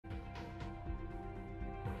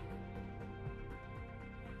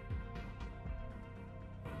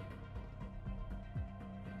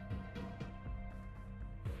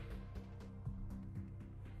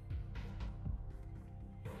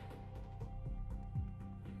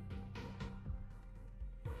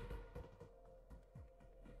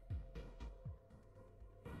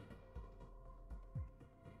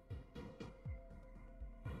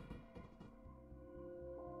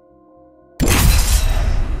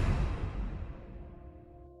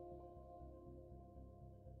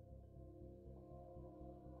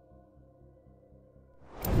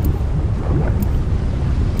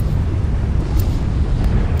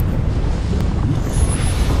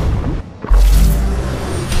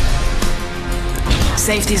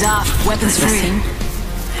Safety's off, weapons free. Listen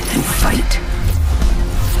and fight.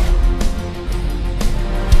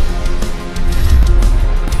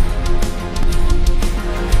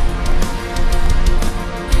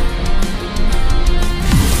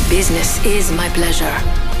 Business is my pleasure.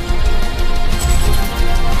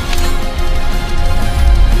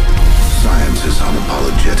 Science is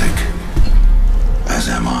unapologetic, as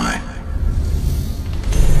am I.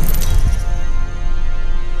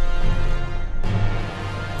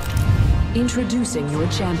 Introducing your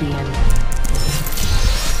champion.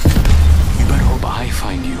 You better hope I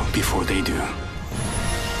find you before they do.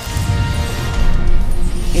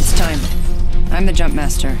 It's time. I'm the jump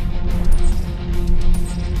master.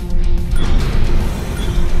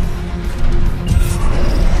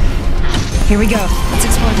 Here we go. Let's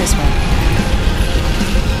explore this way.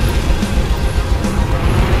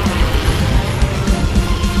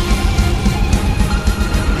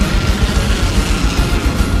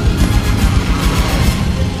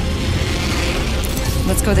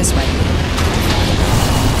 Let's go this way.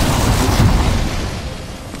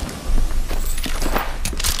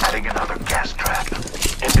 Adding another gas trap.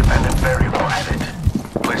 Independent variable added.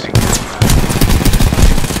 Placing gas trap.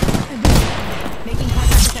 Making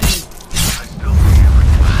contact with enemy. I still see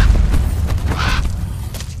everything.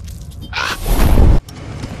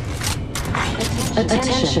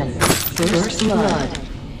 Attention. First blood.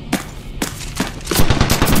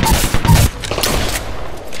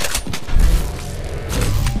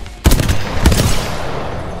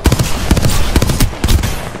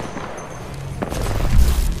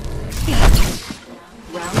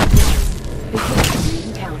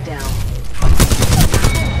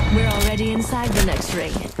 We're already inside the next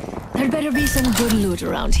ring. There better be some good loot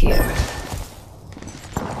around here.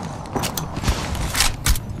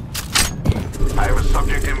 I have a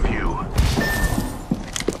subject in view.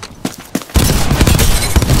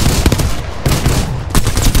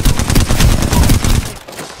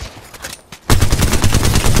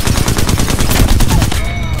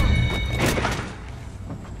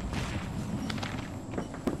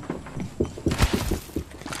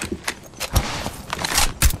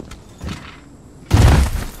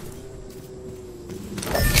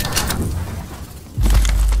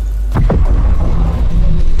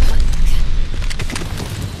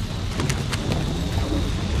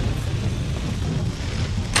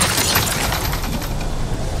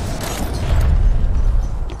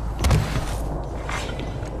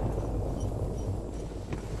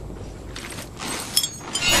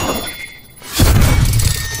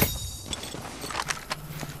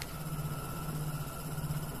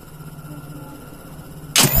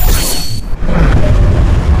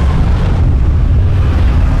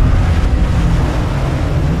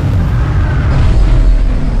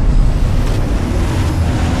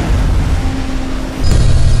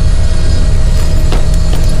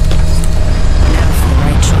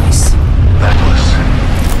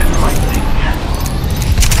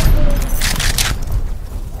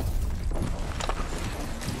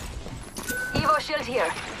 Shield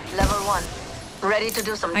here. Level 1. Ready to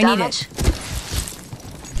do some I need damage? it.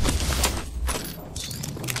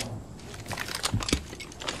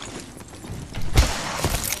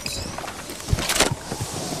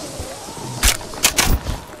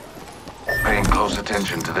 Paying close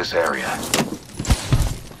attention to this area.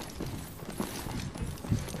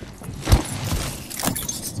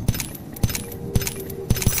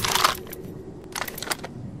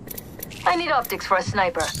 I need optics for a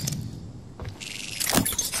sniper.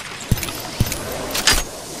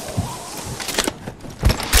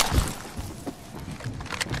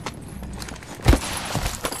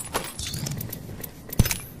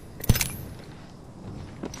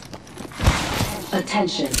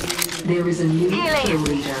 Attention. There is a new kill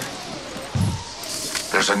leader.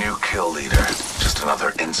 There's a new kill leader. Just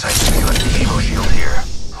another insight stimulant Evo shield here.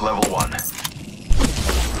 Level 1.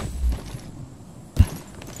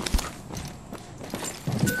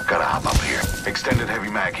 Gotta hop up here. Extended heavy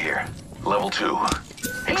mag here. Level 2.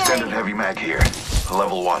 Extended heavy mag here.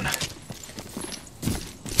 Level 1.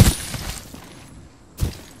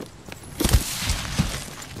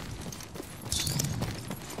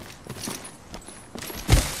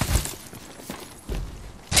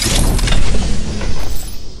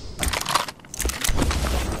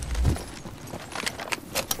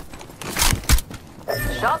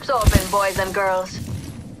 Shops open, boys and girls.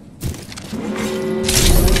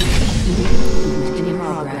 In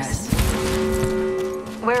progress.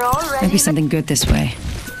 We're all ready. Might be something good this way.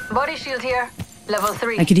 Body shield here. Level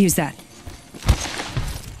 3. I could use that.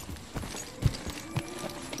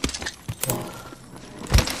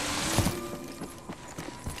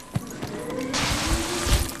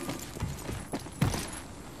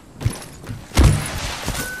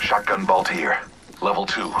 Shotgun bolt here. Level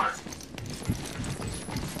 2.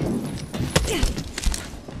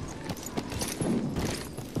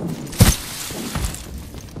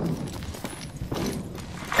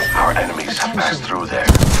 Our enemies have passed through there.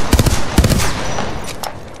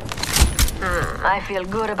 I feel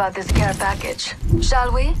good about this care package.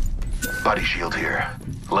 Shall we? Body shield here.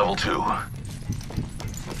 Level 2.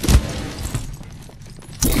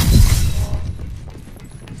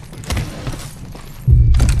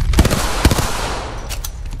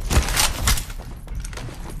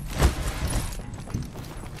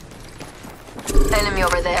 Enemy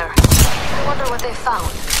over there. I wonder what they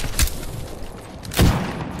found.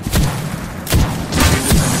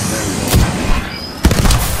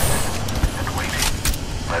 And waiting.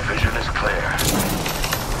 My vision is clear.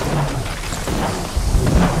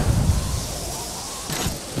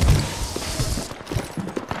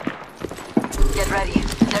 Get ready.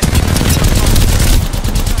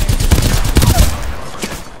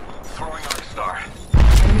 Throwing Arc Star.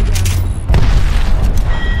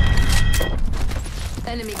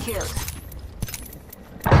 Enemy killed.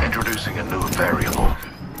 Introducing a new variable.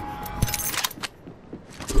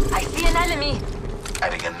 I see an enemy.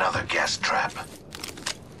 Adding another gas trap.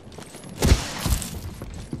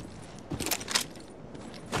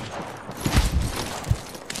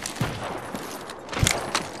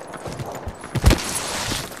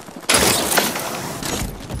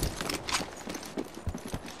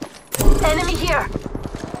 Enemy here.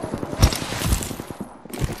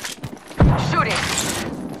 Shooting.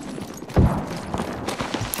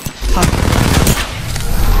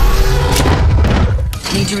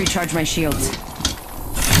 Need to recharge my shields.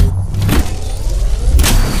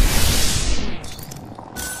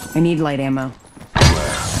 I need light ammo.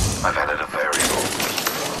 I've added a variable.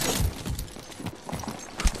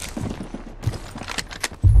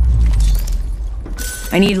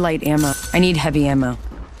 I need light ammo. I need heavy ammo.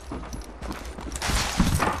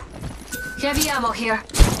 Heavy ammo here.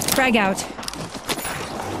 Frag out.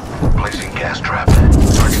 Placing gas trap.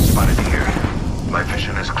 Target spotted here. My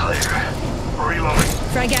vision is clear. Reloading.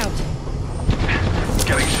 Frag out.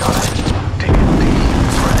 Getting shot at. Taking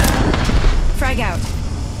deep breath. Frag out.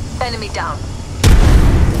 Enemy down.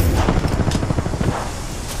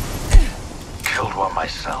 Killed one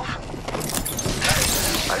myself.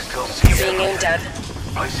 I still see Being him. aimed at.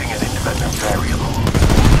 Placing an independent variable.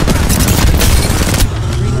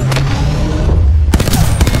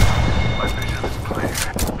 My vision is clear.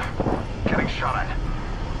 Getting shot at.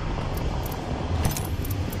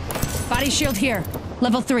 Body shield here.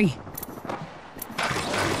 Level 3.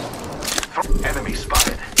 Enemy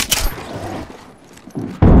spotted.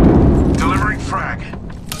 Delivering frag.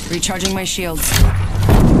 Recharging my shields.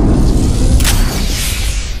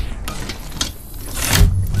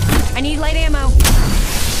 I need light ammo.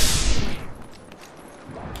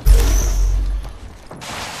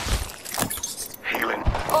 Healing.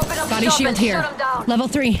 Open up Body shop shield and here. shut 'em down. Level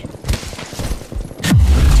 3.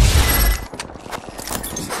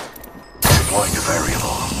 Deploying a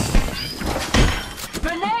variable.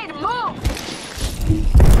 Grenade, move!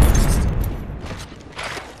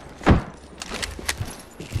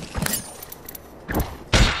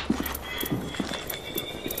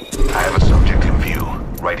 I have a subject in view.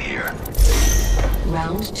 Right here.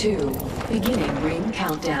 Round 2. Beginning ring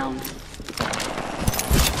countdown.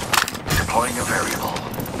 Deploying a variable.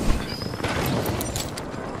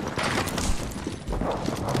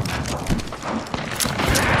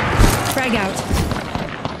 Frag out.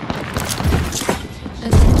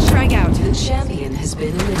 Frag out. The champion has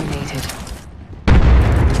been eliminated.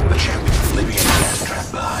 The champion leaving a gas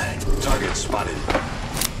trap behind. Target spotted.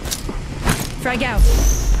 Frag out.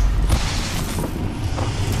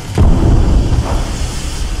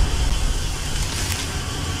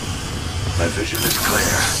 My vision is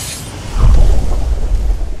clear.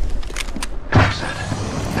 Exit.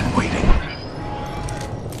 And waiting.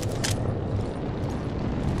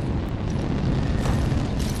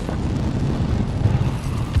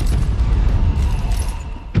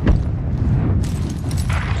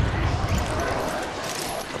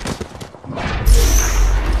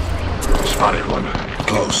 Spotted one.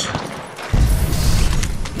 Close.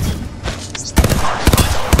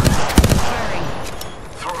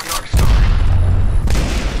 Throwing Arc Star.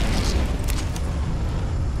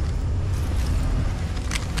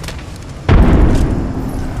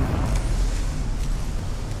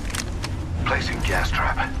 Placing gas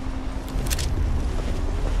trap.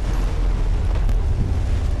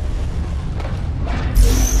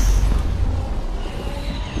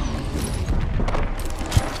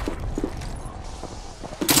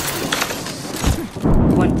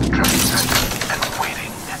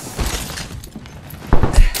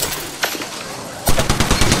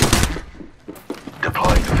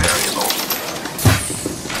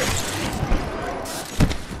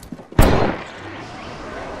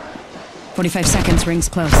 45 seconds, rings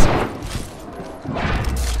close.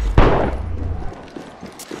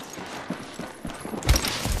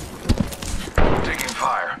 Taking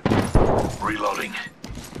fire. Reloading.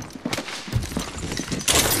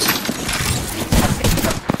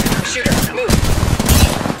 Shooter, move!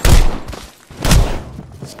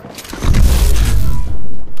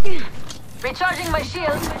 Recharging my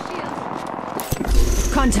shield.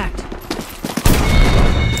 Contact!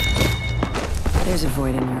 There's a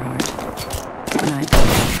void in your heart. Tonight.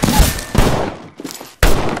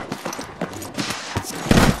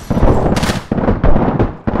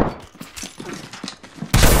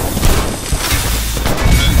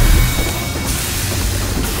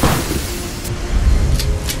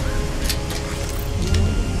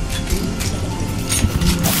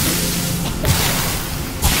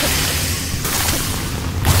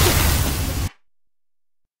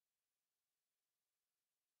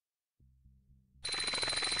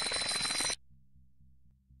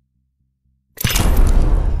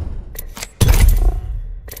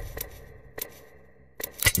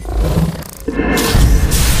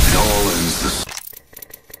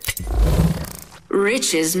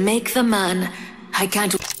 Riches make the man. I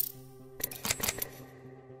can't.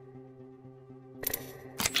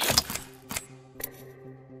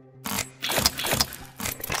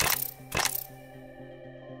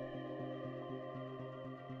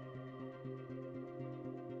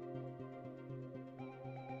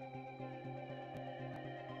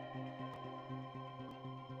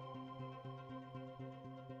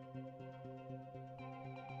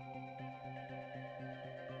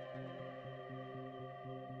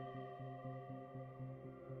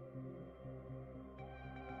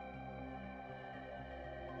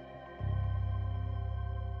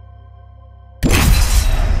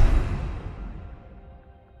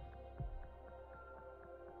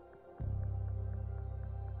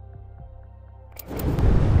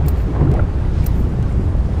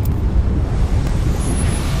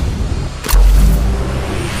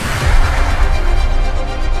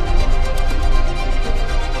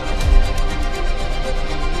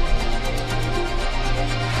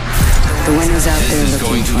 The winner's out there This is looking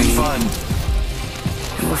going to for be you. fun.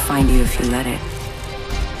 It will find you if you let it.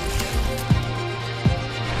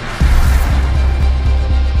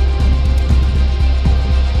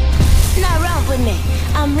 Now romp with me.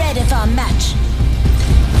 I'm ready for a match.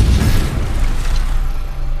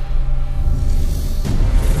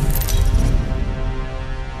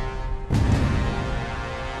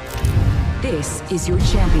 This is your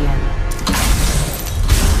champion.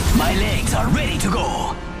 My legs are ready to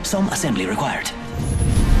go. Some assembly required.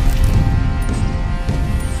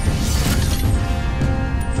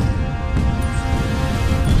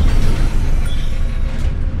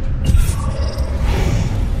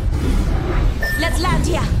 Let's land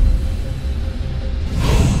here.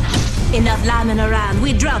 Enough lambing around.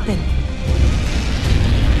 We're dropping.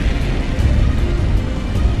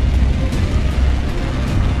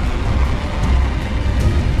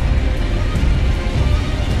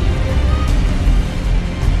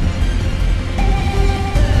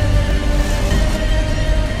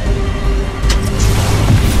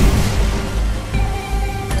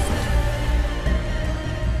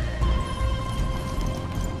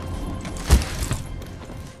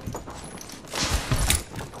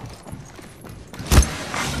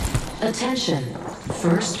 Attention.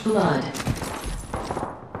 First blood.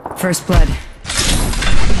 First blood.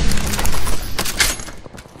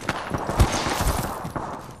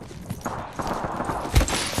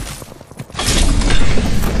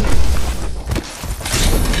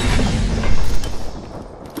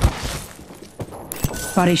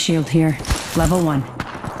 Body shield here. Level 1.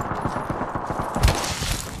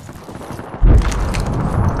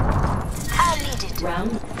 I'll lead it.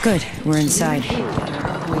 Round. Good, we're inside.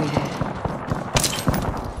 Inhibitor avoided.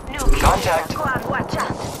 Noob. Contact. Go on, watch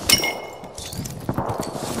out.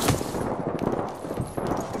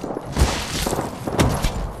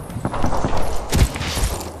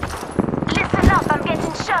 Listen up, I'm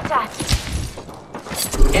getting shot at.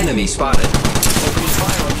 Enemy spotted. Opening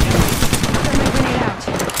fire on the enemy. Grenade out.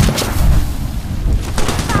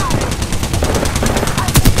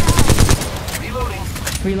 Reloading.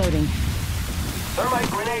 Reloading. Thermite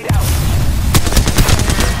grenade out.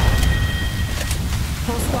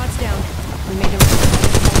 Whole squad's down. We made a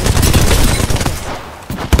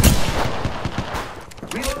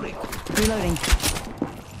Reloading. Reloading.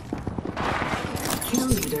 Kill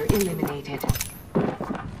leader eliminated.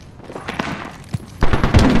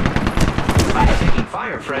 I'm taking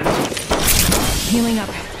fire, friend. Healing up.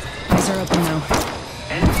 Eyes are open now.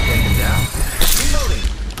 Enemy taken down. Reloading.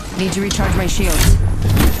 Need to recharge my shields.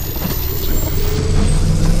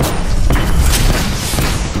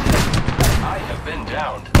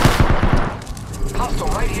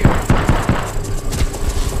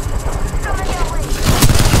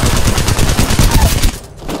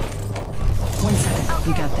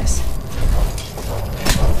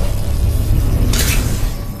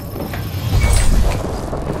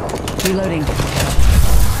 Reloading.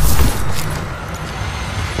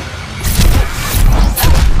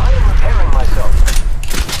 I am repairing myself.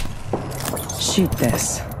 Shoot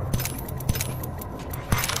this.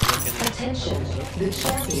 Attention, the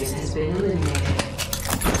champion has been eliminated.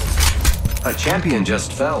 A champion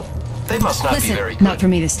just fell. They must not be Listen, very good. not for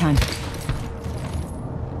me this time.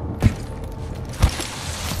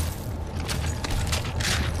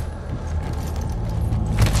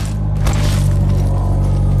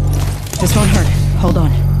 This won't hurt. Hold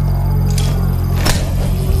on.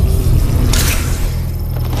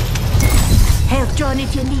 Help drone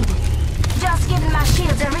if you need it. Just giving my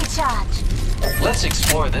shields a recharge. Let's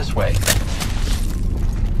explore this way.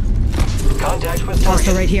 Contact with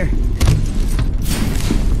Hostile target. right here.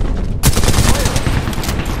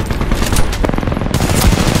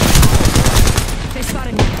 They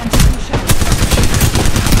spotted me. I'm taking a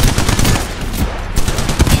shot.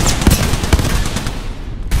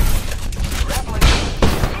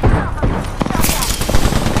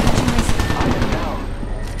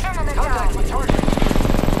 Enemy Contact down. with target.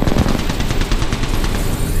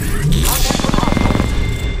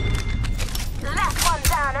 Last one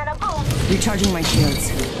down and a boom. Recharging my shields.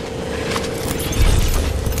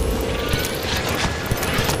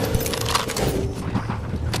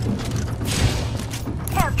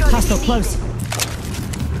 Help drone if Hostile you need close.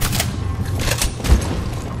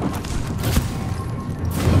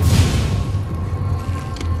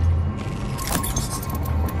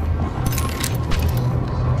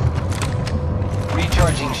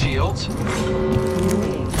 Recharging shields.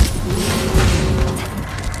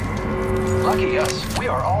 Lucky us, we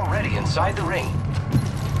are already inside the ring.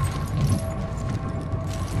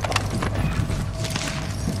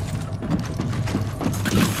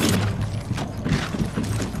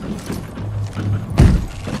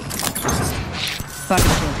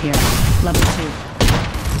 Bucket shield here. Level 2.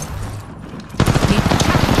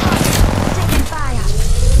 Taking fire.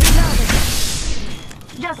 Reloaded.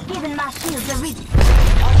 Just giving my shields a reach.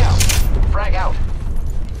 Watch out. Frag out.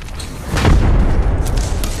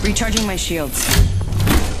 Recharging my shields.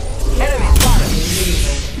 Enemy spotted.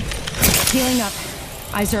 Healing up.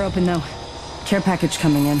 Eyes are open though. Care package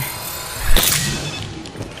coming in.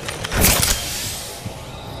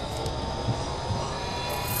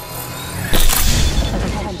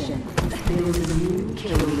 Attention, there is a new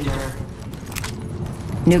kill leader.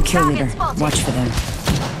 New kill Target leader. spotted. Watch for them.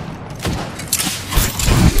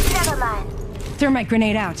 Never mind. Thermite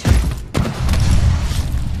grenade out.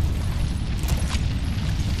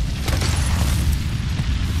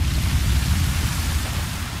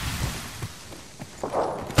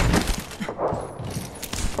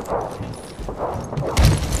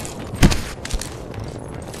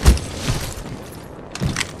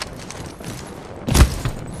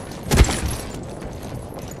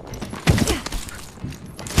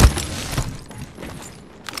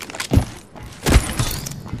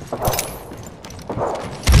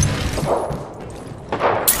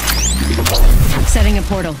 Setting a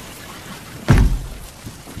portal.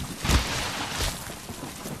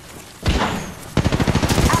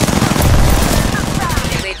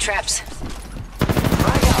 They laid traps.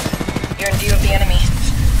 Frag out. You're in view of the enemy.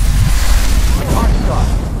 Hard stop.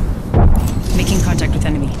 Making contact with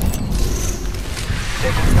enemy.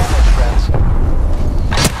 Taking damage, friends.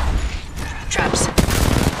 Traps.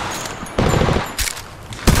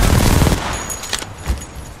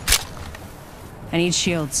 I need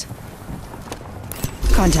shields.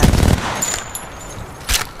 Contact.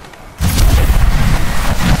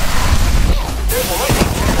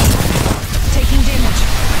 Taking damage.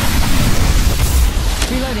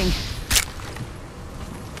 Reloading.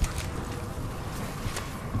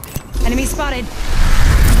 Enemy spotted.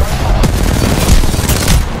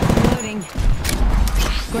 Reloading.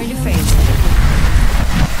 Going to phase.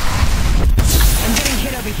 I'm getting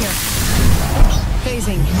hit over here.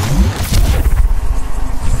 Phasing.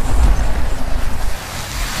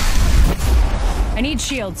 I need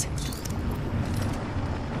shields.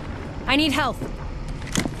 I need health.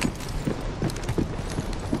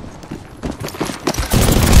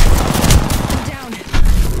 I'm down.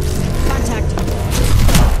 Contact.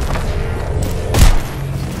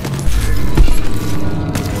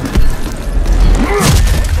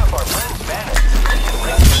 Picked up our friend's banner.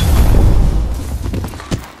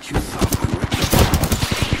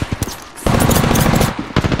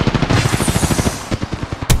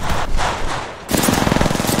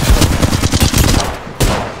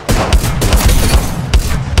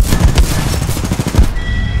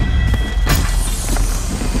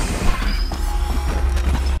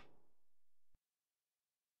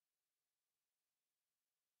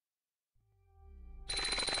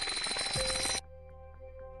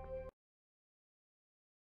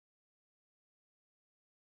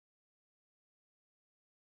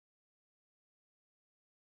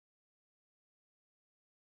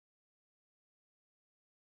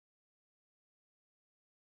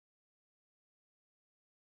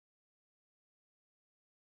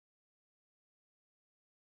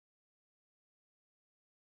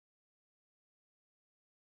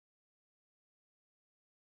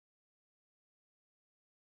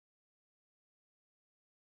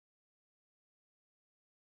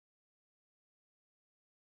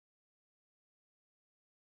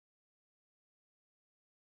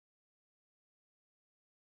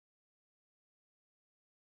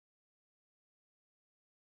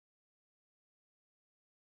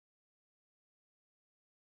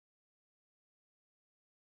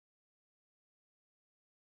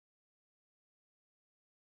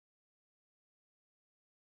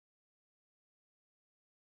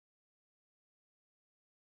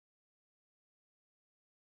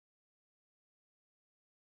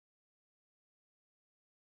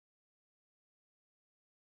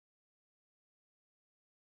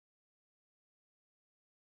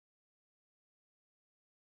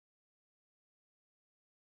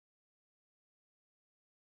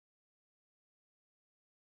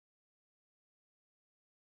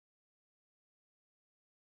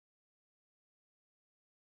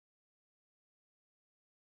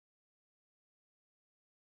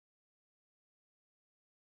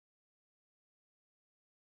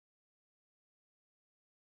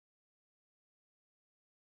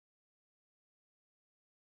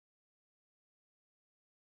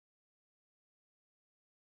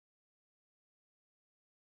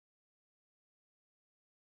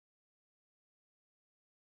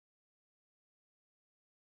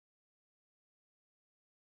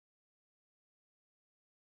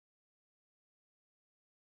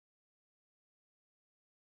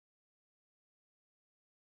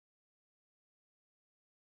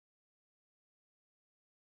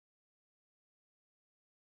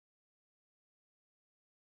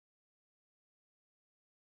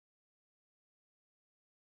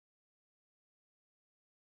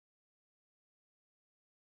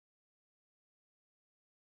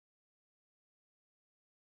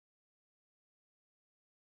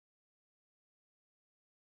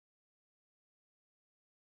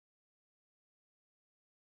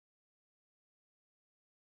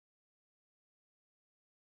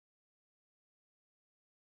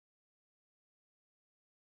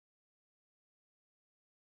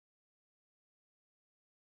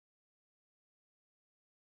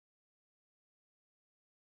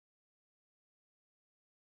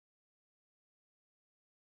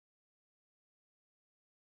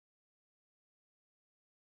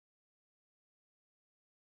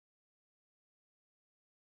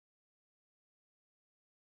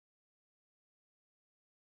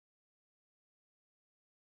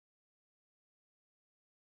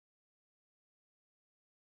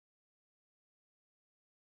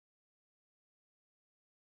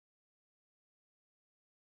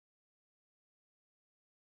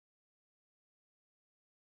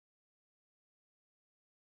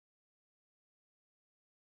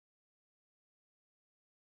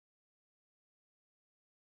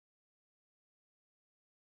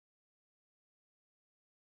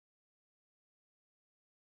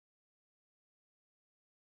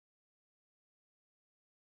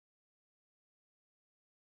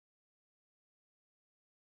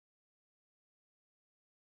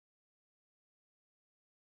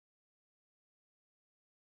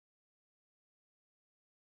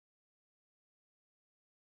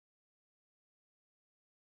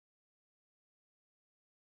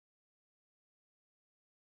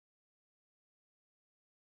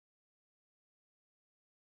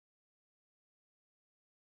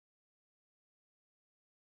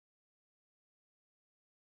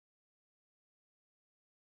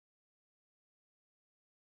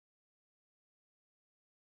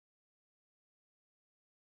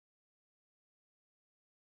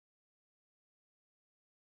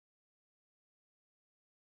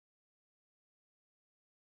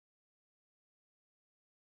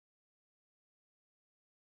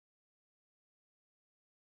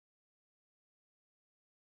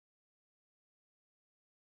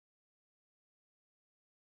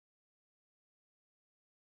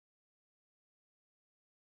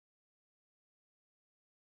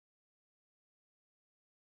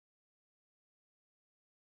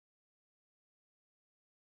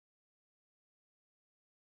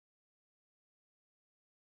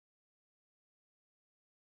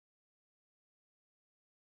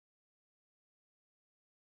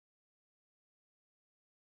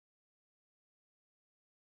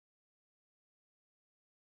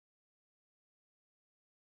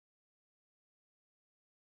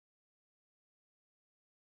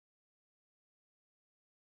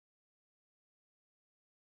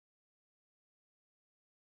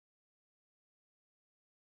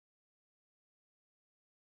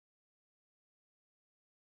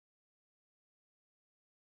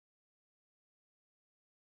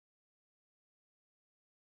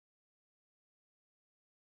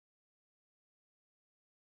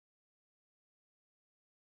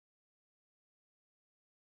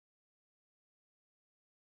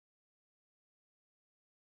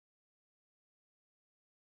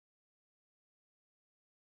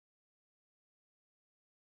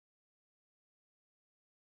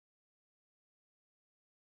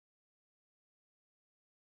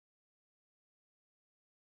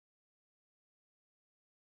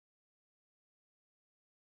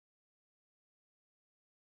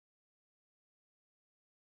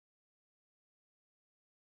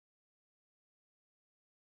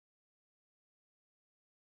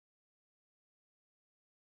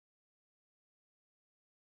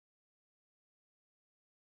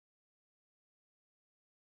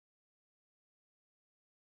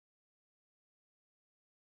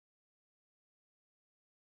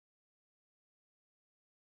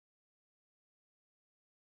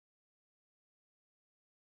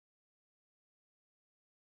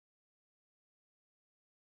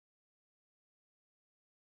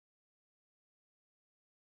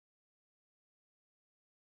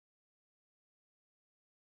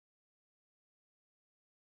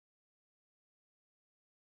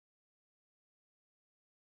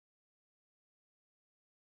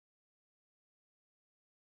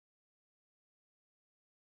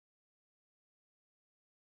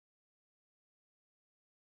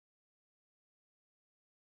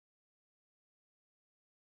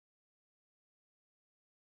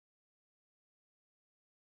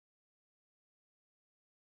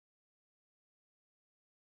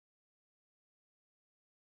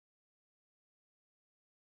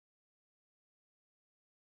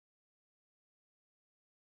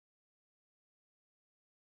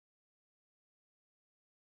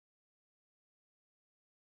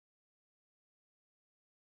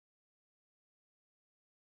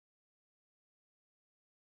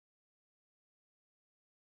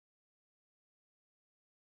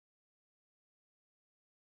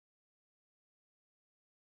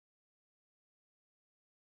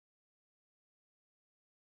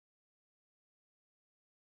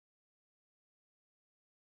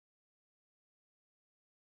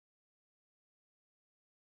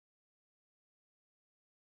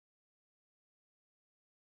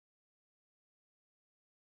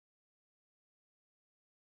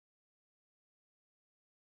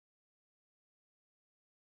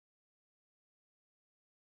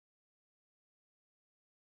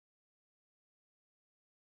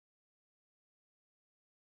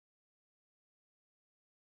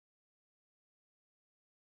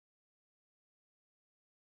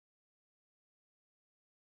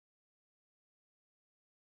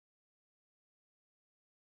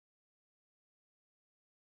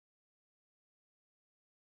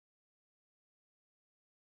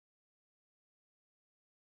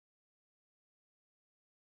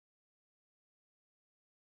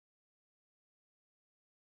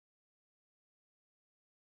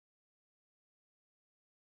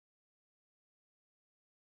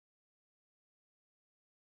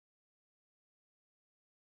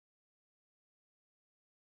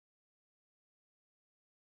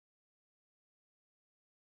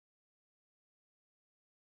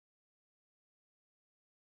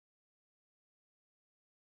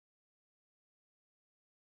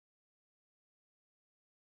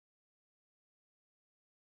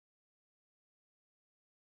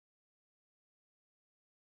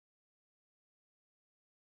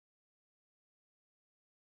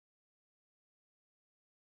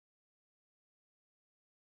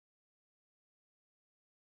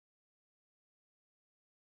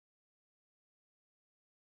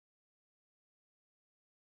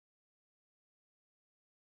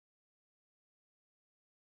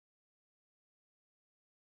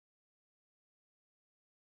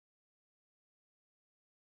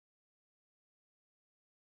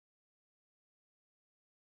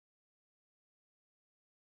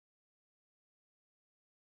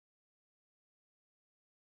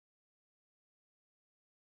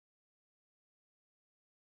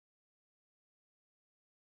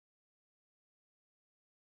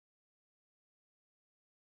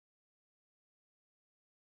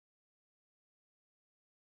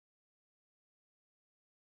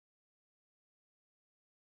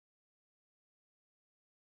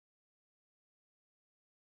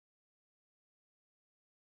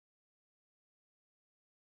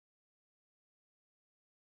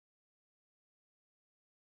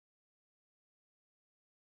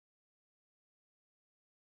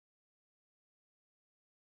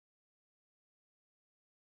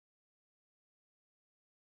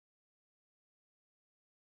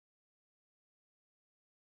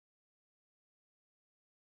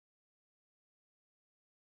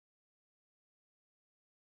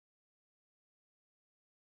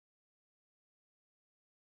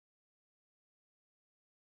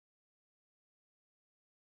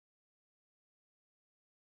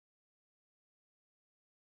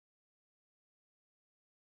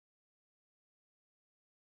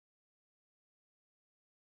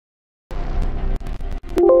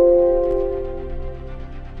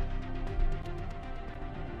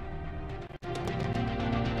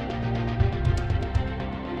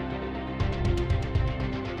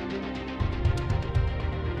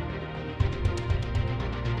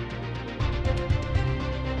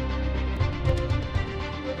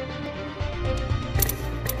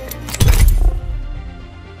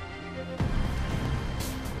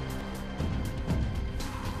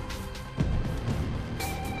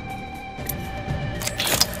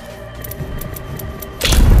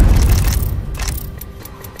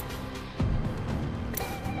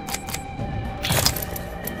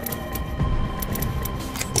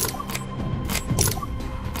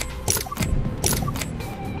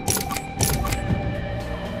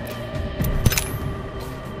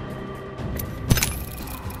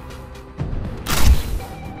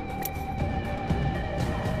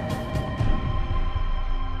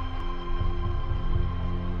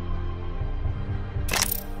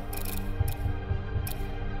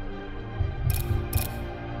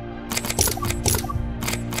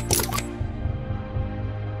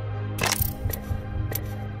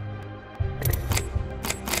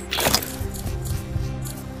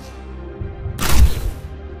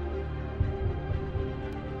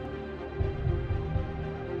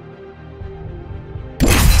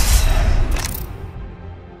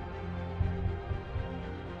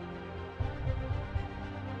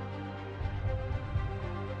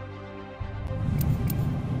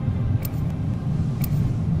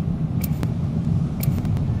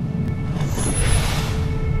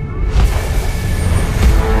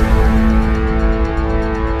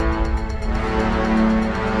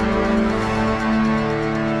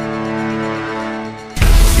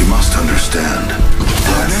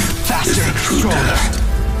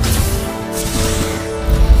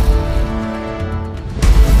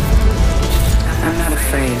 I'm not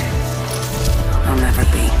afraid. I'll never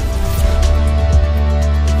be.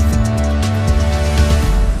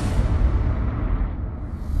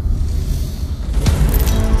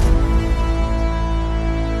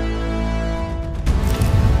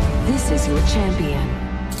 This is your champion.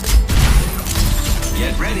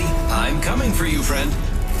 Get ready. I'm coming for you, friend.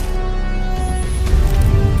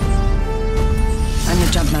 I'm the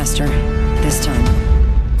jump master. This time.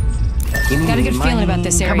 Got a good feeling about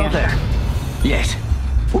this area. How about there? Yes.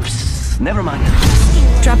 Oops. Never mind.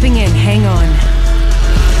 Dropping in. Hang on.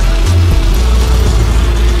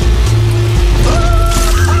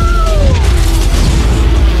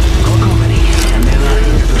 Call company, and they're not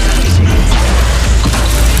here to assassinate.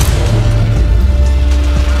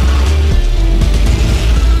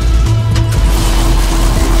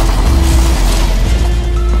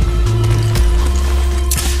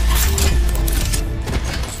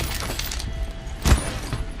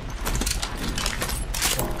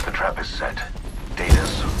 The trap is set. Data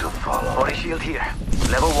soon to follow. Body shield here.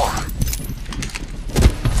 Level 1.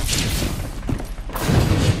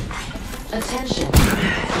 Attention.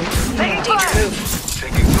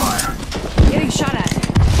 Taking fire. Getting shot at.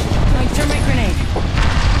 Throwing thermite grenade.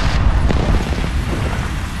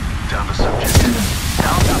 Down to subject.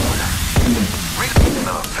 Down that one.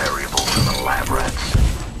 Another variable in the lab rats.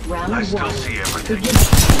 Round I still 1. see everything.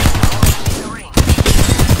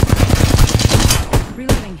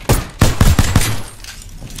 Reloading.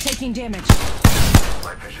 Taking damage.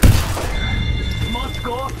 My vision is clear. Must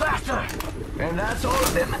go faster. And that's all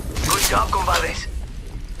of them. Good job, compadres.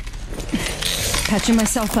 Patching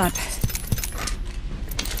myself up.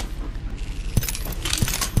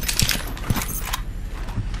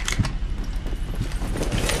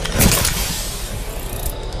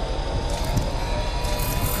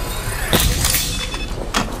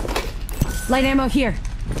 Light ammo here.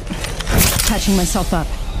 Patching myself up.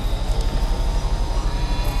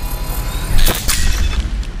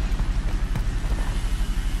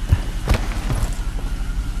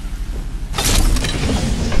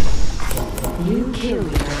 New kill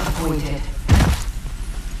leader appointed.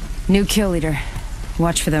 New kill leader.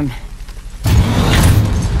 Watch for them.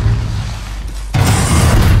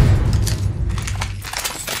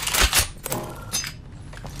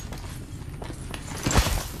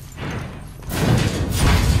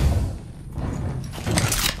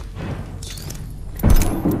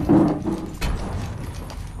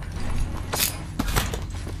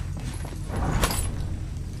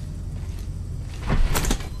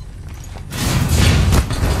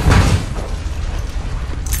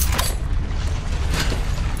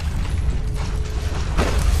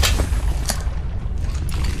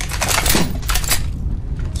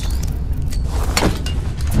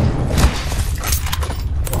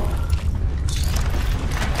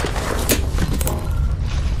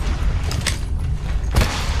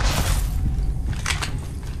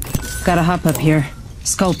 Gotta hop up here.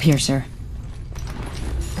 Skull piercer.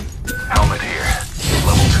 Helmet here.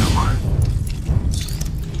 Level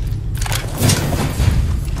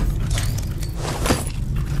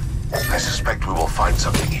 2. I suspect we will find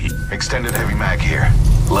something here. Extended heavy mag here.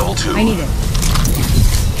 Level 2. I need it.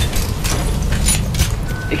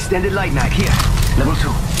 Extended light mag here. Level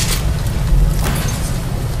 2.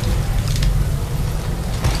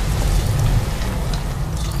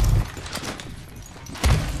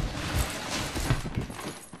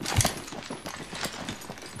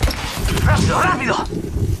 ¡Rápido, rápido!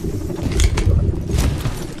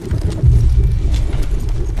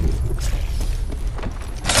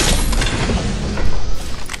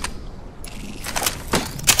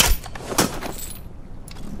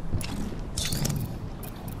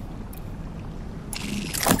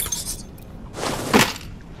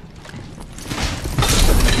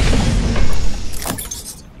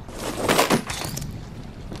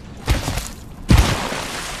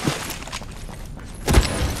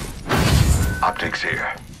 Optics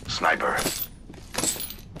here. Sniper.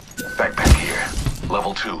 Backpack here.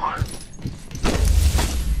 Level 2.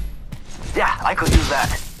 Yeah, I could use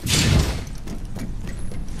that.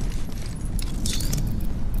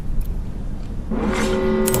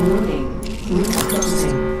 Warning. Ring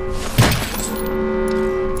closing.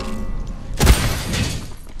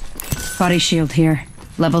 Body shield here.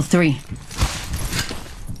 Level 3.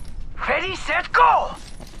 Ready, set, go!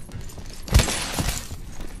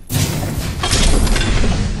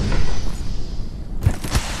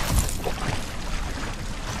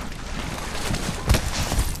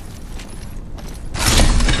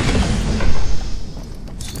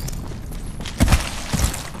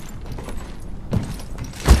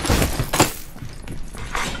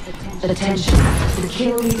 Attention. The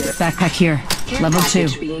kill leader. Backpack here. Care Level 2.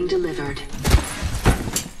 package being delivered.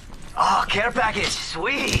 Oh, care package.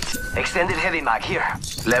 Sweet. Extended heavy mag here.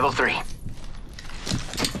 Level 3.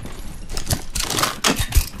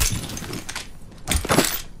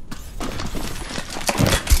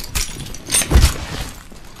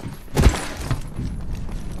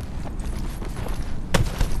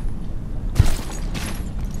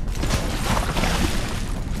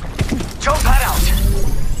 Jump pad out.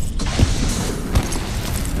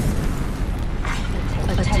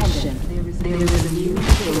 Attention. There is a new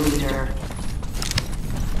kill leader.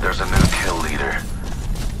 There's a new kill leader.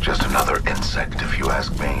 Just another insect, if you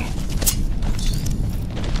ask me.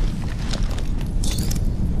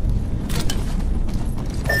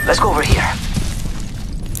 Let's go over here.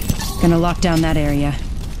 Gonna lock down that area.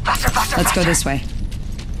 Faster, faster, Let's go faster. this way.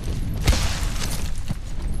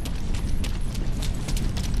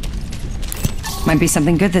 Might be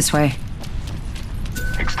something good this way.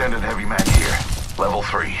 Extended heavy mag here. Level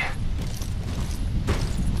 3.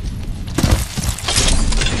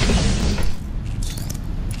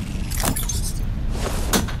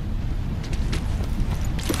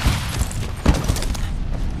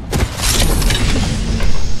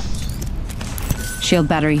 Shield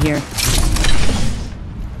battery here.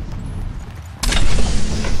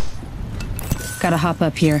 Gotta hop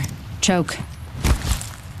up here. Choke.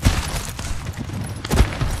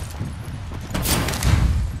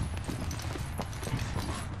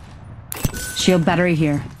 Shield battery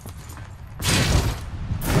here.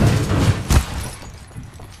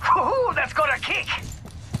 Woohoo, that's got a kick.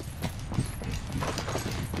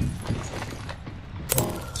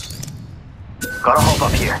 Gotta hop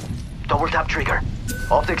up here. Double tap trigger.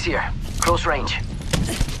 Optics here. Close range.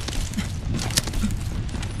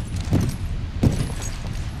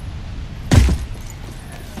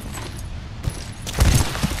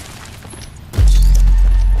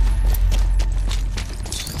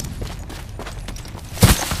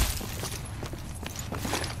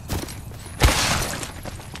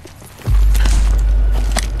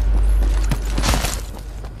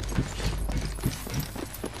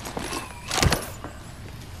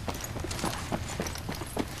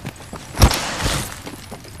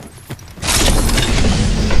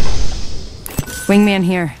 Wingman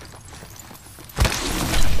here.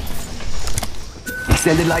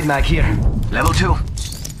 Extended light mag here. Level 2.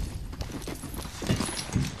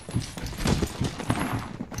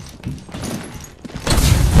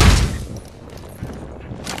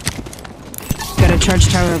 Got a charge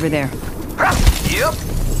tower over there. Yep.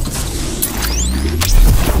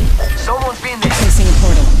 Someone's been there. Placing a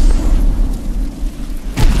portal.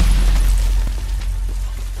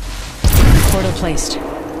 Portal placed.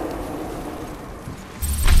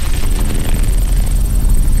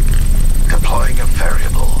 Deploying a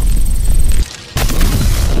variable.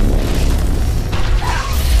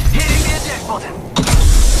 Hitting the eject button.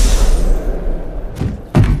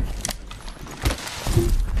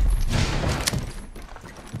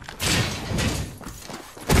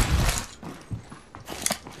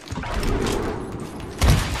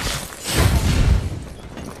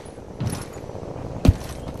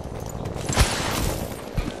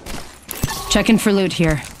 Checking for loot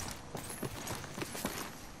here.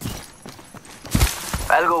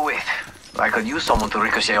 I'll go with. I could use someone to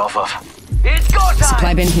ricochet off of. It's go time!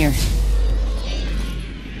 Supply bin here.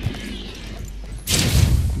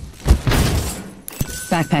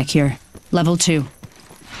 Backpack here. Level 2.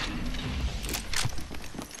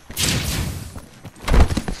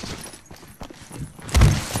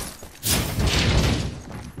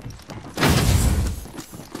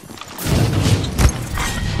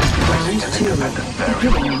 Round 2. Independent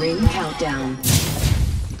variable. Beginning ring countdown.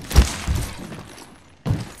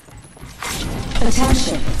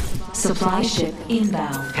 Attention. Supply ship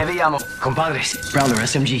inbound. Heavy ammo. Compadres. Prowler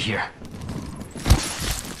SMG here.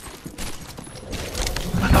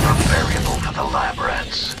 Another variable for the lab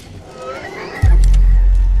rats.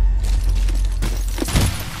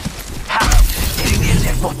 Ha! Hitting the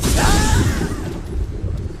eject button.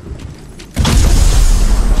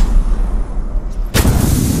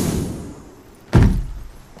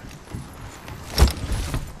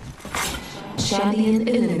 Champion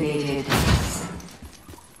eliminated.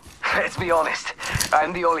 Let's be honest.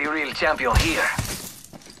 I'm the only real champion here.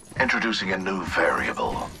 Introducing a new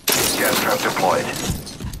variable. Gas trap deployed.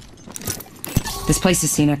 This place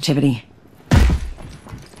has seen activity.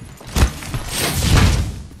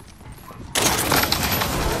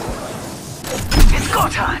 It's go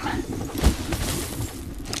time!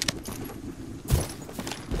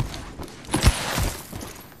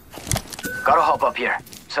 Gotta hop up here.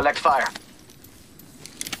 Select fire.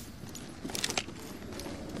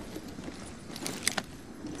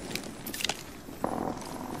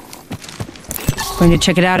 Going to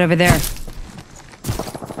check it out over there.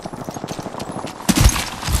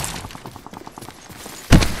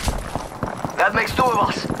 That makes two of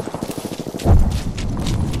us.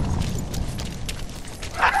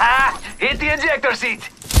 Hit the ejector seat.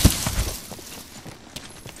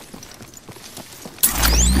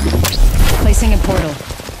 Placing a portal.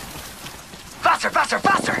 Faster, faster,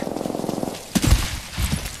 faster.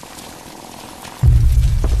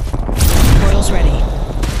 Portal's ready.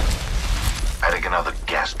 Adding another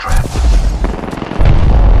gas trap.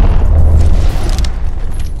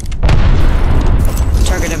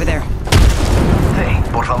 Target over there. Hey,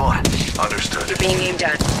 por favor. Understood. You're being aimed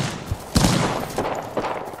at.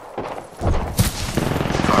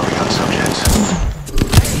 Firing on subjects.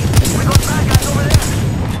 We got bad guys over there.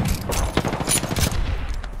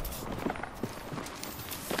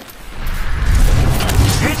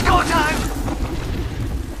 It's go time.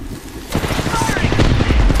 Firing.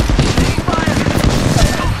 Taking fire.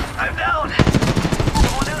 I'm down.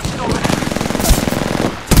 Someone else is over there.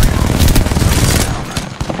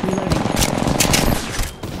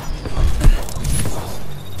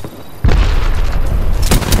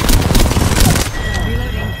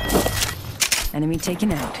 Enemy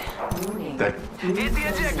taken out. That Hit the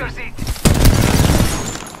ejector seat.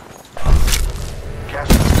 gas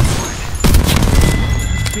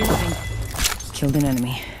Reloading. Killed an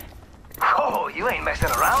enemy. Oh, you ain't messing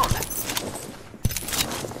around.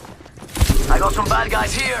 I got some bad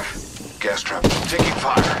guys here. gas trap taking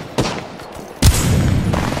fire.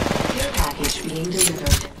 Care package being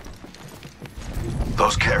delivered.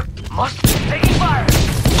 Those care. Must taking fire.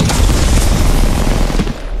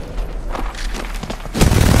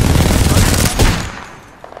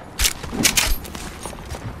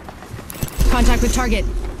 Contact with target.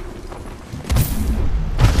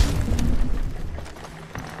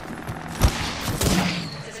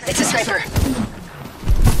 It's a sniper.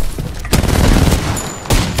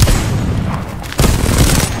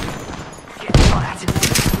 Get shot.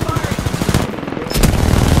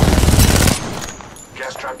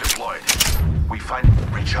 Gas trap deployed. We find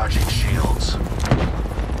recharging shields.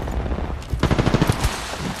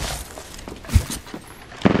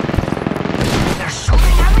 They're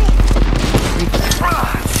shooting at me.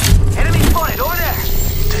 Enemy spotted over there.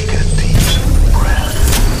 Take a deep breath.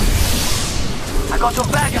 I got some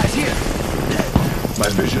bad guys here. My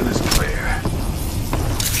vision is clear.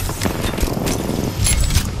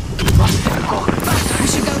 We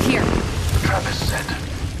should go here. Trap is set.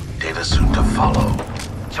 Data soon to follow.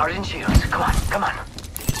 Charging shields. Come on, come on.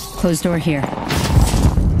 Closed door here.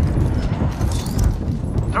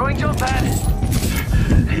 Throwing jump pad.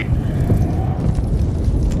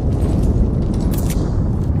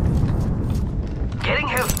 Getting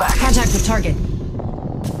health back. Contact with target.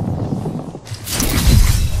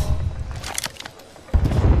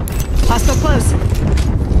 Hostile close.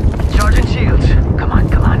 Charging shields. Come on,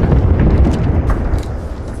 come on.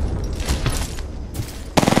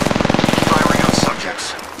 Firing on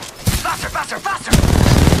subjects. Faster, faster, faster.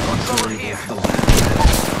 Controller here.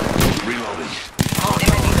 Reloading. Oh,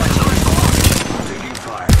 enemy got yours. Taking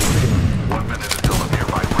fire. 1 minute until the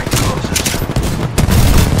nearby ring closes.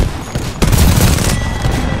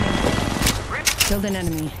 Killed an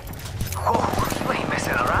enemy. Oh, you ain't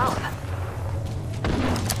messing around.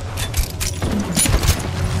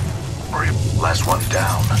 Last one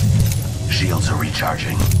down. Shields are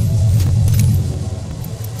recharging.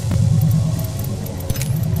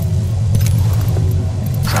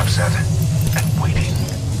 Trap set and waiting.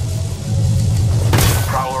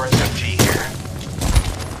 Prowler SMG here.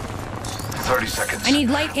 30 seconds. I need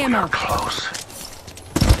light We ammo. are close.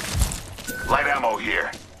 Light ammo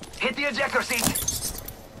here. Hit the ejector seat.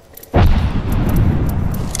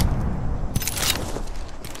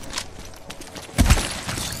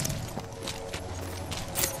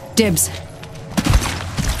 Dibs.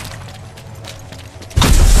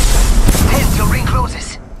 Head till ring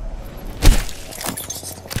closes.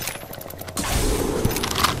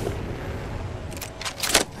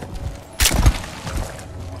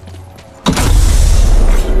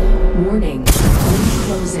 Warning. Ring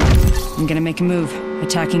closing. I'm gonna make a move.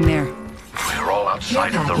 Attacking there. We're all Care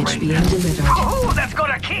outside of the package ring. being delivered. Oh, that's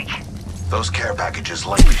got a kick. Those care packages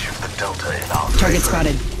likely shift the delta in our Target favor.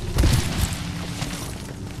 spotted.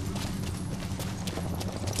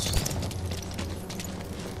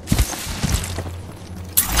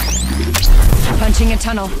 Punching a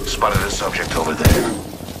tunnel. Spotted a subject over there.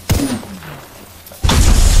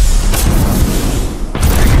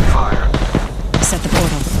 Taking fire. Set the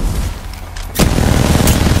portal.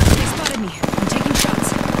 They spotted me. I'm taking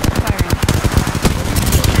shots. Firing.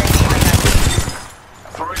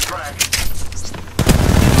 Throwing frag.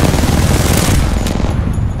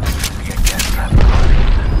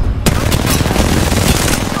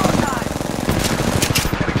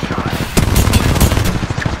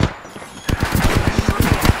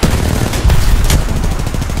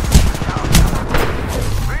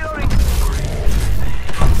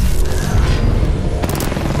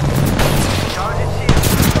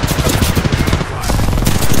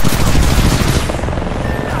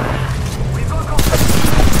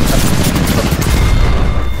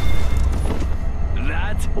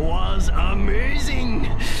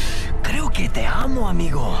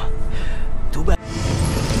 amigo. Tú ve.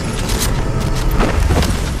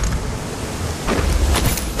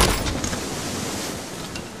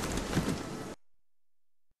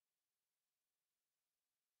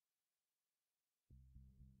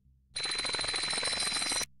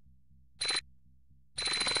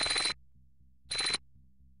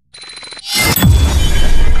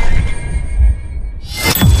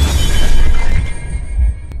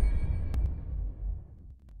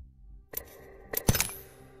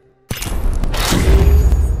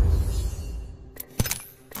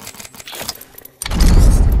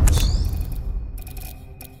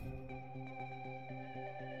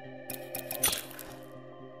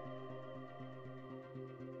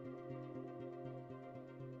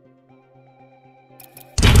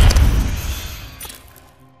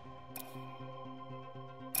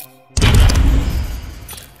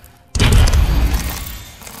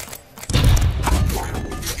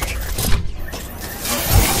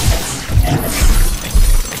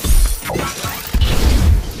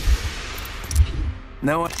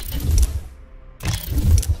 No.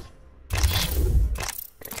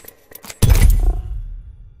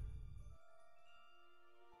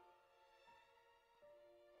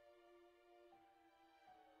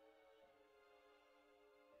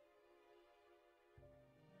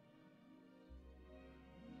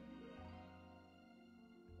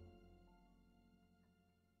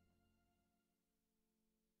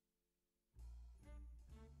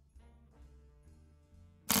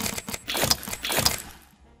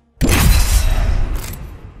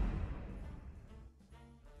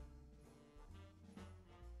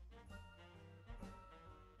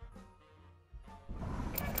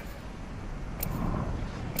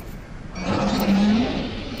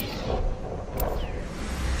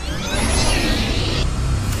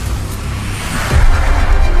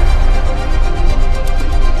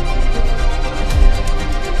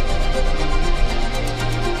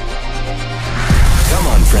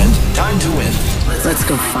 Time to win. Let's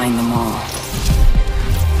go find them all.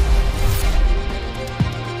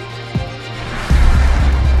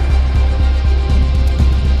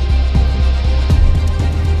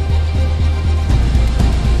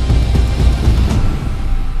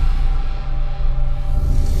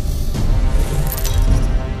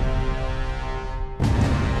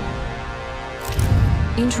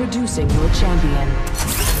 Introducing your champion.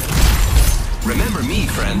 Remember me,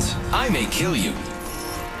 friends. I may kill you.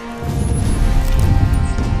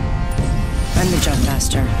 I'm the jump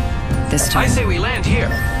master. This time. I say we land here.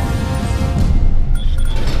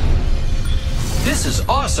 This is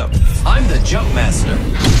awesome. I'm the jump master.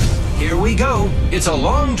 Here we go. It's a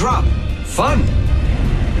long drop. Fun.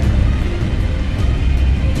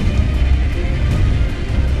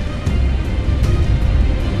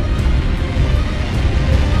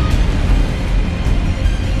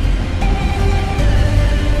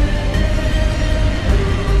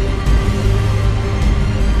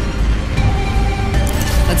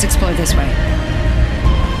 Let's explore this way.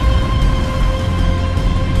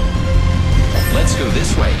 Let's go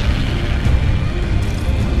this way.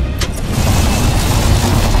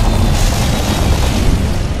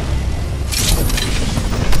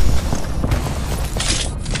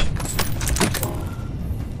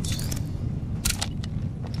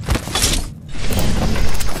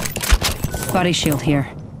 Body shield here.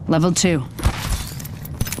 Level 2.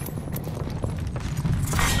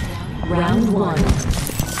 Round 1.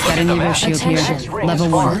 Got an Evo shield here. Level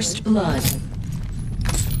 1. First blood.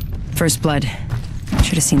 First blood.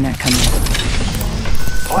 Should have seen that coming.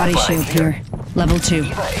 Body shield here. Level 2.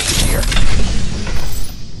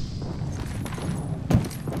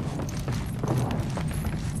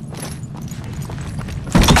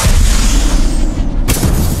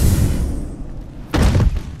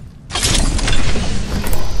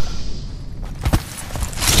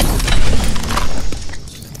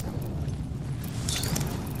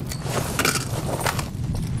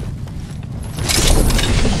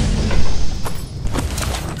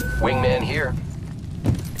 Wingman here.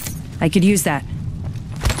 I could use that.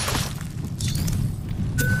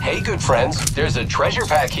 Hey, good friends. There's a treasure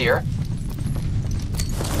pack here.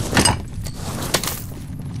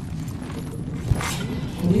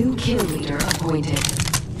 New kill leader appointed.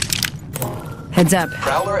 Heads up.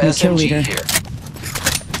 Prowler New kill SMG leader. here.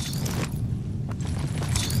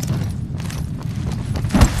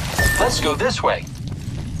 Let's go this way.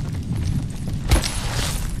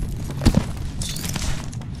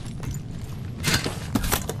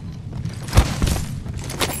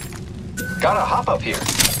 Gotta hop up here.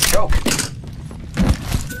 Choke.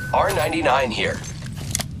 R99 here.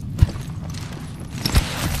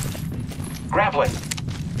 Grappling.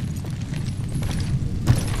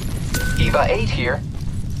 Eva 8 here.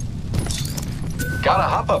 Gotta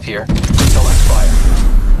hop up here. Select fire.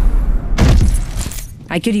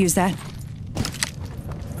 I could use that.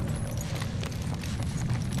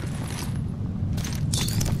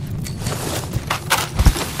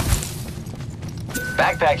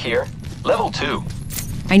 Backpack here. Level 2.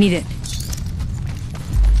 I need it.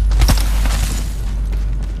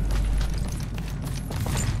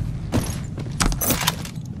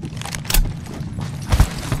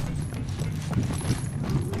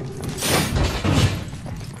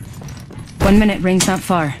 One minute, ring's not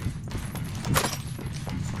far.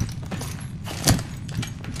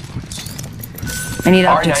 I need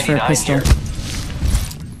optics for a R99 pistol. here.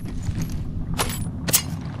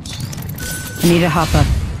 I need a hop up.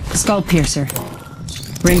 Skull piercer.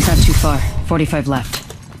 Ring's not too far. 45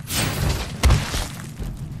 left.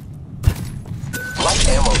 Light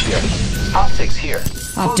ammo here. Optics here.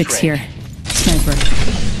 Optics Close range. here. Sniper.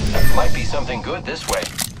 Might be something good this way.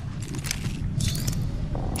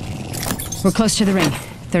 We're close to the ring.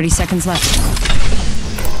 30 seconds left.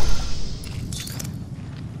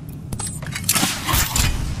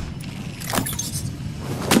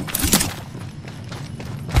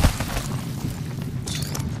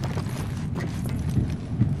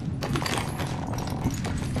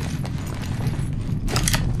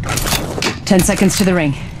 Ten seconds to the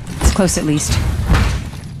ring. It's close at least.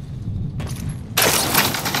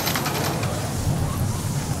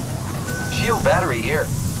 Shield battery here.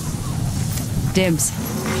 Dibs.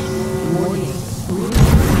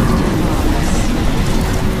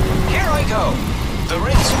 Here I go. The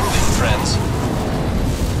ring's moving, friends.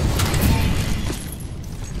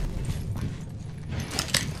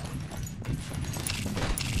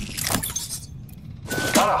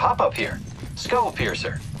 Gotta hop up here. Skull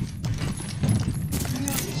piercer.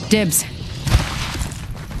 Dibs.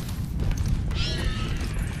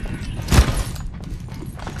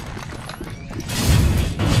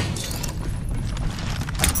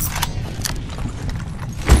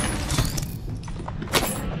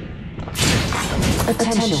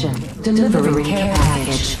 Attention. Delivering care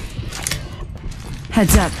package.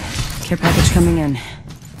 Heads up. Care package coming in.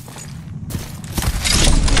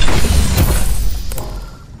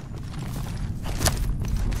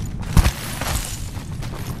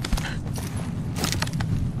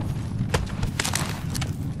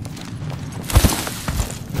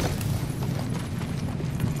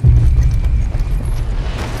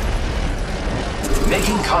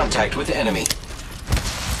 Making contact with enemy.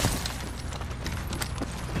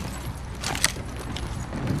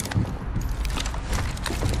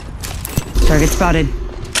 Target spotted.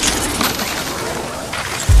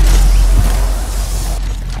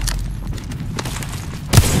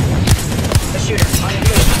 The shooter. I am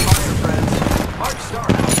fire, friends. Mark star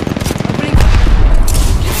out. Opening.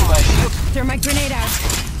 Giving my shield. Thermite grenade out.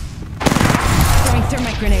 Throwing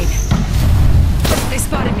thermite grenade. They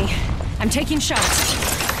spotted me. I'm taking shots.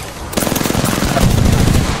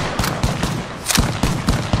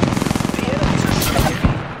 The enemies are shooting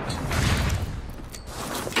me.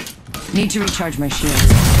 Need to recharge my shield.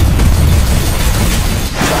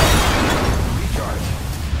 Recharge.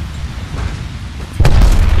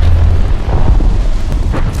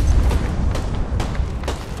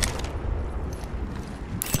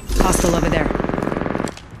 Hostile over there.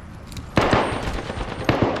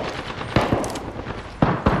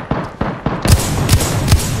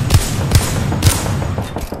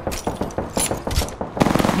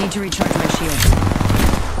 Need to recharge my shield.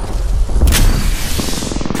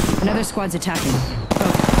 Another squad's attacking.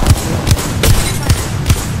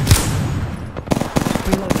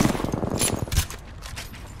 Reloading.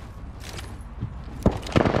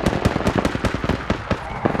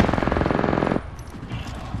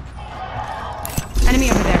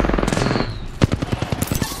 Enemy over there.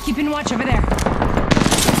 Keeping watch over there.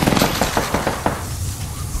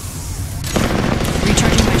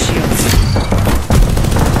 Recharging my shields.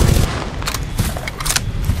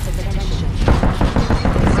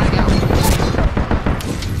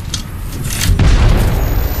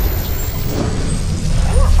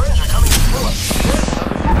 More friends are coming through us.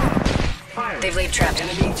 They've laid traps.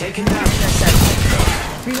 Enemy taken down.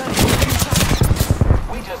 Reloading.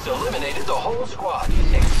 We just eliminated the whole squad.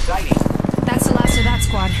 Exciting. That's the last of that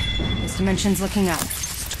squad. This dimension's looking up.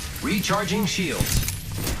 Recharging shields.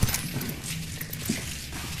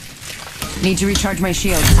 Need to recharge my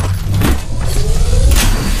shields.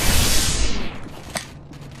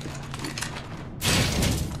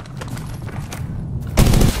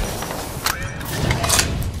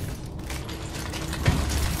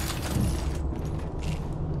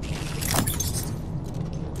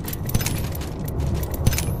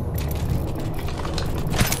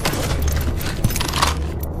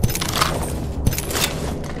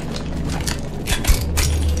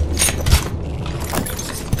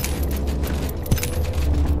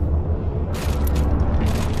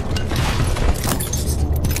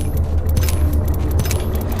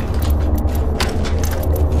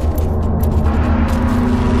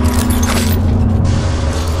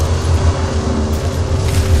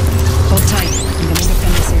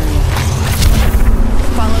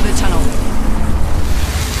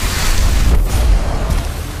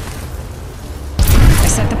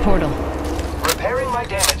 portal. Repairing my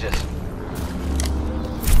damages.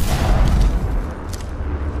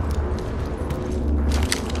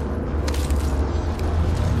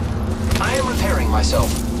 I am repairing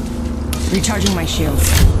myself. Recharging my shields.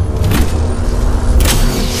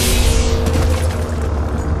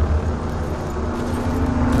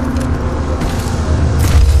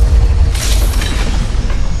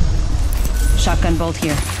 Shotgun bolt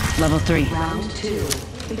here. Level 3. Round 2.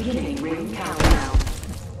 Beginning ring countdown.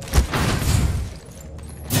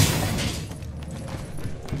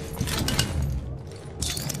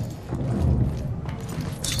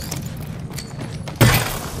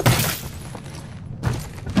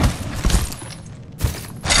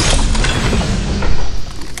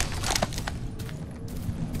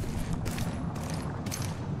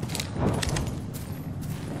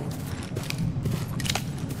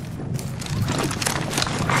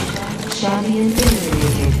 Champion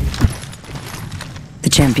eliminated. The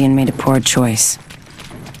champion made a poor choice.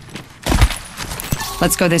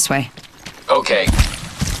 Let's go this way. Okay.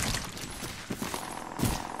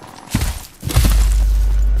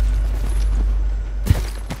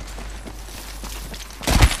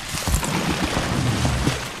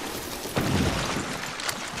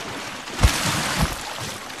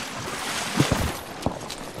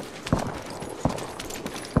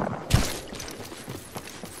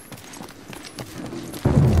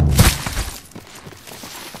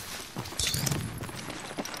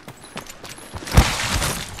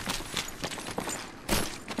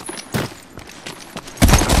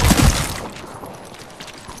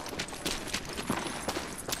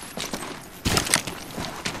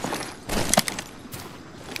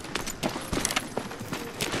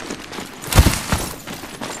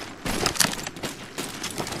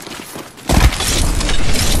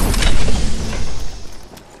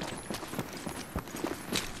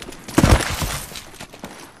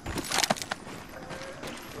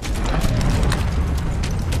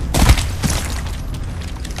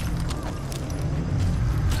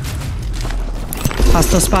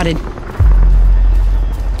 Hostile spotted.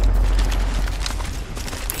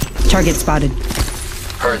 Target spotted.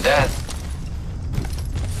 Heard that.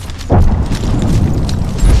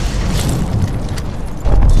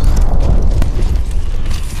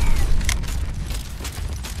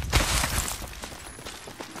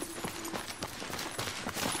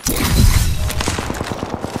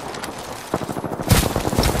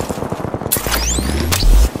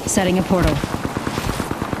 Setting a portal.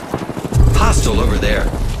 Hostile over there.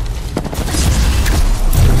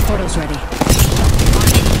 Portal's ready.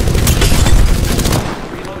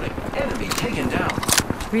 Reloading. Enemy taken down.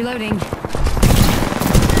 Reloading.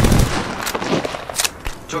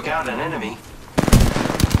 Took out an enemy.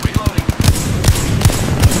 Reloading.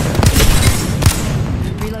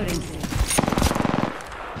 Reloading.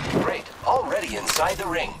 Great. Already inside the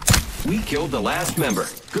ring. We killed the last member.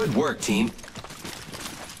 Good work, team.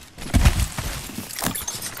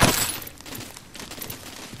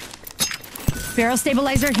 Barrel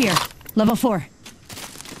stabilizer here. Level 4.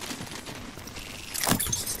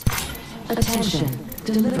 Attention.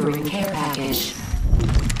 Delivering care package.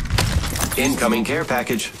 Incoming care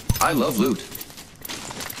package. I love loot.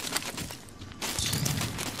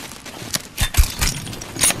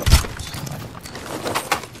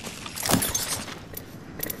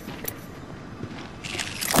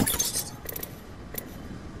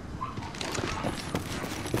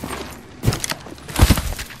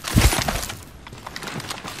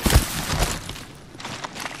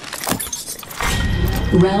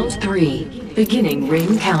 Round 3. Beginning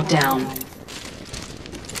ring countdown.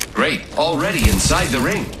 Great. Already inside the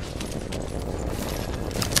ring.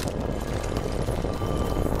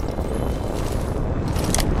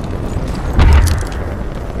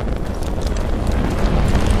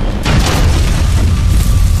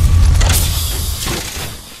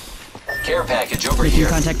 Care package over Making here.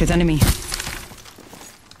 contact with enemy.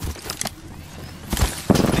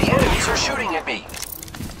 The enemies are shooting at me.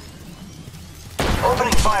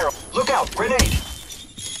 Opening fire. Look out. Grenade.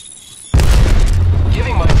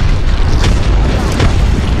 Giving my...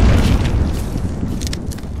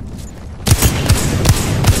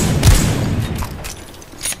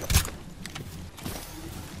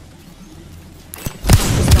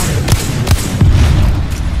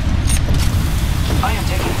 I am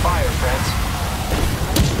taking fire, friends.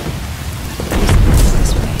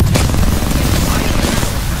 This way.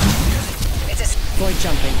 Void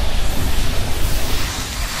jumping.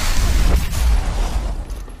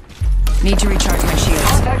 Need to recharge my shields.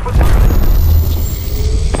 Contact with the...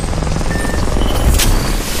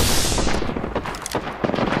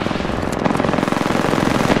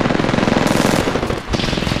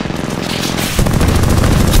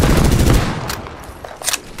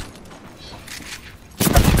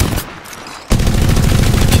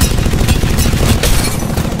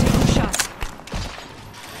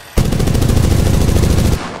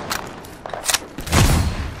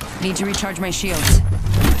 Need to recharge my shields.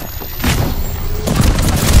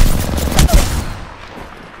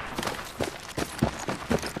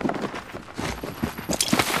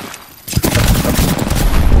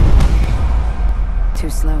 Too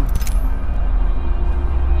slow.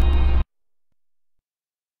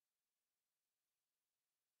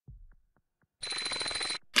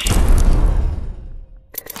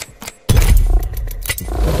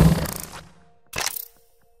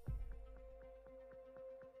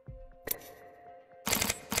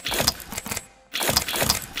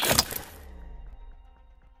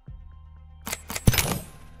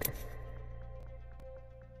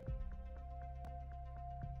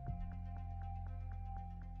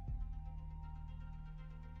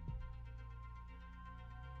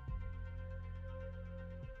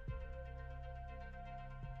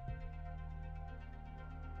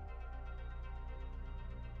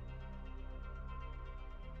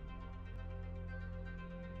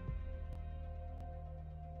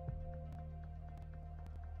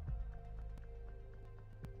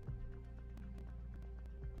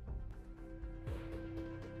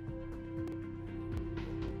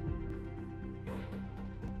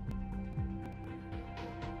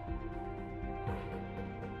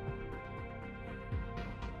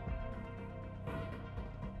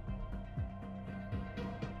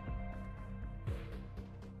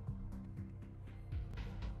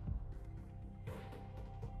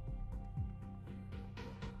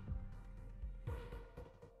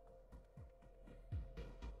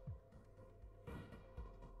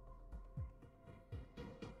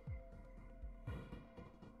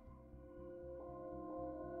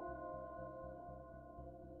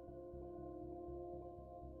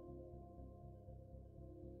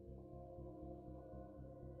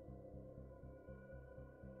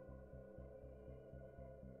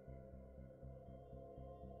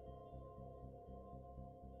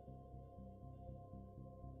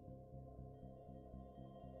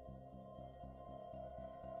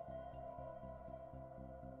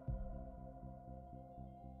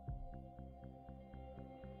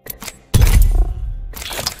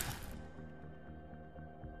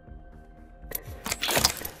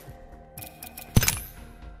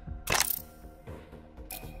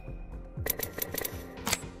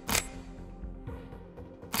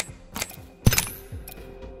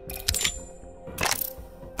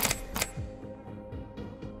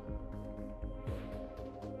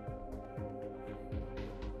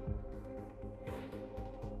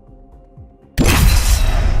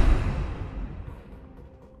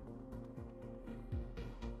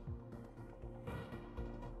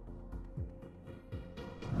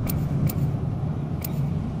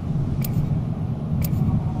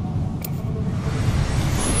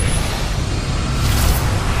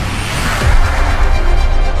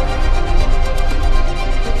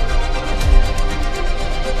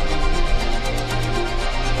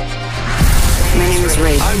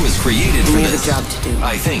 Wraight. I was created for We have this. a job to do.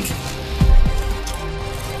 I think.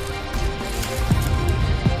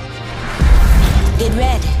 Get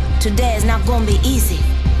ready. Today is not gonna be easy.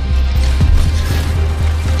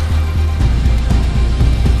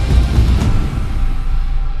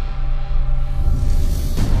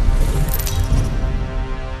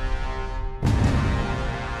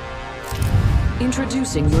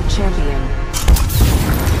 Introducing your champion.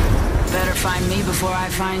 Better find me before I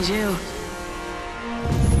find you.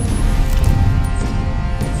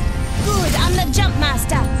 Good, I'm the jump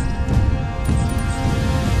master.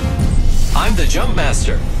 I'm the jump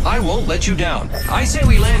master. I won't let you down. I say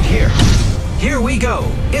we land here. Here we go.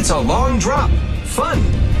 It's a long drop. Fun.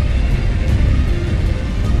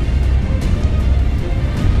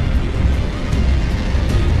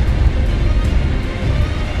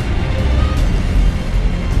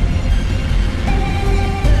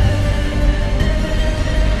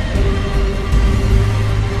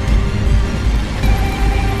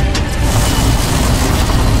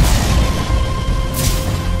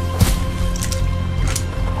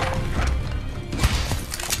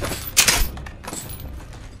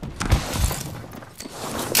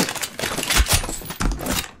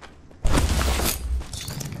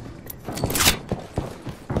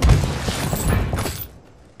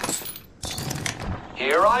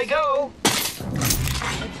 Here I go.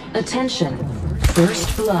 Attention.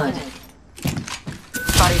 First blood.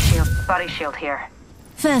 Body shield here.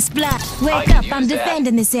 First blood. Wake can up, use I'm that.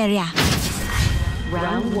 defending this area.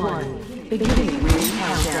 Round 1. Beginning ring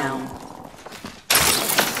countdown.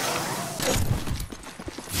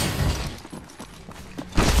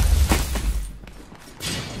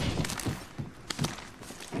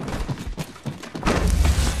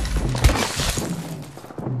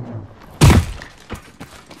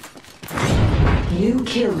 New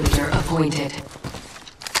kill leader appointed.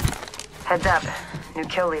 Heads up. New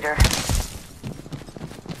kill leader.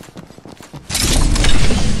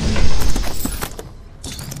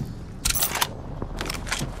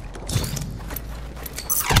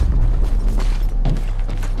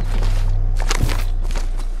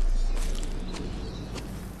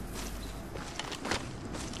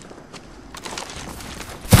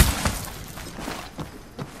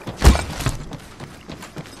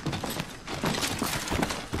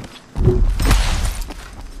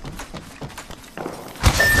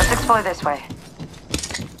 Let's explore this way.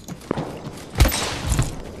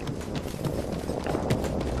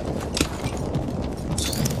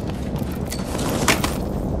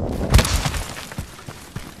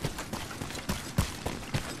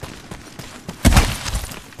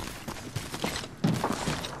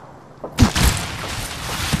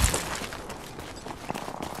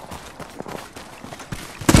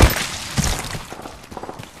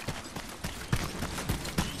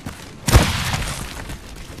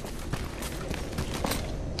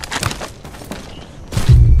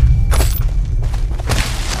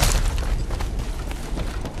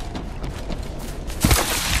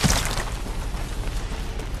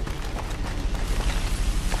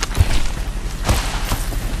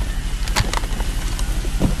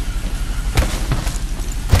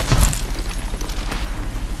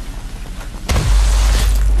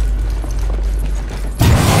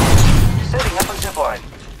 Setting up a zip line.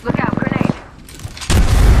 Look out, grenade.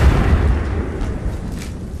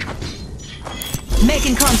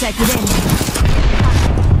 Making contact with enemy.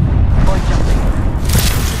 Point jumping.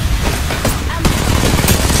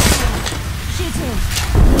 Shoot him.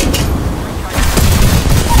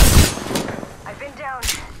 I've been down.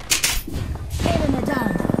 Enemy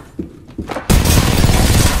down.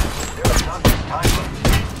 There is not much time left.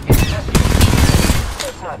 It's testing.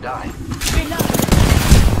 Let's not die. Reload.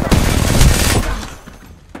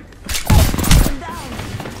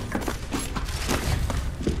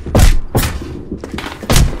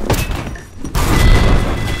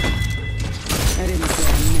 I didn't say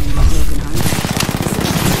I meant a broken heart.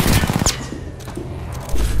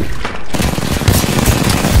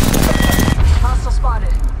 Hostile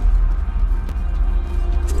spotted.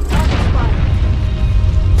 Hostile spotted.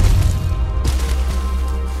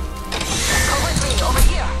 Come with me, over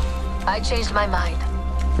here. I changed my mind.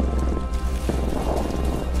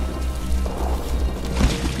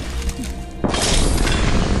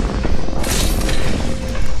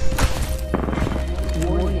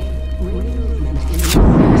 Warning. Ring movement in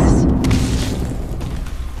progress.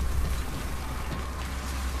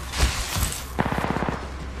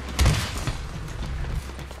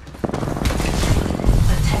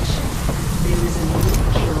 Attention. There is a new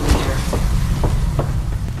kill leader.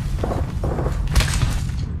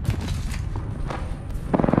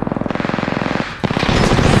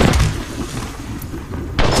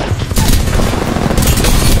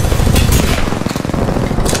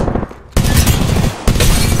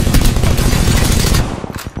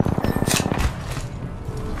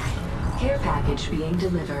 Care package being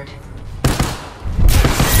delivered.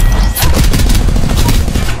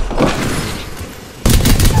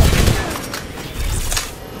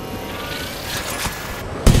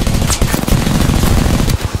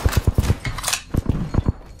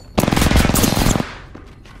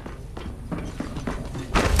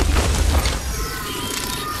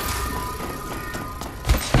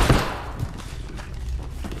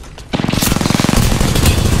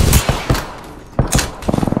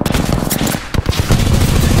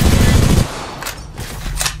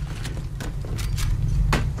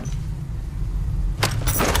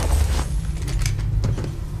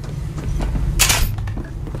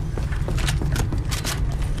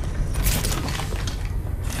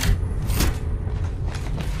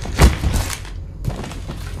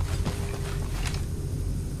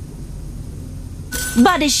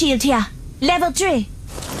 Body shield here. Level 3.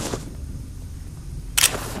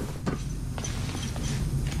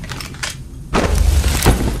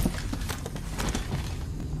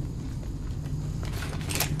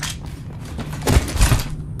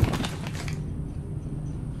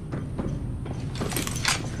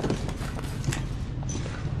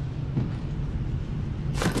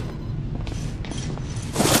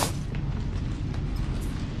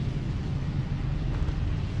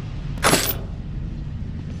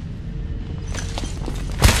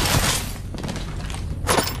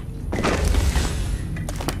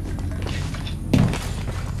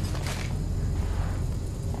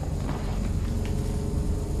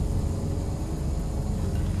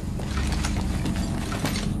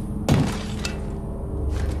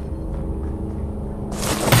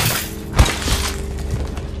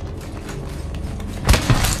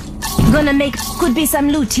 Gonna make... Could be some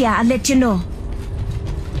loot here, I'll let you know.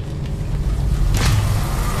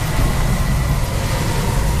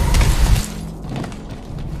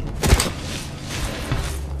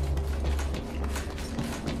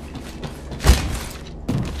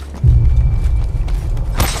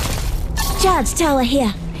 Charge tower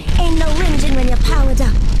here. Ain't no ranging when you're powered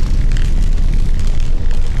up.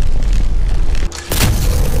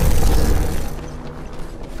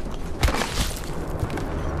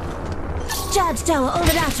 Charge tower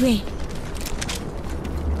over that way.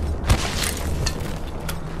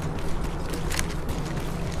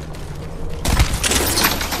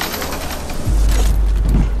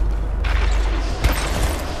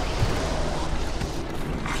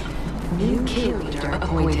 New kill leader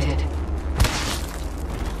appointed.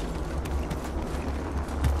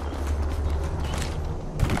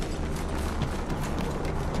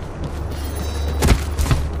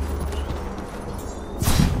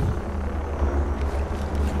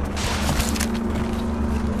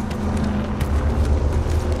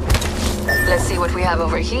 Let's see what we have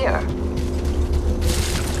over here.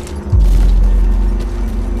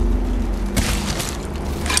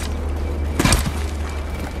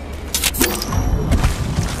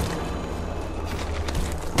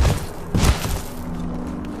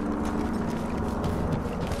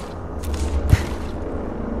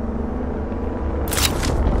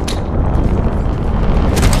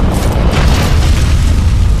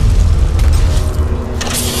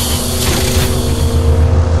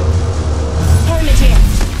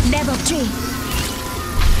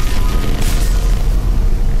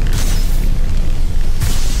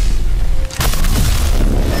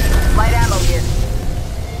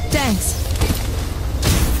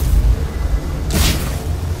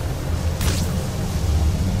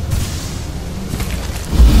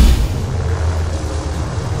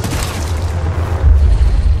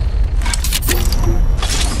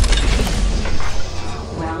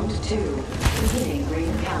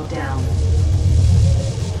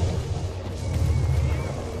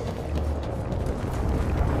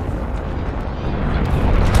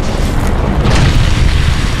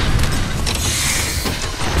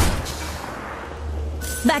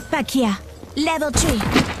 Backpack here. Level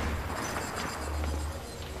 3.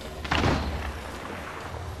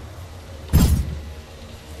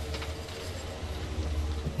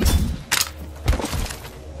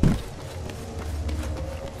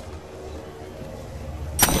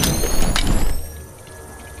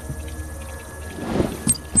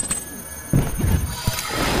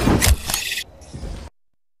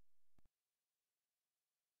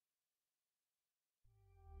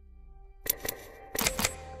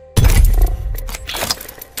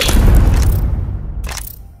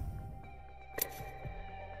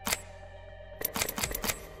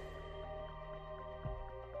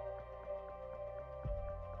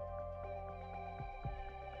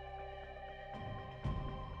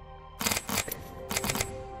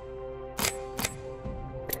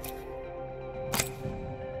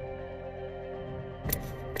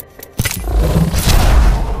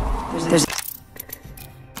 There's...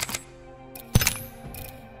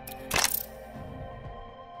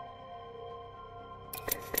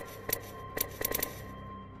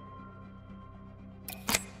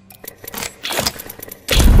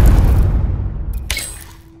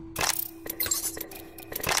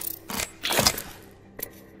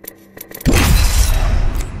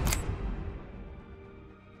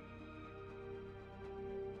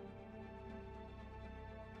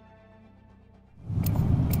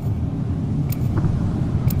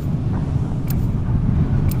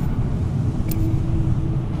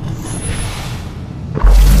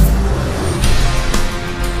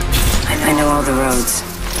 I know all the roads.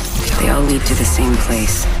 They all lead to the same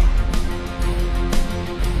place.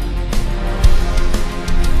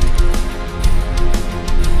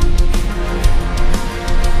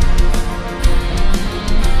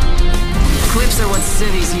 Clips are what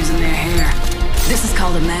civvies use in their hair. This is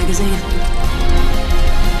called a magazine.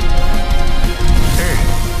 Hey,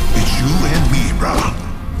 it's you and me, brother.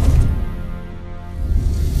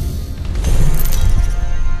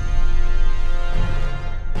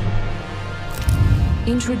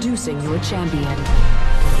 Introducing your champion.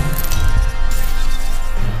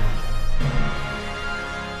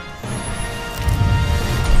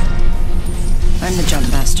 I'm the jump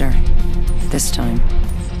master. This time.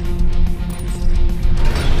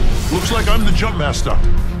 Looks like I'm the jump master.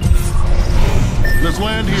 Let's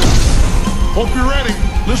land here. Hope you're ready.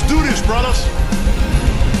 Let's do this, brothers.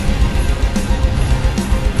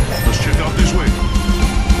 Let's check out this way.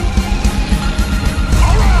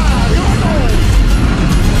 All right, here we go.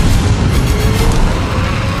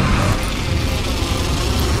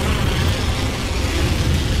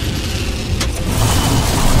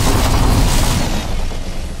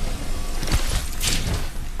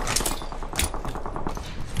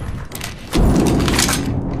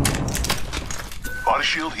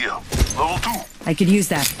 shield here. Level 2. I could use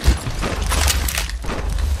that.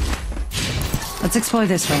 Let's explore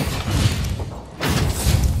this way.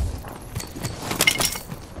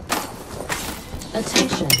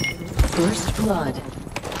 Attention. First blood.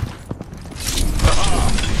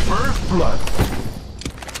 First blood.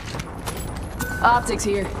 Optics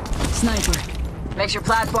here. Sniper. Makes your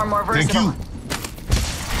platform more Thank versatile.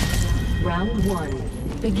 you. Round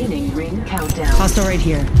 1. Beginning ring countdown. Hostile right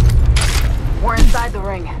here. We're inside the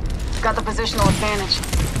ring. Got the positional advantage.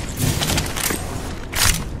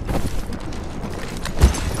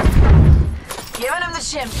 Giving him the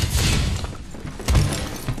chimp.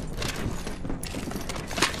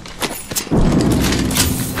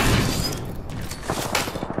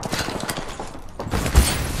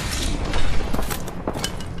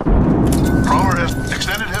 Prowler has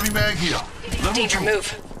extended heavy mag here. Level Danger, 2.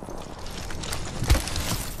 move.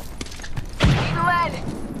 Lead.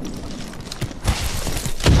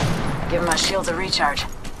 Giving my shields a recharge.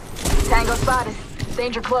 Tango spotted.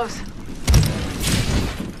 Danger close.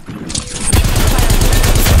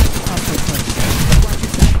 Hostile close. Watch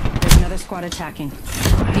yourself. There's another squad attacking.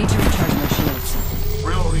 Need to recharge my shields.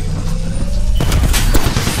 Reloading.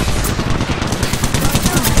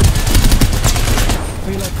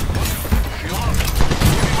 Reload. Shield up.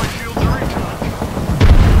 Giving my shield a recharge.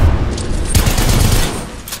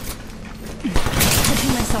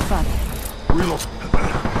 Catching myself up. Reload.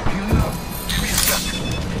 Healing up. Give me a sec.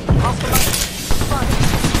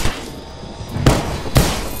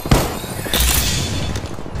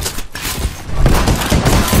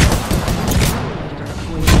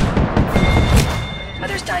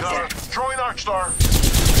 Others died there. Throwing Arcstar.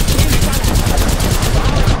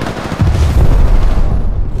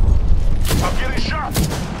 I'm getting shot.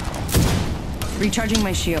 Recharging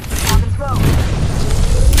my shield. Happens slow.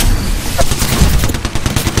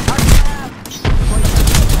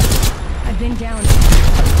 I've been down.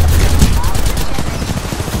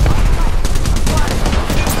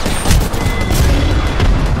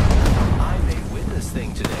 I may win this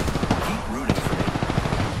thing today. Keep rooting for me.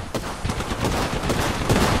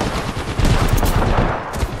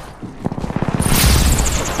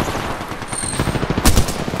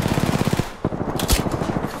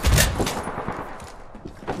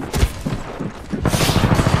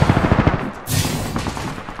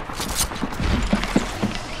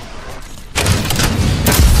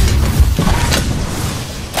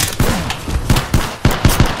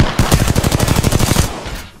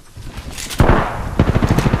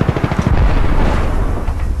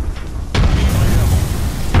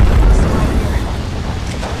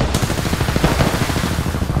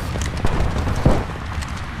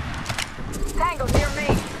 Tango near me.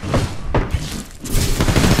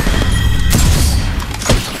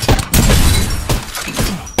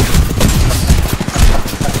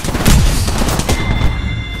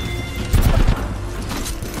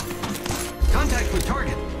 Contact with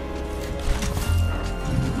target.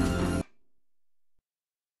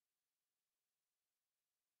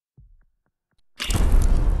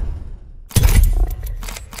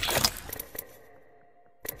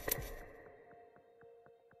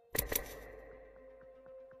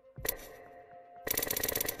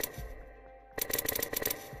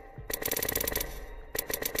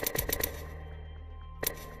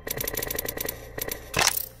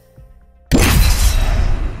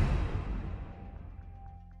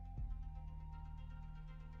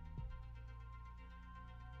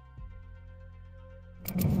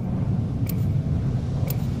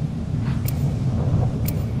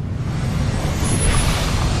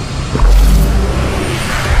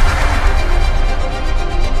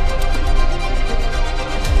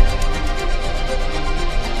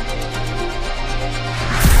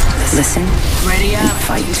 Listen. Ready up.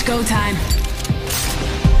 Fight. It's go time.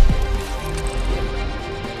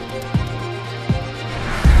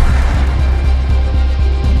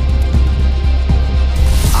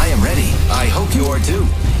 I am ready. I hope you are too.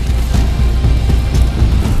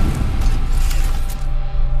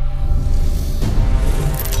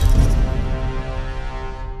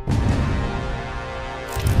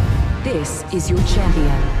 This is your champion.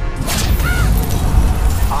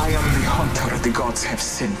 I am the hunter the gods have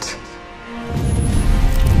sent.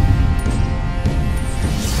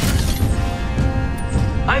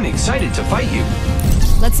 I'm excited to fight you.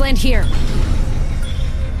 Let's land here.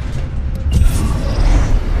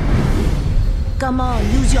 Come on,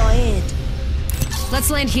 use your head. Let's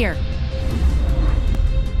land here.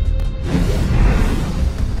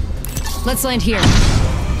 Let's land here.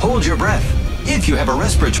 Hold your breath. If you have a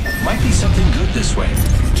respirator, might be something good this way.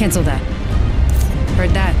 Cancel that.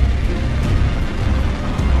 Heard that.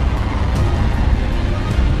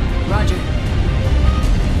 Roger.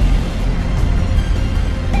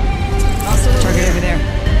 Target over there.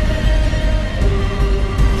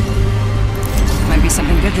 Might be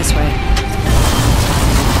something good this way.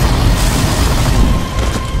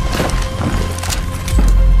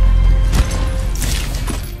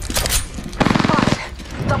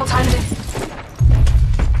 Double timed it.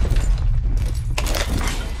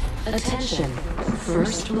 Attention.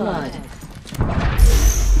 First blood.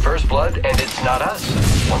 First blood, and it's not us.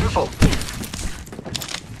 Wonderful.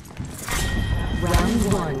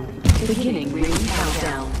 Round 1. Beginning ring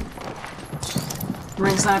countdown.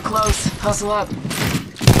 Ring's not close. Hustle up.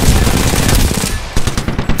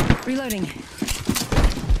 Reloading.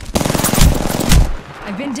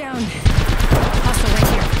 I've been down. Hostile right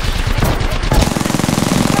here.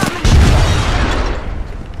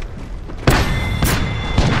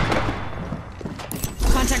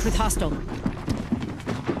 Contact with hostile.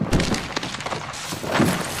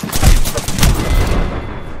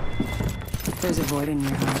 There's a void in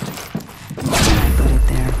your heart. I put it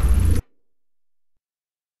there.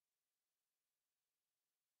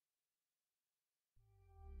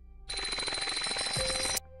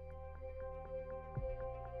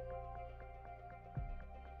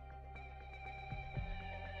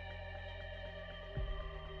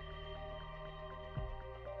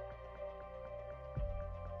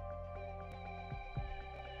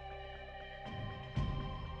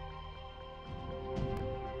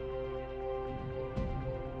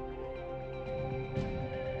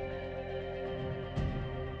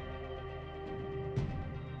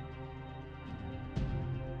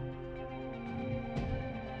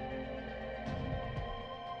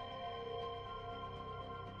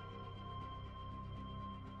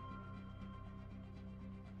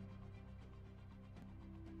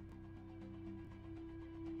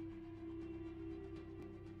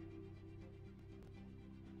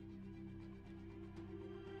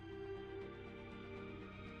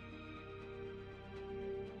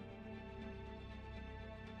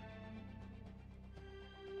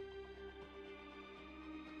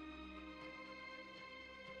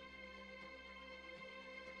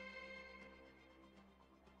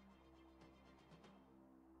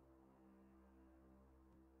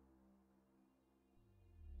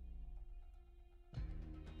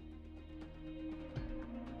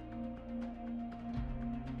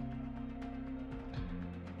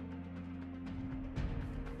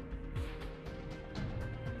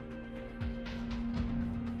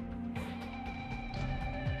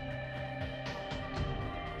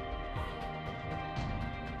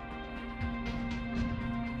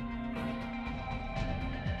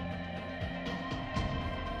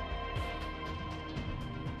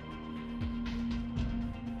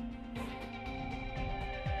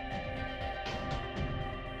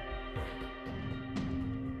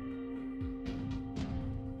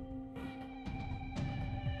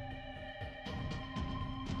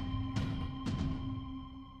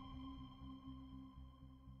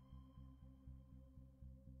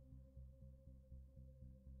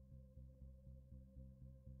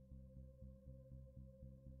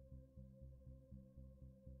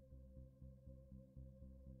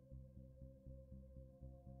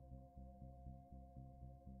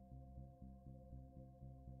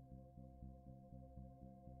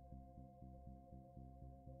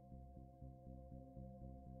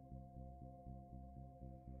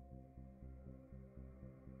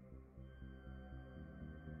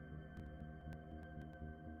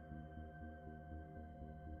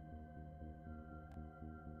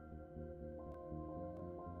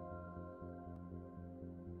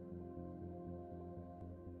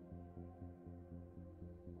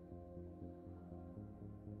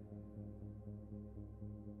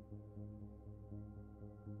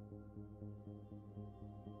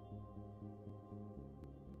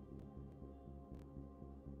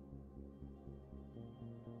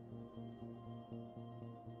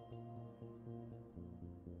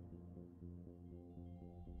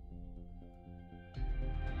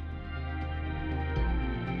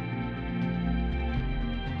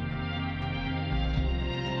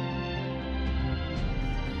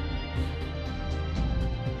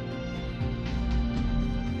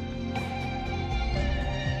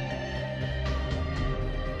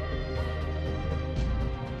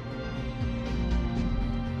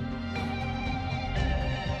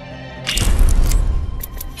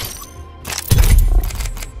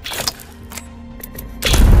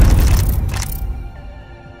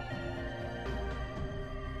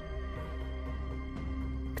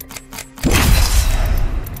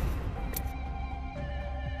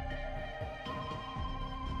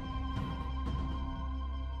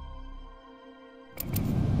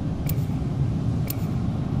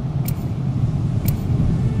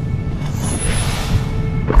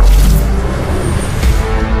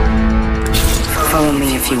 Follow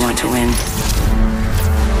me if you want to win.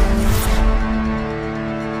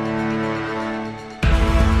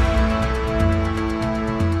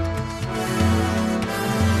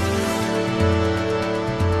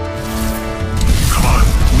 Come on,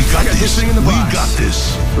 we got this. This thing in the box. We got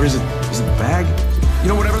this. Or is it the bag? You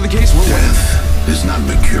know, whatever the case, we're winning. Death is not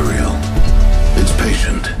mercurial. It's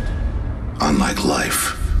patient. Unlike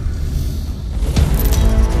life.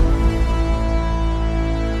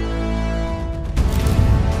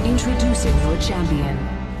 Introducing your champion.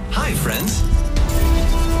 Hi, friends.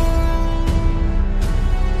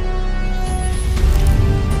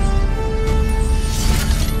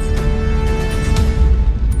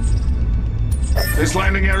 This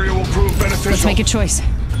landing area will prove beneficial. Let's make a choice.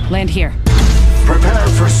 Land here. Prepare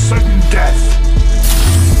for sudden death.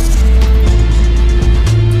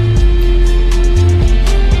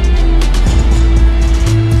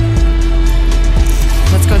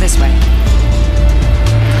 Let's go this way.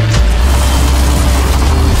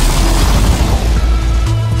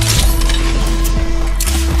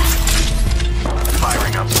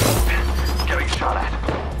 Firing up. Getting shot at.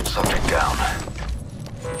 Subject down.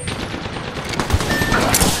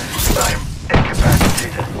 I'm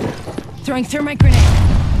incapacitated. Throwing thermite grenade.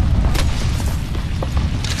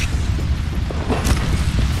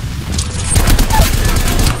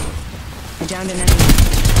 I downed an enemy.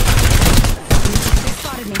 They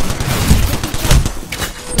spotted me.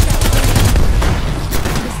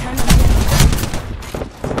 This time I'm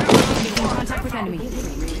making contact with enemy.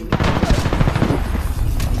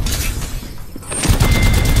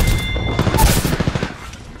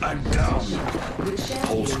 I'm down.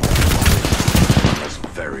 Whole squad. That's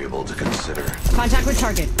variable to consider. Contact with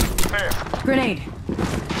target. Grenade.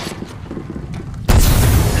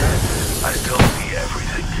 I still see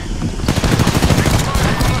everything.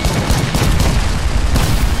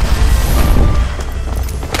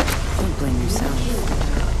 Don't blame yourself.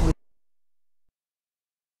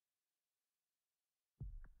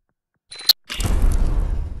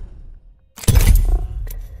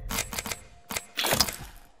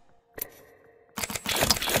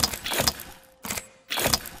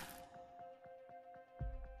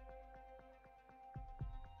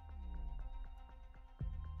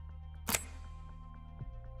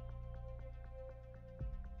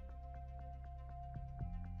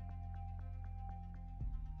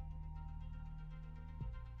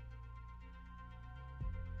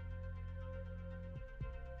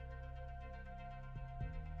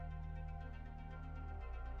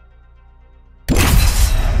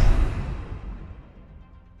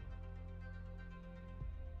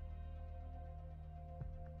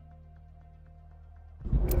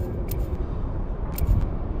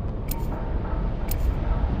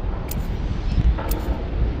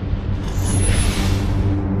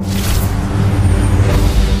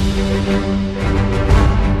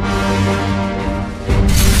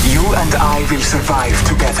 You and I will survive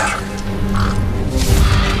together.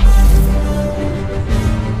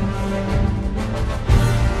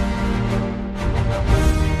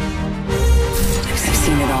 I've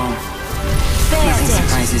seen it all. Pay Nothing attention.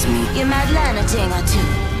 surprises me. You might learn a thing or two.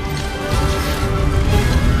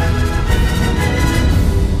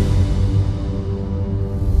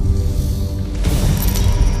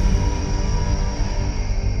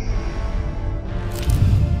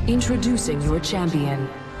 Introducing your champion.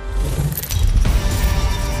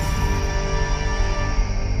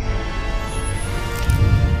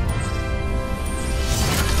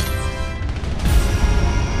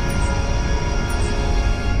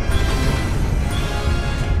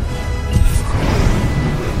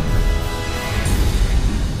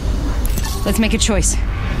 Let's make a choice.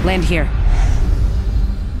 Land here.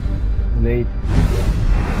 Late.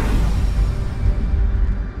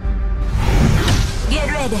 Get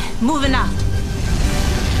ready. Moving out.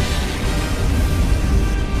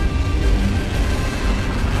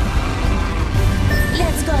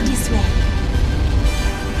 Let's go this way.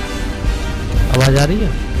 आवाज आ रही है?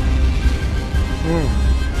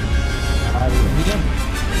 आ रही है। ठीक है?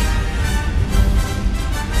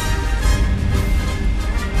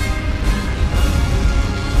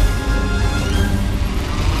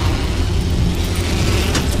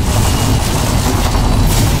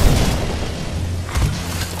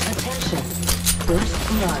 Attention. First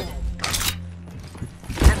blood.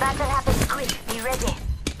 The battle happens quick. Be ready.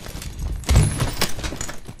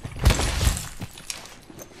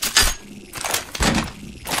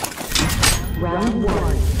 Round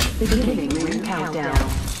 1. Beginning ring countdown.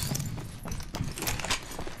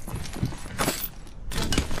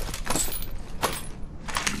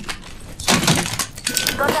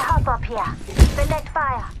 Got a hop up here. Select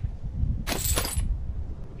fire.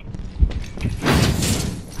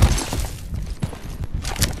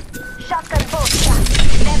 Shotgun bolt shot.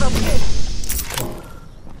 Level 3.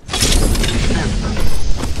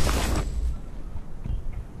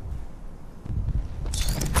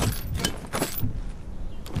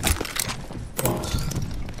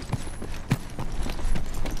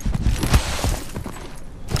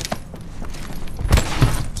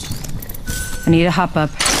 I need a hop up.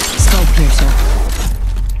 Skull piercer.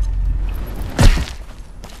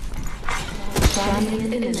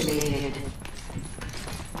 Champion eliminated.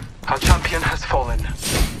 Our champion has fallen.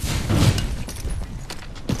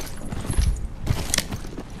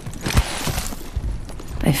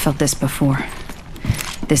 I felt this before.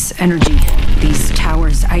 This energy, these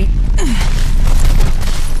towers, Heavy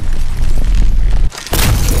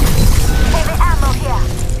ammo here.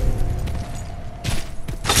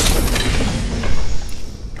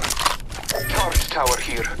 Charge tower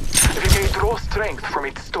here. We may draw strength from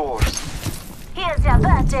its stores. Here's your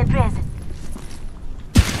birthday present.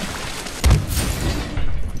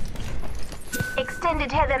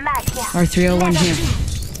 Extended heavy mag here. R301 here.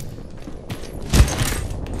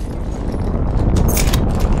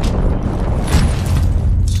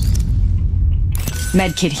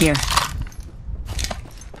 Medkit here.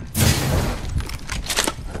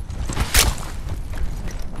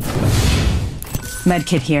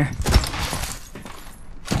 Medkit here.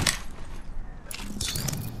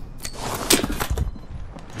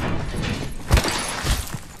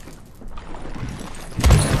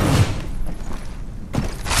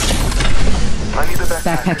 I need a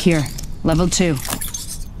Backpack here. Level 2.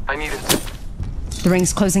 I need it. The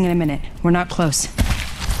ring's closing in a minute. We're not close.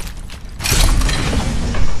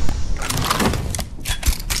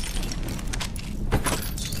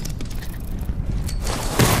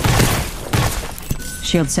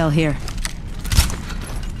 Shield cell here.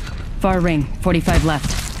 Far ring, 45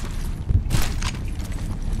 left.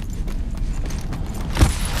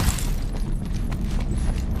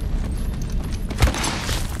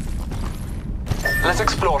 Let's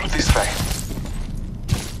explore this way.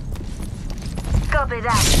 Copy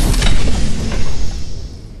that.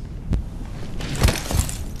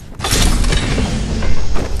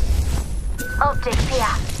 Optics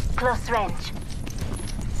here. Close range.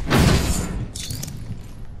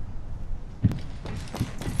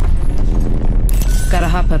 Gotta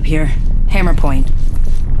hop up here. Hammer point.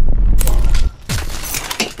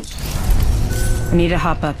 I need a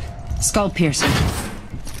hop up. Skull piercer.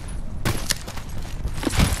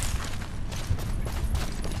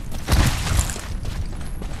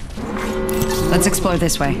 Let's explore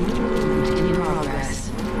this way. In progress.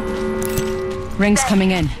 Ring's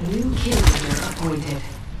coming in. New kill leader appointed.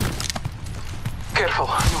 Careful,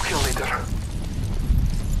 new kill leader.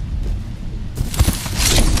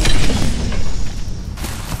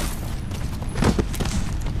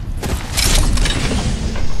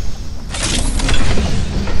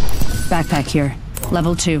 Backpack here.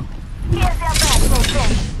 Level 2. Here's your birthday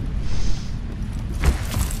present.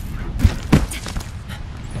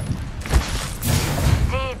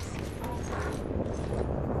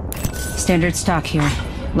 Standard stock here.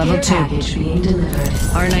 Level Care 2. package being delivered.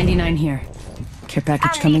 R99 here. Care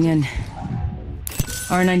package coming in.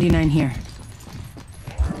 R99 here.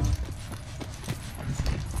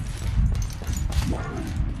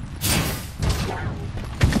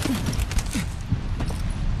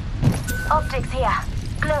 Optics here.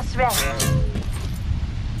 Close range.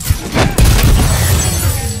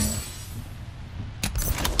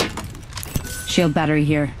 Shield battery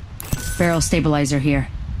here. Barrel stabilizer here.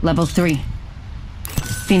 Level 3.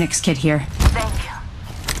 Phoenix kit here. Thank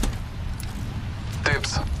you.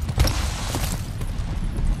 Dibs.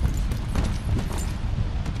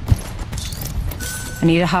 I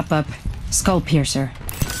need a hop up. Skull piercer.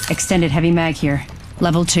 Extended heavy mag here.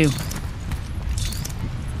 Level 2.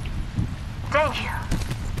 Thank you.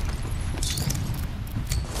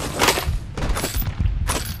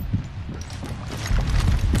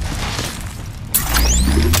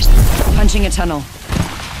 Punching a tunnel.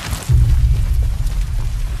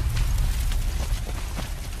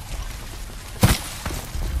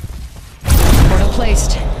 Portal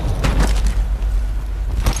placed.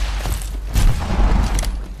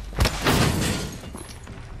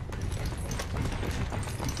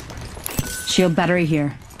 Shield battery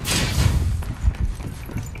here.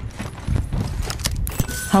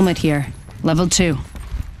 Helmet here. Level 2.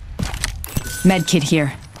 Med kit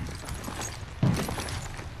here.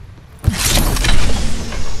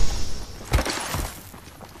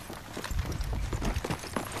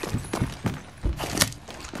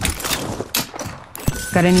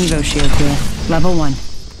 Got an Evo shield here. Level 1.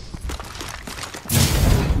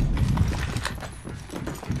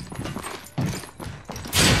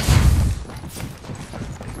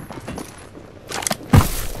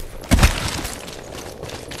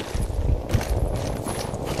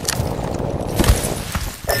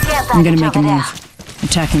 I'm gonna make a move.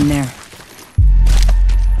 Attacking there.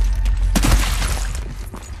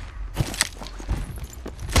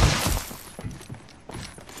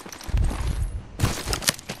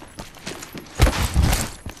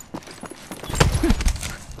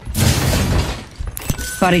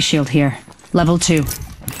 Body shield here. Level 2.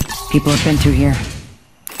 People have been through here.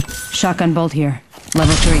 Shotgun bolt here.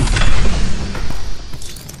 Level 3.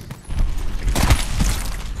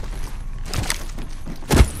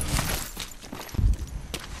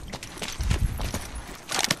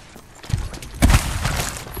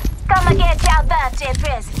 Come and get your birthday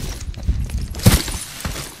present.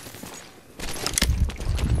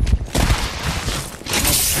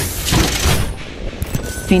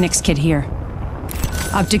 Phoenix kit here.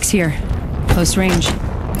 Optics here. Close range.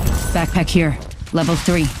 Backpack here. Level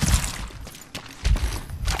 3.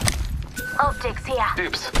 Optics here.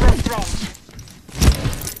 Dibs. Close range.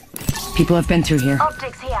 People have been through here.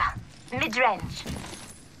 Optics here. Mid-range.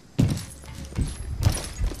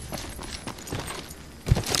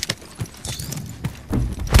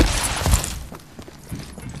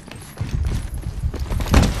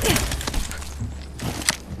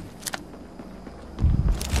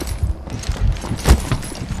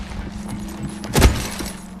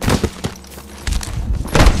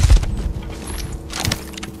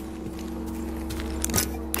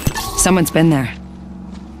 Someone's been there.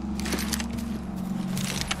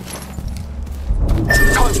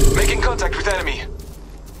 Making contact with enemy.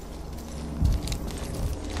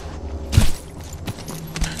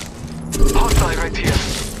 Hostile right here.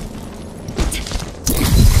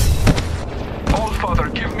 All father,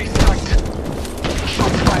 give me sight.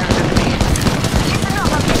 Shots fired at me. Keep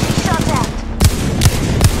another getting shot at.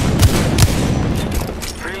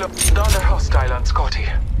 Reload. Another hostile on Scotty.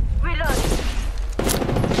 Reload.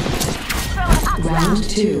 Round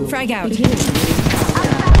 2. Frag out.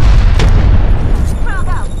 Frog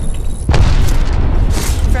out.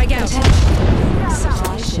 Frag out.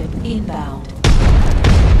 Supply ship inbound.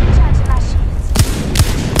 Charge my shields.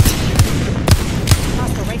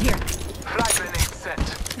 Hostile right here. Flag grenade set.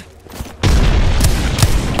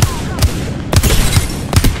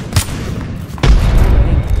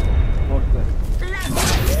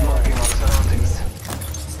 Marking our surroundings.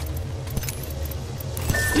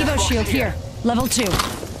 Evo shield here. Level 2.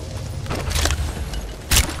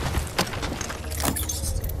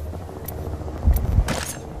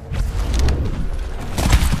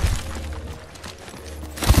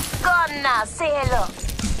 Gone now. Say hello.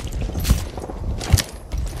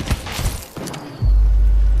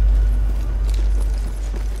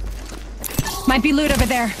 Might be loot over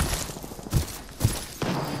there.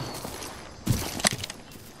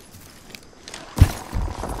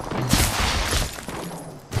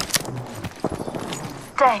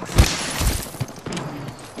 Thanks.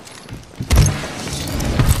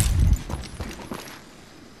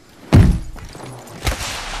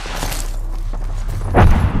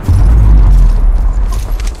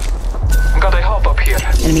 Got a hop up here.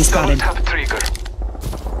 Enemy spotted. Don't have trigger.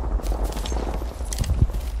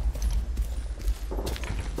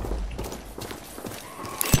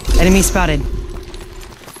 Enemy spotted.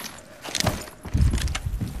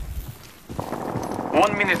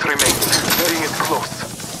 1 minute remains. The ring is close.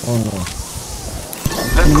 Oh no.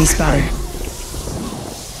 Let's Enemy go spotted. inside.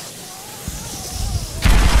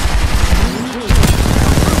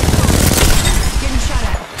 Getting shot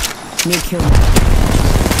at. Need kill.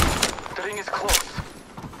 The ring is close.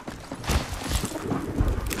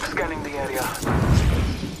 Scanning the area.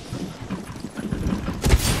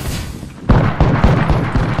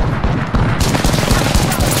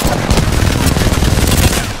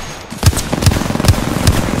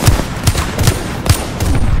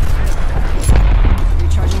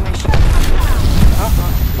 Recharging my shield.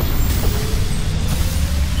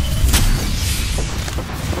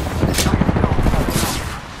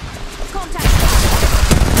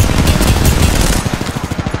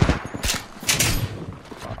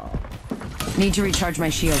 Need to recharge my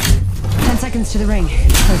shield. 10 seconds to the ring.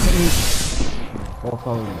 Close at least.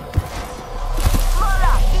 Ortalığı.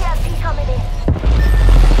 Mola. EMP coming in.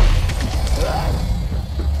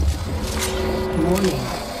 Warning.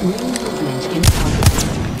 Ring movement in progress.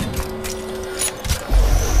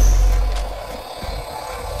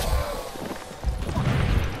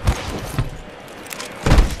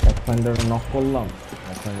 Offender knock kullan.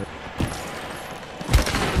 Offender.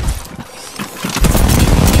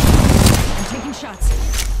 I'm taking shots.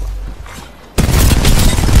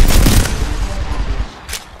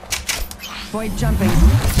 Void jumping.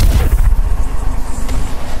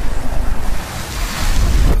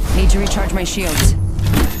 Need to recharge my shields.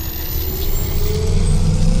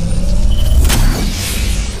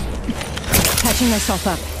 Patching myself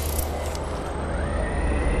up.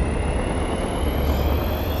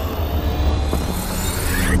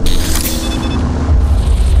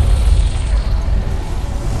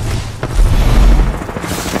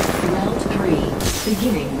 Round 3.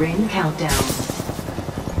 Beginning ring countdown.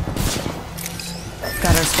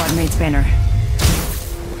 Got our squad mate's banner.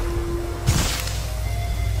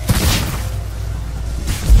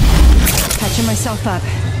 Patching myself up.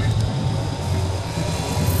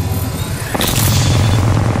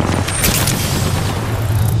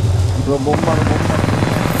 Bro, bomba.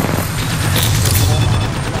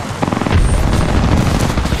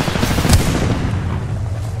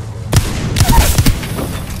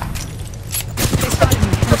 They spotted me.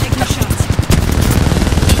 I'm taking shots.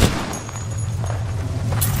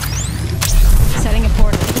 Setting a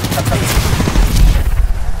portal.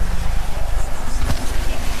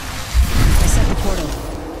 I set the portal.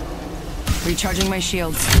 Recharging my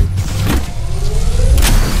shields.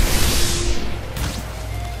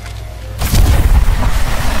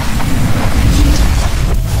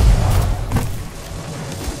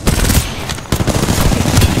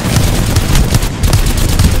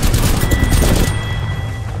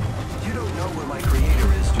 You don't know where my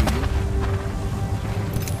creator is, do you?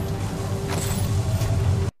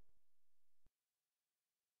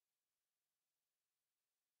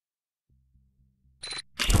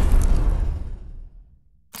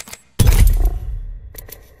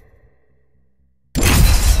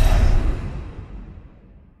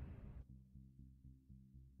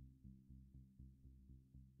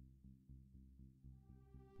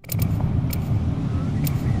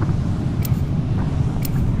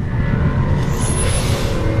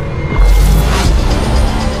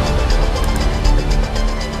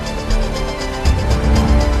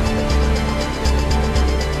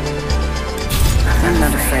 I'm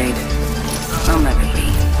not afraid. I'll never be.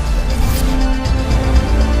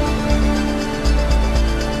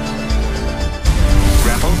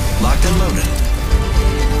 Grapple, locked and loaded.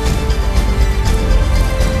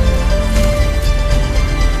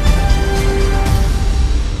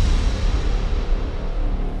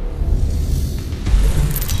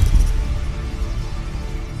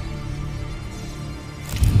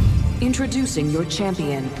 Introducing your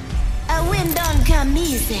champion. A win don't come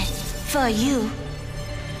easy for you.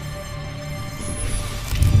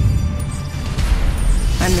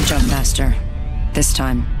 I'm the jump master. This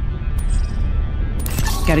time.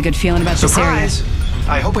 Got a good feeling about this area. Surprise!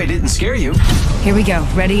 I hope I didn't scare you. Here we go.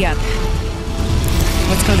 Ready up.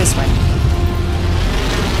 Let's go this way.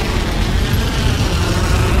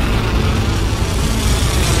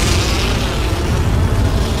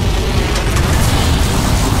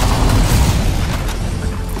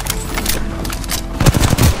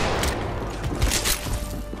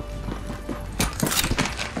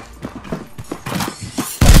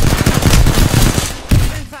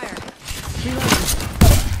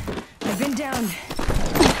 I've been down.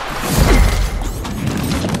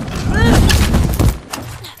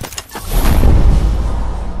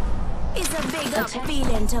 It's a big up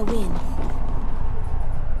feeling to win.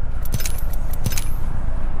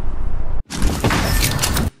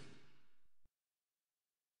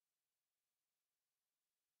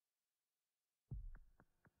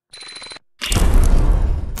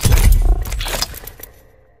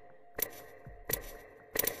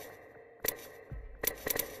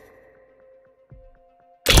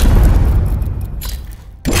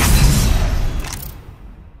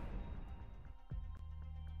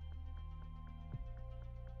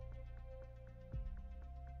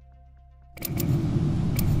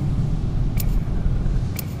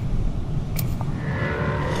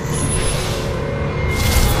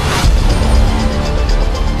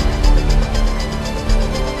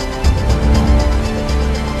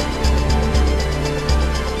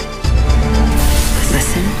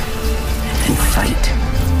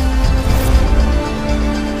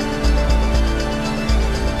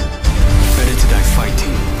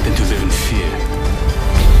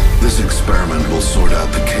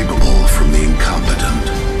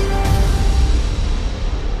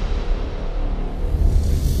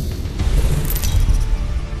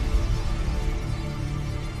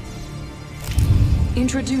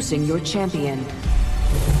 Introducing your champion.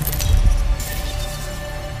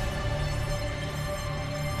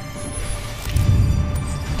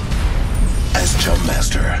 As Jump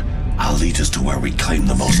Master, I'll lead us to where we claim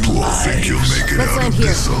the most lives. Think you'll make it Let's out land of here.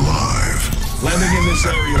 this alive? Landing in this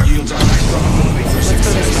area yields a high probability for Let's go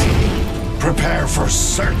this success. way. Prepare for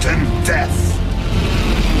certain death.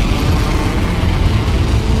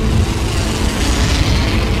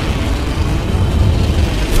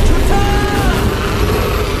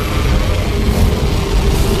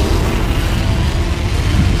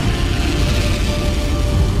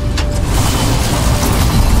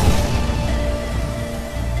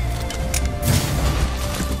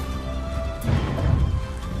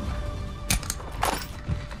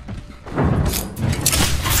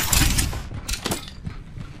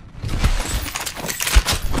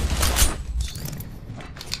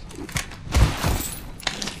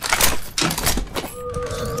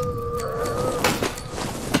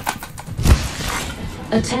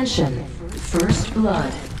 Attention. First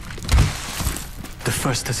blood. The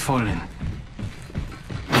first has fallen.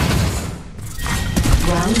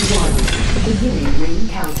 Round 1. Beginning ring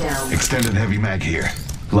countdown. Extended heavy mag here.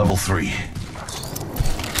 Level 3.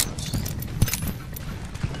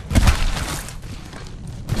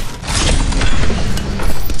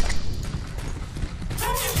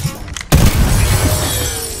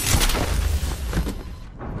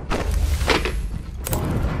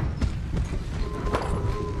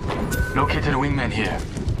 Located a wingman here.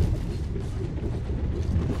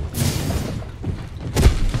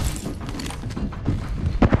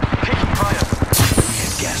 Taking fire.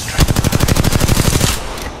 Gas trap.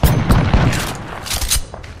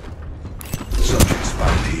 Subject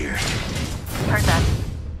spotted here. Heard that.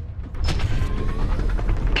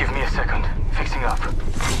 Give me a second. Fixing up.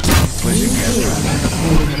 Placing gas trap.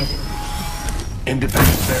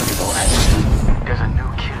 Independent variable action. There's a new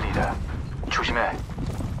kill leader. 조심해.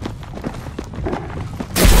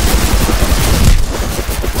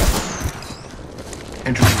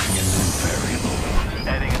 Introducing a new variable.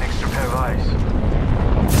 Adding an extra pair of eyes.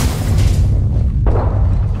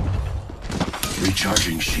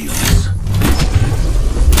 Recharging shields.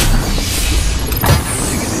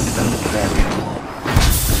 Using an independent variable.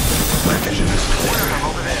 My vision is clear. I'm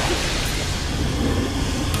over there.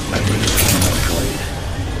 Administering medical aid.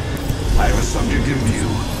 I have a subject in view.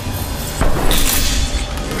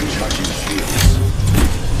 Recharging shields.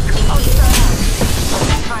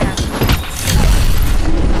 Fire.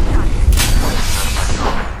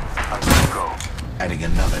 I'm gonna go. Adding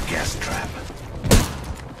another gas trap.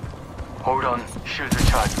 Hold on. Shields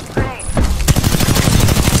recharged. Grenade.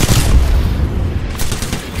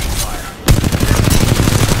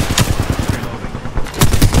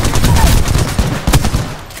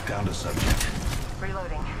 Down to subject.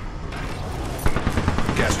 Reloading.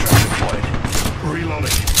 Gas trap deployed.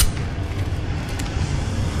 Reloading.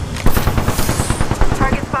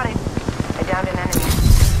 Target spotted. I downed an enemy.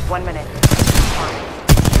 1 minute.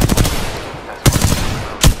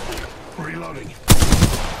 Reloading.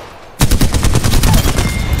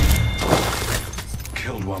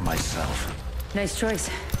 Killed one myself. Nice choice.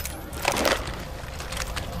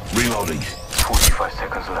 Reloading. 45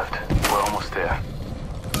 seconds left. We're almost there.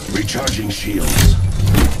 Recharging shields.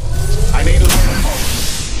 I need another phone.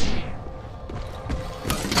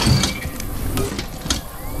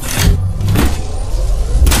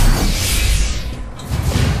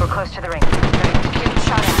 We're close to the ring. Getting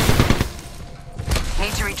shot at.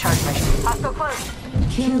 Need to recharge my shield. Hostile close.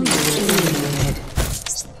 Kill leader eliminated.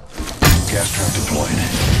 Gas trap deployed.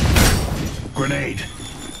 Grenade.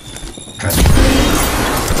 Transfer.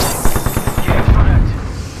 Yeah, correct.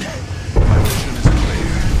 My mission is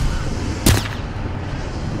clear.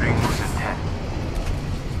 Ring moves in 10.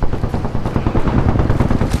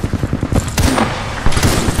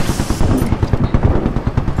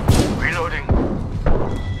 Reloading.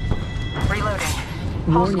 Reloading.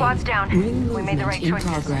 Whole squad's down. Ring We made the right movement in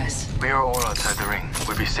choices. progress. We are all outside the ring.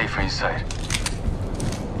 We'll be safer inside.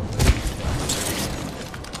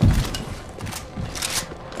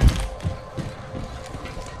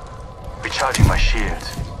 Recharging my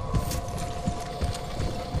shields.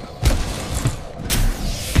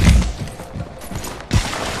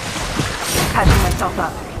 Patching myself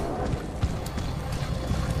up.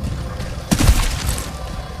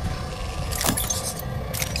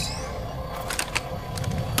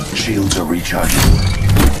 Shields are recharging.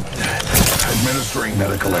 Administering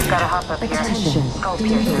medical aid. Gotta hop up here. Attention. Skull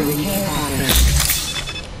piercer. Delivering care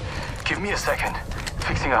package. Give me a second.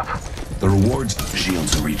 Fixing up. The rewards.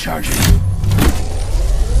 Shields are recharging.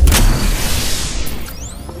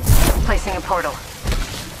 Placing a portal.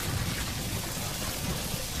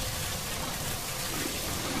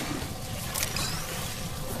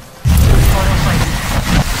 Portal placed.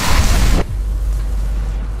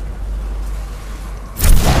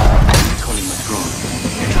 Calling my drone.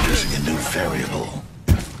 Introducing a new variable.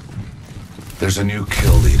 There's a new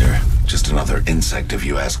kill leader. Just another insect if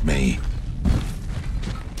you ask me.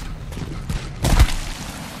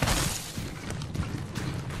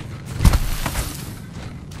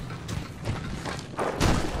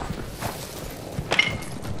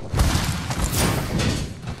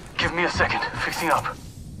 Give me a second. Fixing up.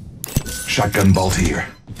 Shotgun bolt here.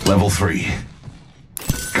 Level 3.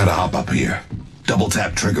 Gotta hop up here. Double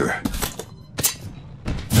tap trigger.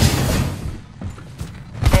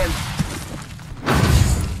 Dim.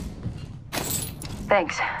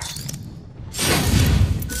 Thanks.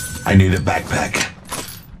 I need a backpack.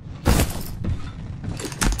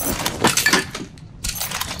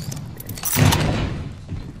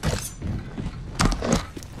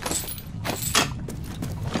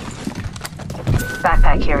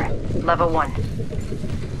 Backpack here. Level 1.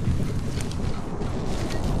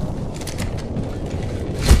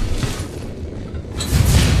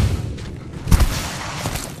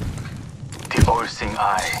 The all-seeing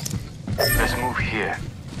eye. Let's move here.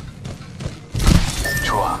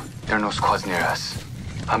 좋아. There are no squads near us.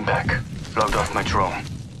 I'm back. Logged off my drone.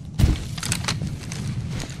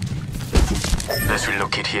 Let's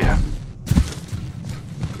relocate here.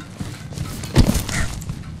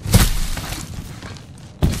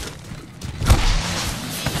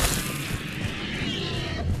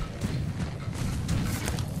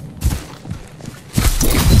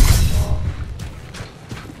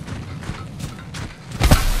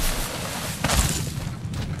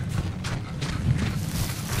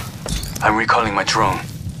 I'm recalling my drone.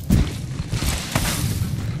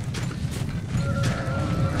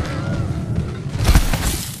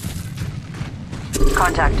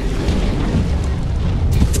 Contact.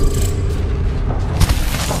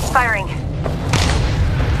 Firing.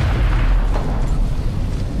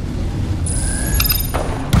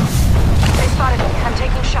 They spotted me. I'm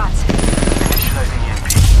taking shots. Initializing EMP.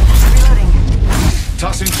 Reloading.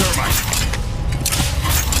 Tossing thermite.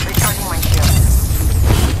 Recharging my shield.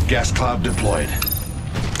 Gas cloud deployed.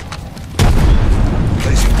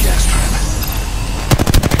 Placing gas trap.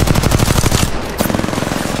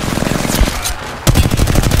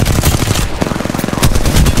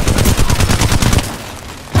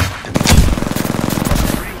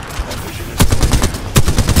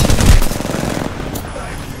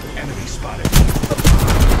 Enemy spotted.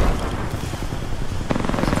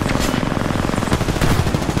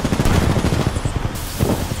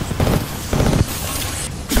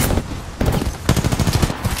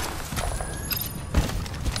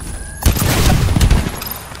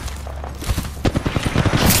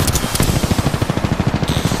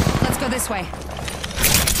 Let's go this way.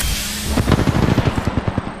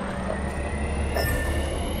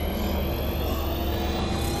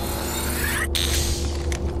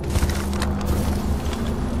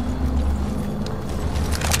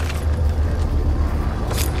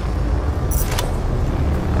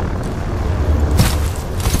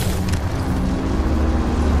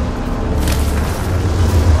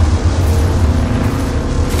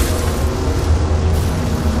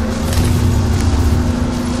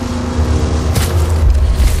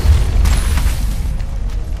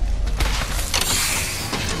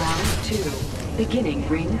 Round 2. Beginning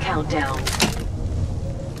ring countdown.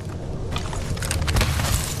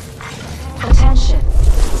 Attention.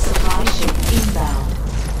 Supply ship inbound.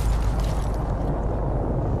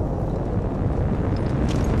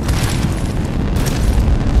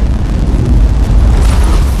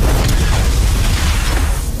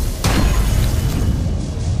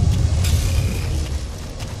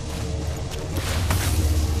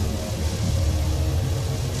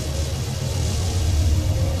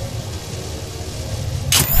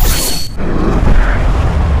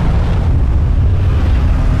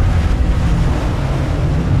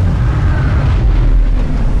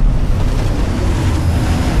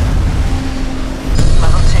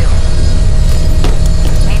 Level 2.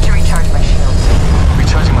 Need to recharge my shields.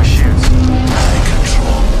 Recharging my shields. I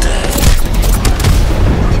control death.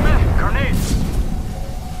 Grenade!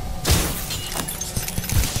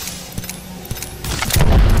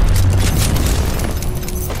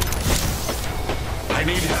 I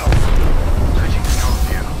need help. Switching to drone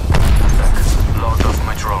view. I'm back. Logged off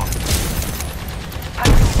my drone.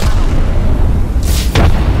 Firing tunnel.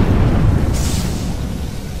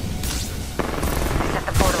 Set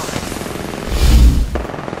the portal.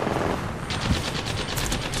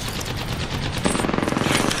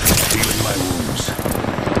 Healing my wounds.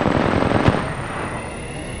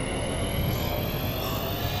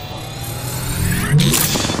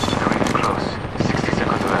 The ring is close. 60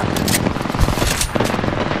 seconds left.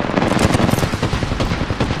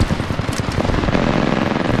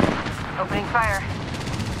 Opening fire.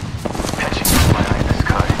 Catching my eye in the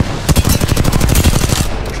sky.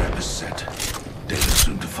 Trap is set. Data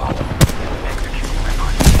soon to follow. Executing my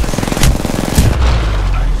plan.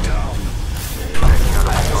 I'm down. Taking out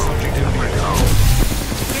a subject in critical.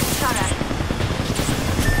 Getting shot at.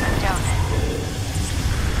 I'm down.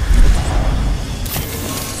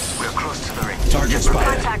 We're close to the ring. Target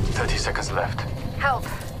spotted. Contact. 30 seconds left. Help.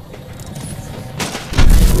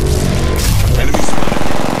 Enemy spotted.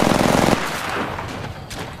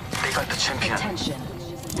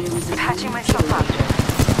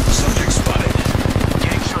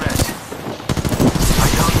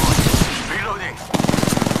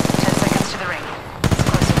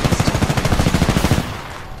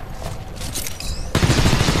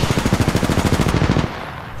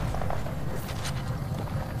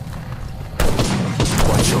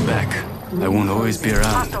 Must be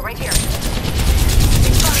around. Hostile right here.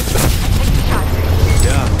 Big spot. Taking shots.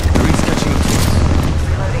 Yeah, the ring's catching up to us.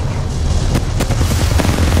 Reloading.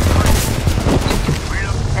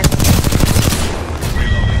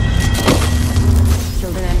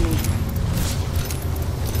 Killed an enemy.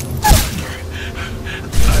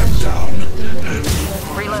 I'm down.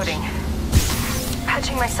 Reloading.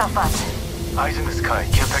 Patching myself up. Eyes in the sky.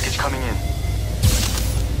 Care package coming in.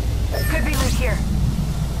 Could be loot here.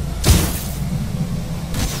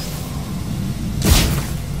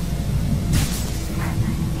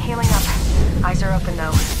 Healing up. Eyes are open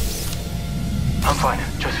though. I'm fine.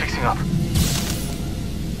 Just fixing up.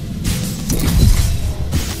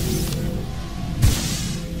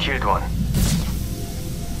 Killed one.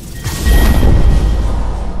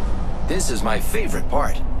 This is my favorite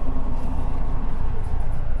part.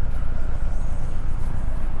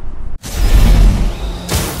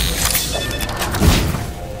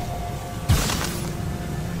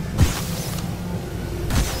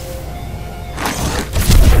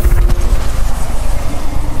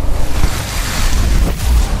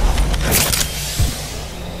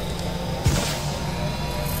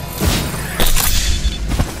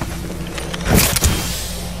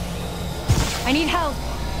 I need help.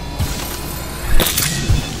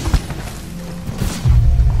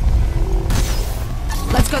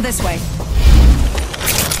 Let's go this way.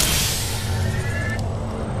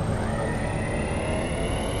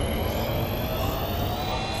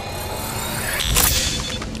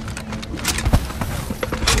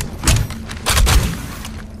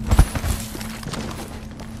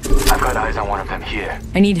 I've got eyes on one of them here.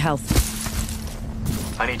 I need health.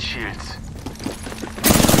 I need shields.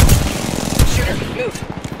 Shooter, move.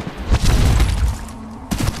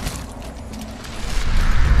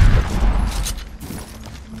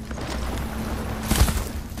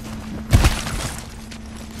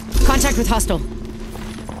 Contact with hostile.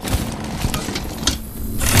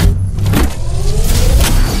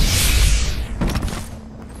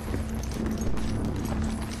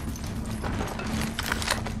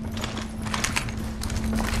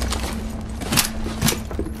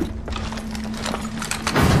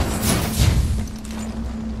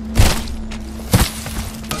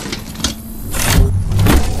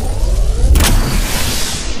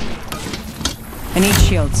 I need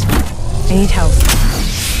shields. I need health.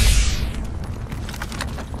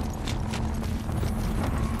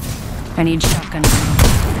 I need shotgun.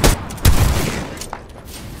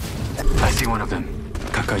 I see one of them.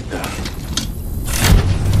 Kakaita.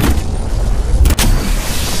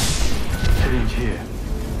 Syringe here.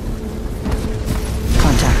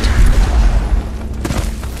 Contact.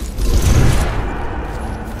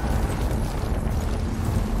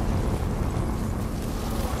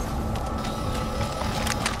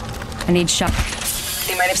 I need shot.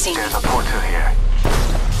 They might have seen me. There's a portal here.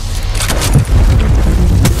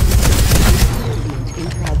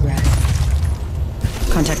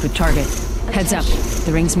 Contact with target. Heads up.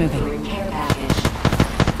 The ring's moving. Care package.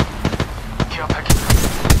 Care package.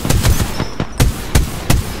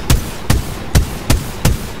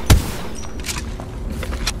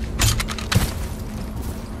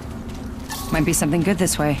 Might be something good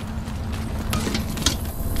this way.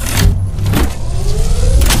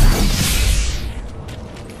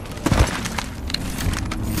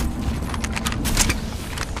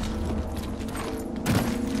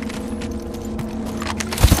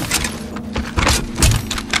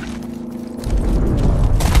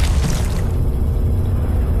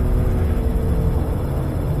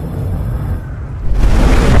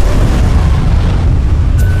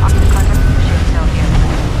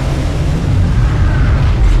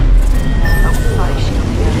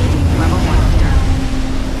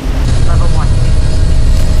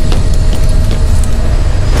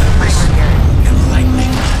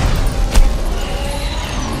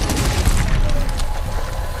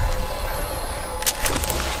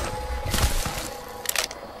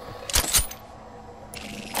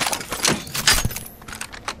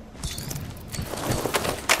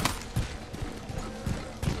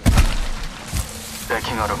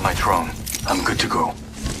 Backing out of my drone. I'm good to go.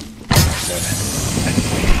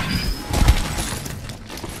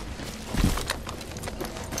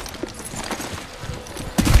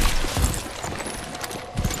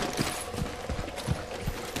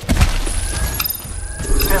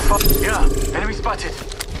 Yeah, enemy spotted.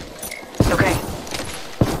 Okay.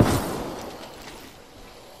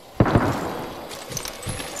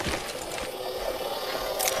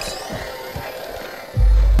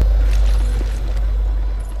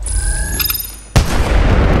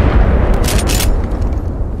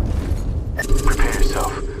 Prepare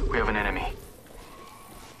yourself. We have an enemy.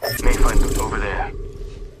 May find them over there.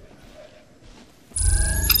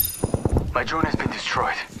 My drone has been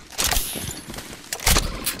destroyed.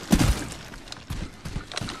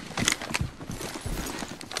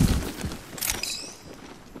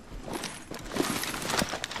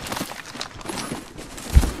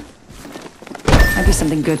 Might be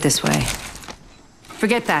something good this way.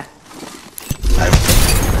 Forget that.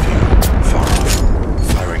 Far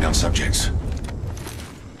off. Firing on subjects.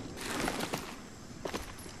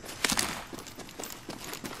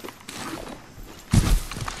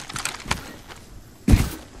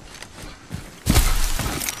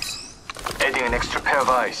 Adding an extra pair of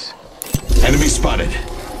eyes. Enemy spotted.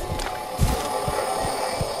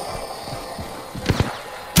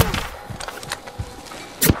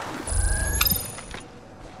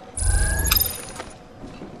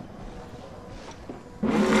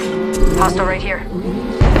 Hostile right here.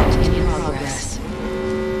 In progress.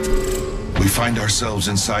 We find ourselves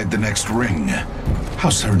inside the next ring. How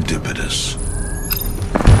serendipitous.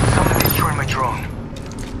 Someone destroyed my drone.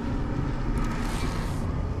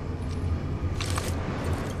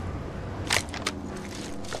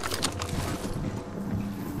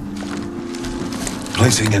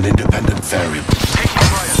 Placing an independent variable. Taking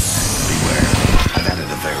fire. Beware. I've added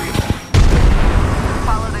a variable.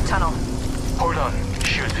 Follow the tunnel. Hold on.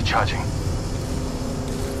 Shields recharging.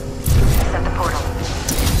 Set the portal.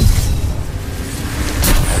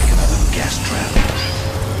 Adding another gas trap.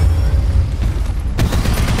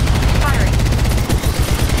 Firing.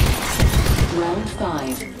 Round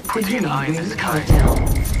 5. Putting an Beginning eye in the ring sky. countdown.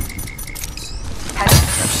 Heading.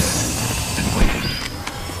 Trap set. And waiting.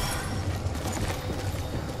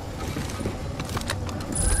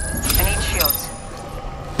 I need shields.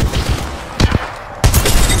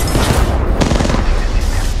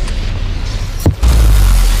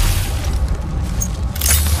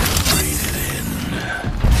 Breathe it in.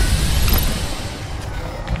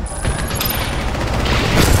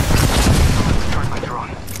 Destroyed my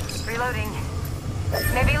drone. Reloading.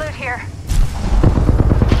 Maybe loot here.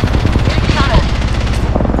 Getting shot at.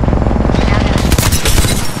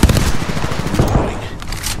 Loading.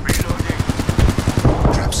 Reloading.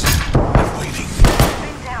 Trap set. And waiting.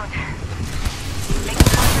 Been down. Making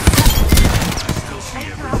contact. Need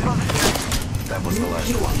some help over here. That was the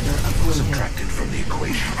last one. Subtracted from the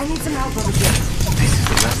equation. I need some help over here. This is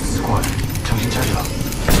the last squad. 정신 차려.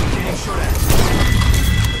 Getting shot at.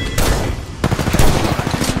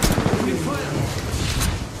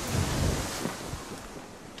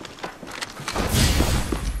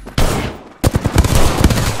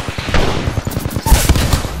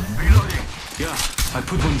 Reloading. Yeah, I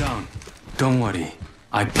put one down. Don't worry,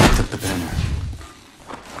 I picked up the banner.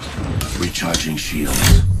 Recharging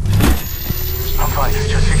shields. I'm fine.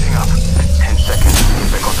 Just fixing up. 10 seconds.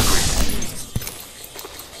 Back on the grid.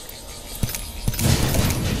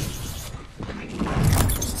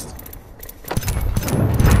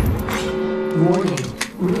 Warning.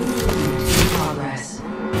 Ring in progress.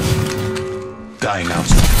 Dying out.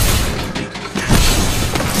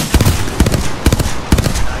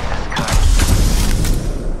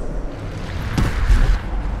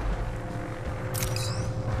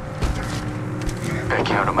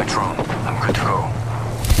 Backing out of my drone. I'm good to go.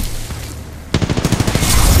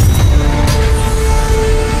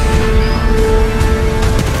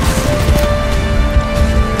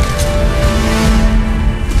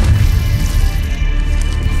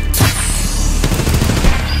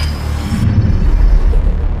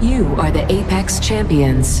 You are the Apex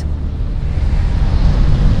Champions.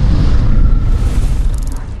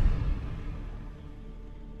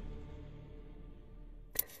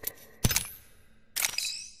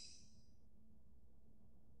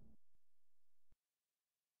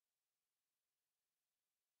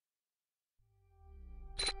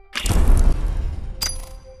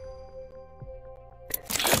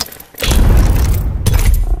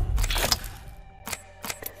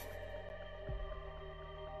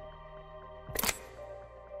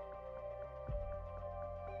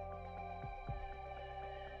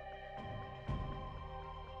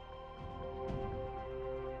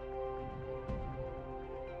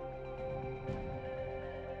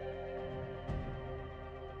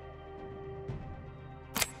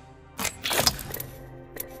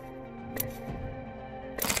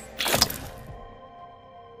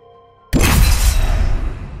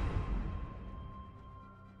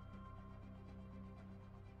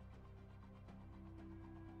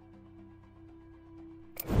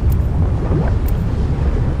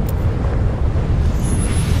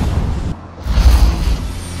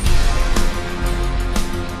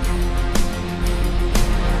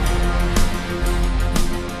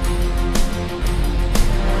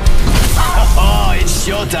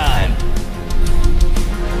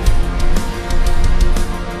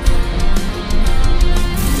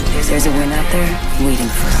 There's a win out there waiting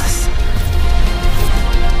for us.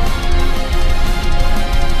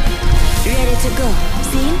 Ready to go.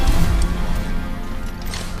 Seen?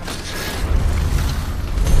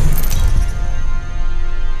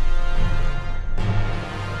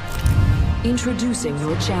 Introducing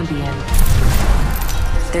your champion.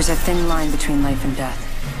 There's a thin line between life and death.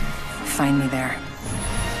 Find me there.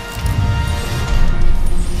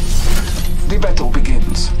 The battle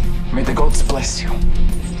begins. May the gods bless you.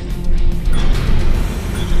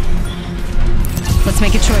 Let's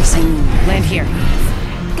make a choice and land here.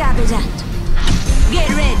 Copy that. Get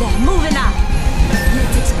ready. Moving up.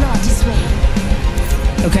 Let's explore this way.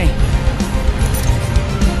 Okay.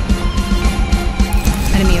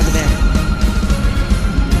 Enemy over there.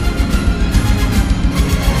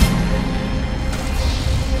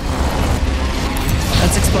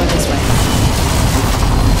 Let's explore this way.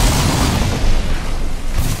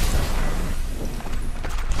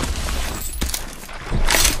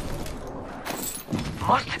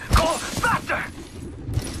 Must go faster!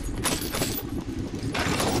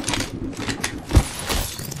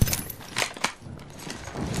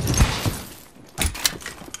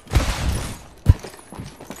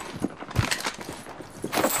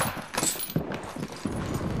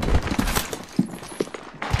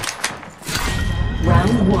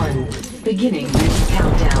 Round 1. Beginning ring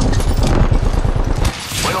countdown.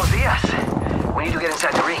 Buenos dias. We need to get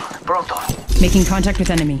inside the ring. Pronto. Making contact with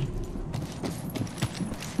enemy.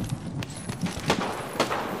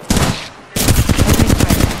 Opening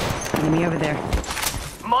fire. Enemy over there.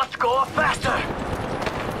 Must go faster!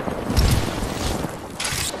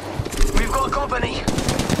 We've got company.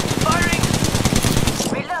 Firing!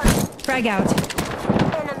 Reload. Frag out.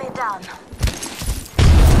 Enemy down.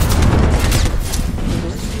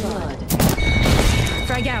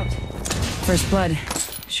 Frag out. First blood.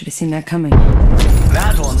 Should have seen that coming.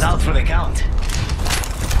 That one's out for the count.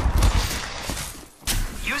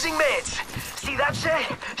 Using meds. See that shit?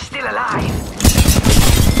 Still alive.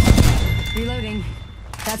 Reloading.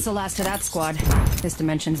 That's the last of that squad. This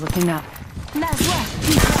dimension's looking up. Nice work.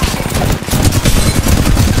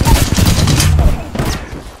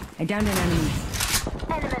 I downed an enemy.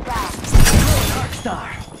 Enemy down. Dark Star.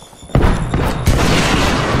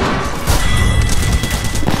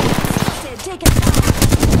 Take it.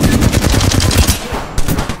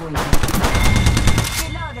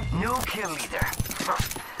 Reloaded. New kill leader.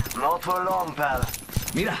 Not for long, pal.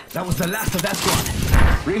 Mira, that was the last of that squad.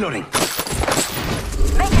 Reloading.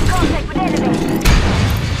 Making contact with enemy.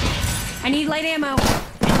 I need light ammo.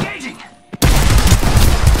 Engaging.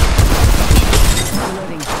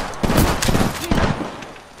 Reloading.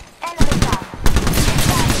 Enemy down.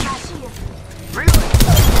 Fire my shield. Reloading.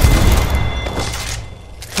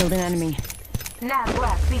 Killed an enemy. Now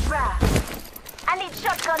work, be bra. I need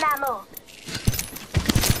shotgun ammo.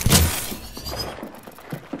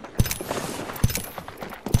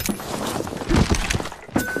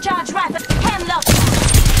 Charge rifle, hemlock.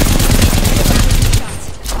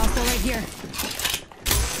 Hostile right here.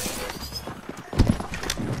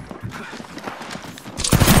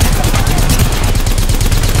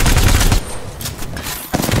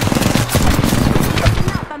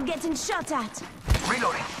 I'm getting shot at.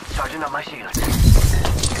 Reloading. Charging up my shield.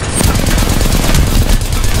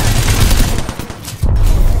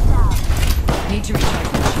 Need to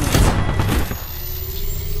recharge my shields.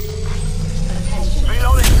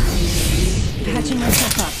 Reloading. Patching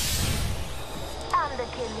myself up. I'm the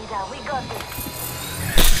kill leader, we got this.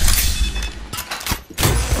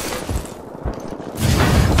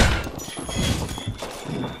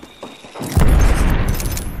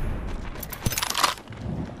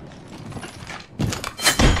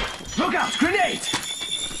 Look out! Grenade!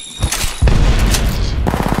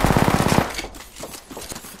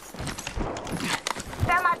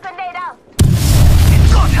 Thermite grenade out.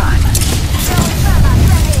 It's go time! Throwing thermite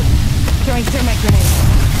grenade. Throwing thermite grenade.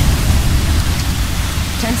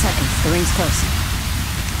 10 seconds. The ring's close.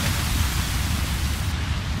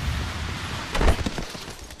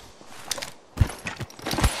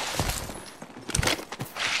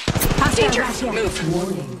 Danger. Move.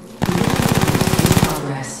 Warning.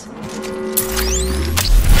 Progress.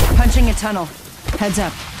 Punching a tunnel. Heads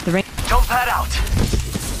up. The ring. Jump pad out.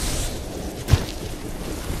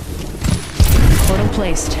 Portal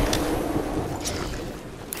placed.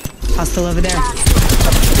 Hostile over there.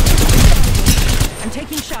 I'm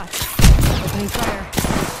taking shots. Opening fire.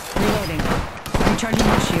 Reloading. Recharging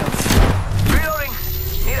my shields. Reloading.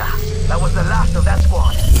 Mira, that was the last of that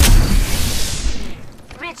squad.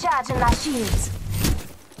 Recharging my shields.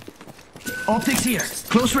 Optics here.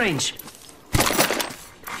 Close range.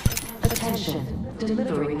 Attention.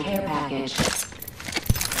 Delivering care package.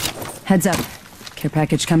 Heads up. Care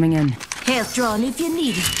package coming in. Health drawn if you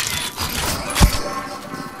need it.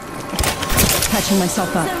 Patching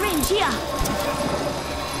myself up. Syringe here.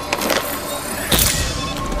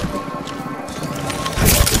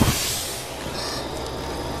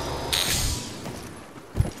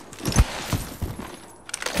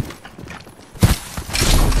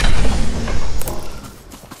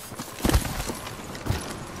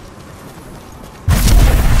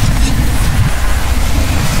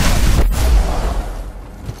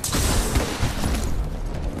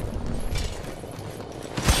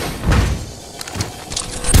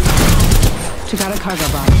 Took out a cargo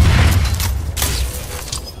bomb.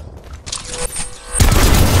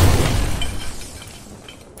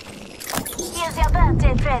 Here's your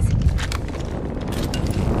birthday present.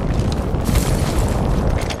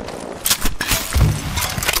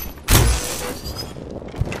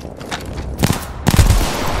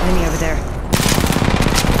 Enemy over there.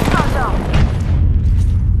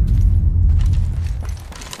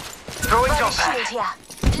 Throwing jump Shield pad. here.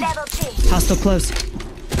 Level 3. Hostile close.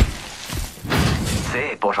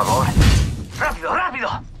 Sí, por favor. Rápido, rápido.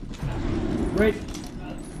 Wraight.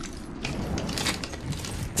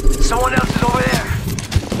 Someone else is over there.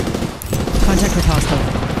 Contact with hostile.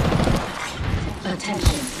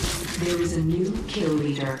 Attention. There is a new kill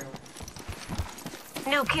leader.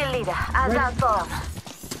 New kill leader. As I thought.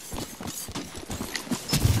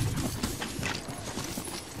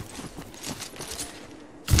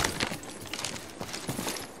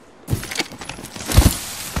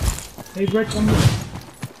 Hey, Wraight, come here.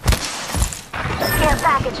 Care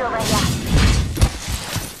package over here.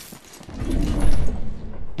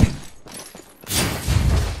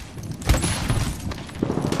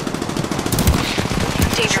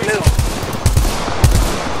 Danger move.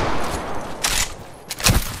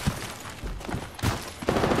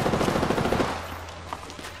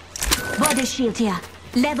 Body shield here.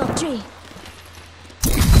 Level 3.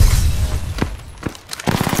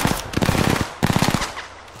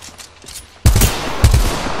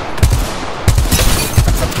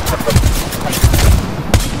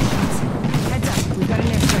 Heads up. We've got an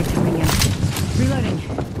airstrike coming in. Reloading.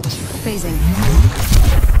 Phasing.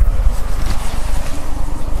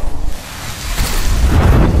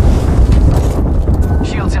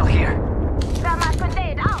 Shield cell here. Got my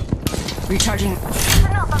grenade out. Recharging.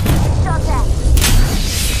 Enough of this. Shot that.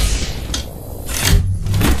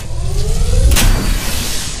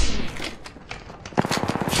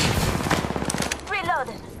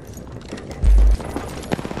 Reloaded.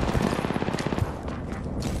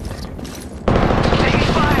 Taking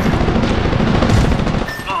fire.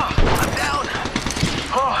 Oh, I'm down.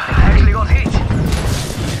 Oh, I actually got hit.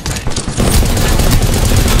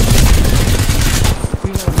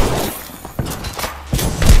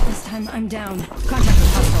 This time I'm down. Contact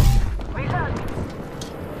with hostile. Reload.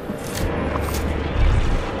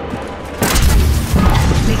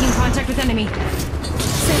 Making contact with enemy.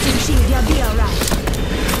 Setting shield. You'll be alright.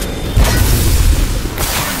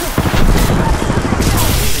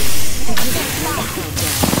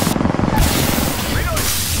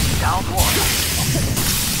 Down one.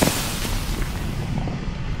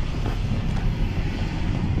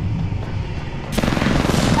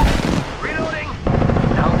 Reloading.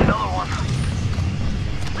 Down another one.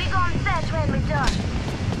 We gon' fetch when we're done.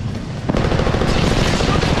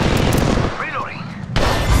 Reloading.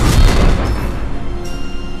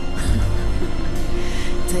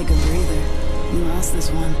 Take a breather. You lost this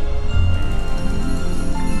one.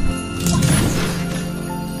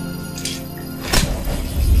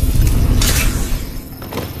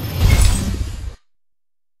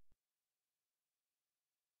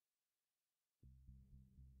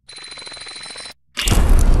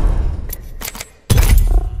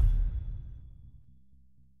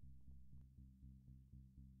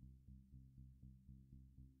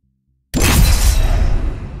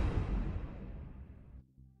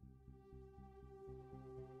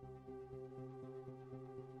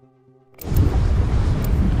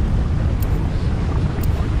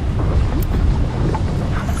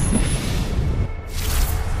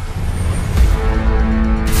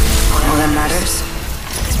 All that matters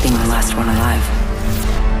is being the last one alive.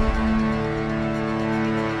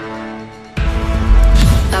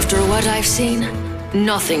 After what I've seen,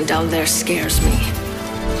 nothing down there scares me.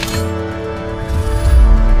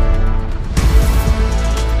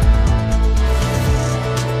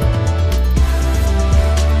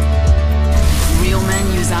 Real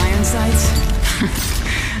men use iron sights?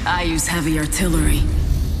 I use heavy artillery.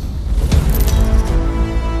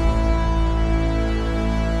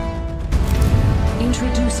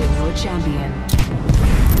 Introducing your champion.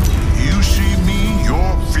 You see me,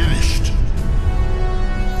 you're finished.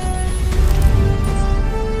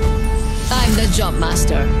 I'm the jump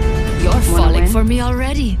master. You're Wanna falling win? for me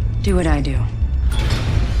already. Do what I do.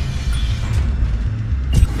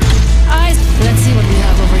 Eyes. Let's see what we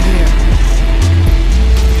have over here.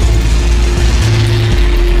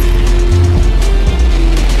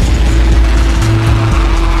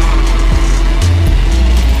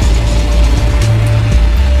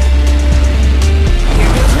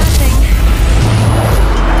 Here goes nothing.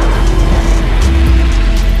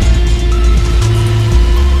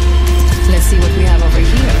 Let's see what we have over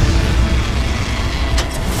here.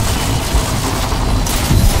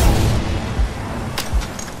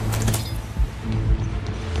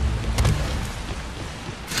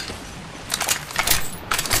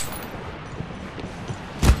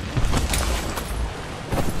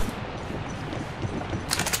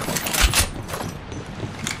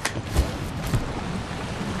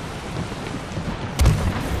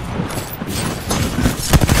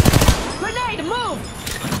 Grenade, move!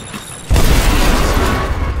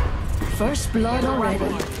 First blood already.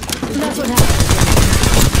 That's what happened.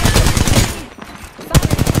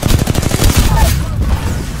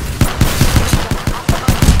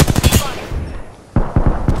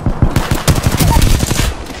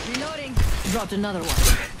 Reloading. Dropped another one.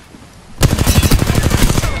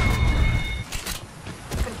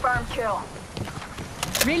 Confirmed kill.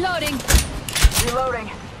 Reloading.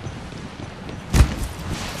 Reloading.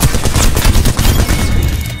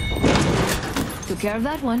 Took care of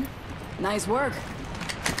that one. Nice work.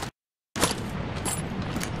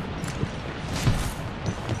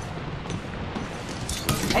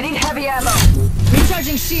 I need heavy ammo.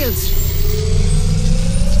 Recharging shields.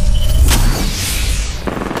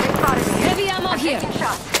 They spotted me. Heavy ammo here. Taking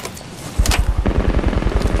shots.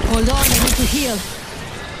 Hold on, I need to heal.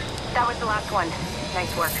 That was the last one.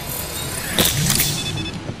 Nice work.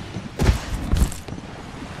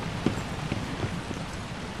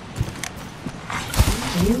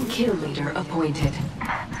 New kill leader appointed.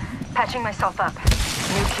 Patching myself up.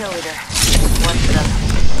 New kill leader. One for them.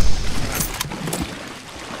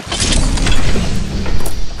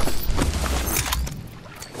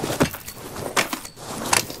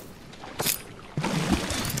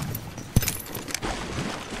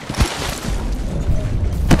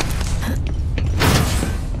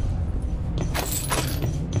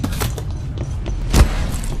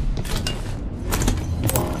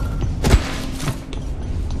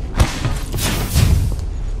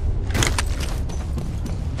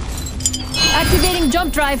 Activating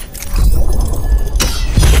jump drive.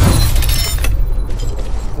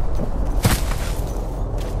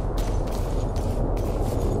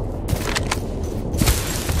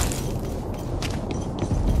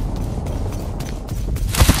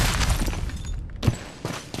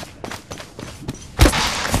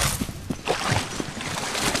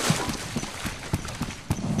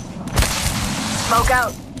 Smoke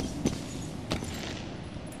out.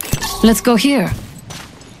 Let's go here.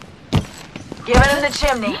 Giving him the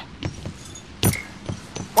chimney.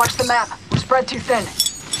 Watch the map. We're spread too thin.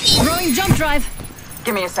 Throwing jump drive.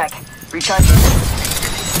 Give me a sec. Recharge.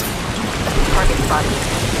 Target spotted.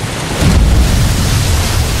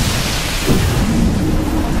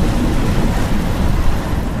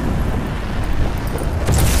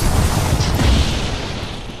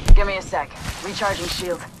 Give me a sec. Recharging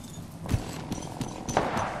shield.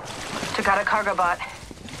 Took out a cargo bot.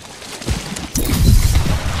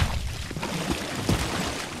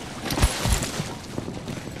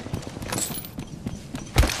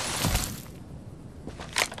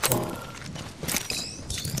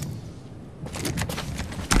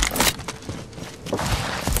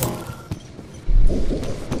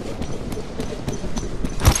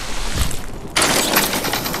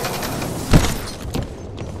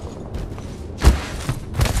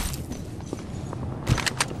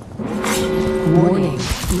 Warning.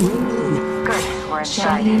 Good. We're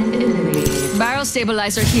inside. Champion eliminated. Barrel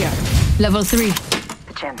stabilizer here. Level 3.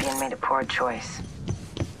 The champion made a poor choice.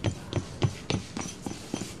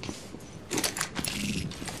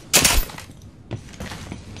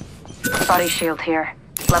 Body shield here.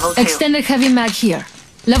 Level 2. Extended heavy mag here.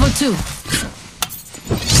 Level 2.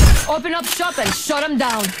 Open up shop and shut him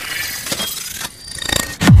down.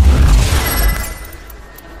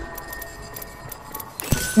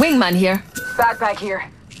 Wingman here. Backpack here.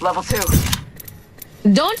 Level 2.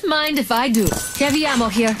 Don't mind if I do. Heavy ammo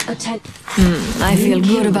here. Attack. I feel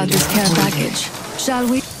good about this care package. Shall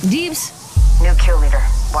we? Deeps? New kill leader.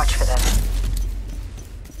 Watch for them.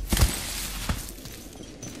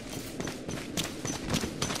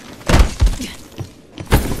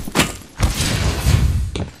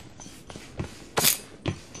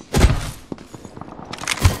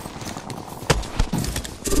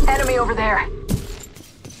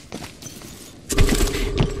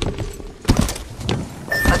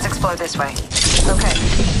 explode this way. Okay.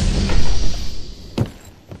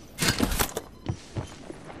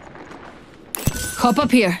 Hop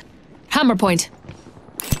up here. Hammer point.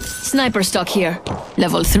 Sniper stock here.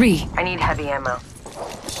 Level 3. I need heavy ammo.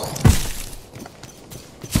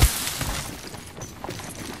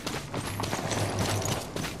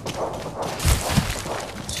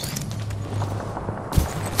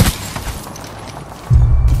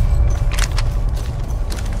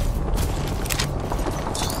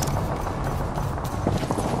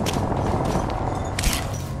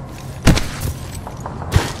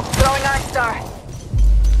 Throwing Arc Star.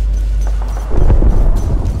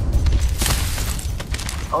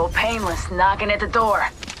 Oh, Painless, knocking at the door.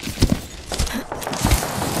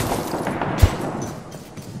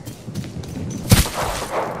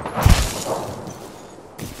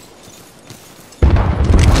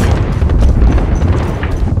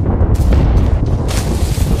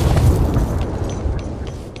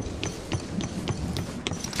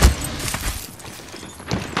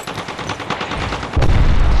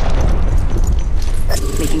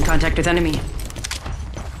 Making contact with enemy.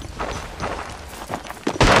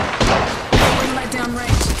 Let down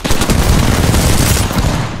Wraight.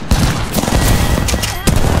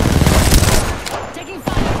 Taking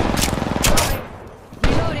fire.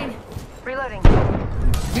 Reloading. Reloading.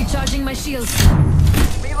 Recharging my shields.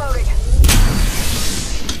 Reloading.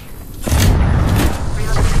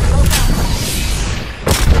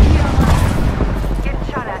 Getting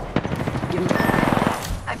shot at.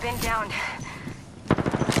 I've been downed.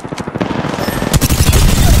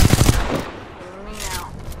 Me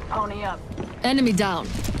now. Pony up. Enemy down.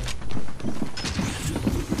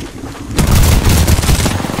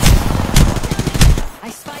 I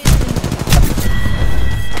spy enemy.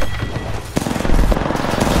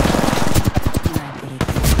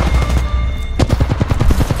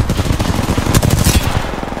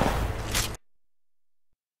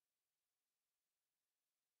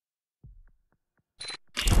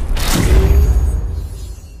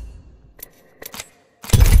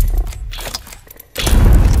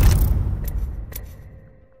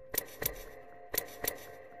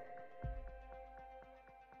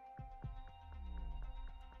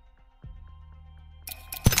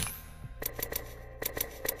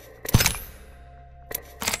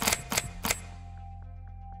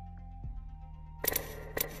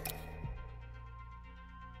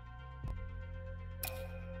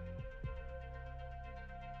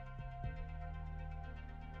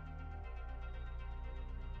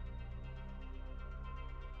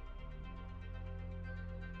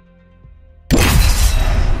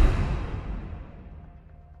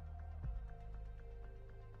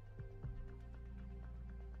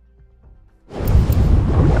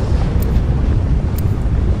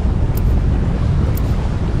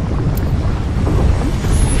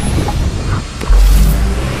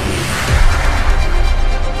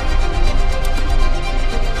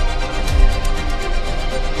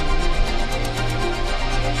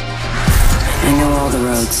 I know all the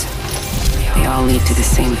roads. They all lead to the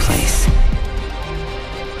same place.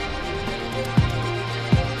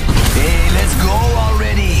 Hey, let's go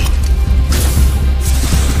already!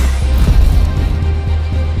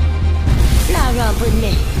 Now romp with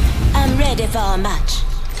me. I'm ready for a match.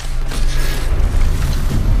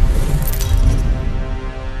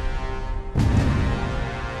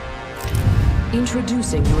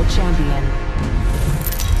 Introducing your champion.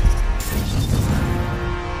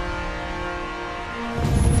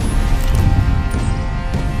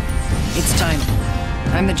 It's time.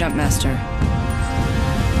 I'm the jump master.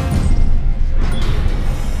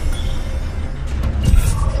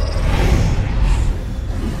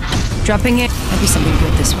 Dropping it. Might be something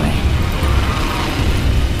good this way.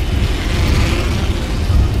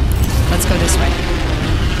 Let's go this way.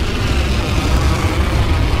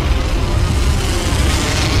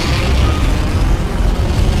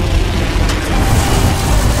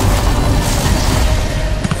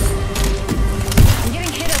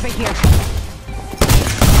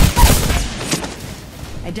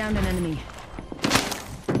 I downed an enemy.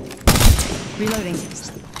 Reloading.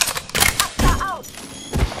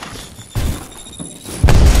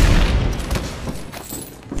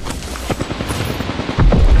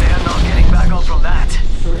 They are not getting back up from that.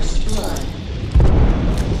 First blood.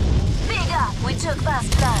 Big up, we took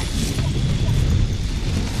fast blood.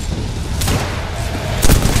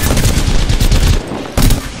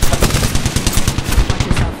 Watch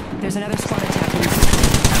yourself. There's another squad attacking.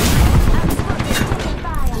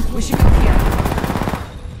 We should go here.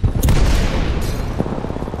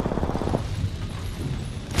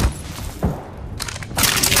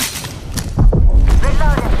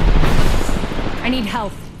 Reloaded. I need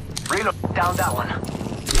health. Reload. Down that one.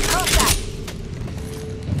 Contact.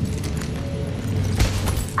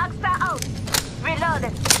 Axta out.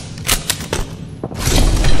 Reloaded.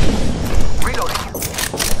 Reloading.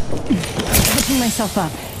 Picking myself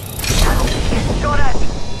up. Shot at.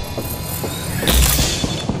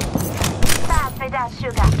 Bad for that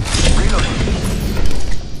sugar. Reloading.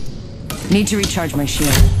 Need to recharge my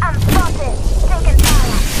shield. I'm spotted. Taking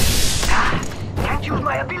fire. Can't use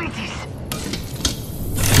my abilities.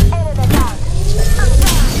 Enemy down. I'm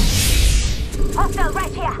down. Hostile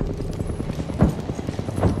right here.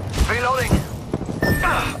 Reloading.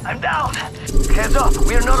 I'm down. Heads up,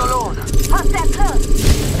 we're not alone. Hostile close.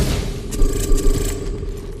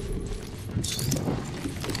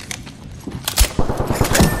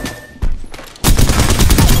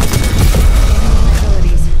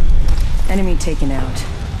 Enemy taken out.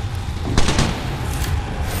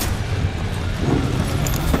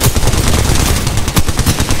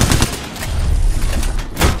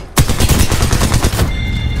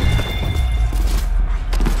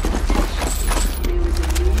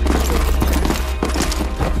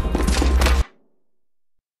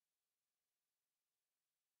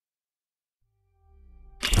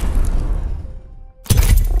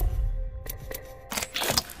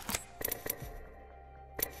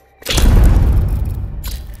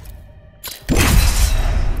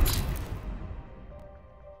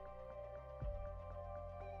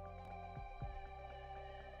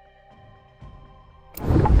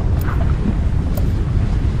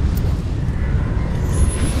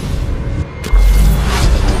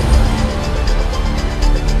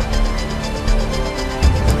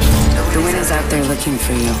 They're looking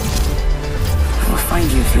for you. I will find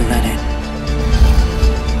you if you let it.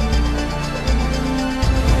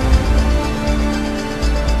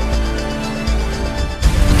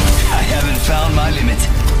 I haven't found my limit.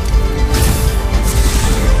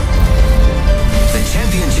 The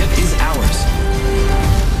championship is ours.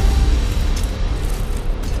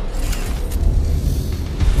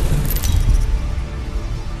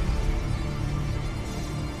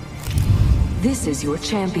 This is your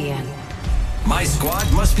champion. My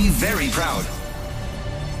squad must be very proud.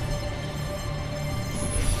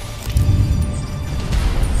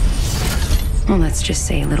 Well, let's just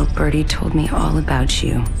say little birdie told me all about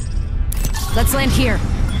you. Let's land here.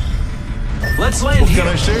 Let's land What here.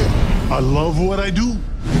 can I say? I love what I do.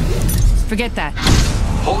 Forget that.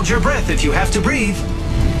 Hold your breath if you have to breathe.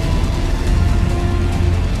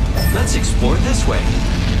 Let's explore this way.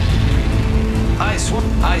 I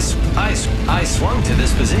swung to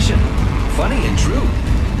this position. Funny and true.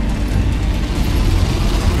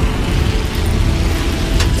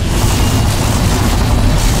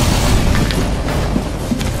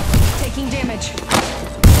 Taking damage.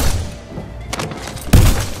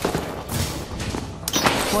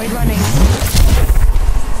 Void running.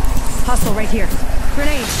 Hostile right here.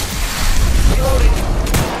 Grenade. Reloading.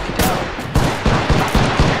 Down.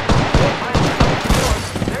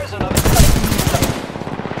 There's another.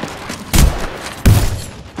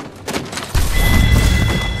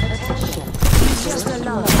 Just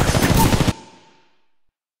alone.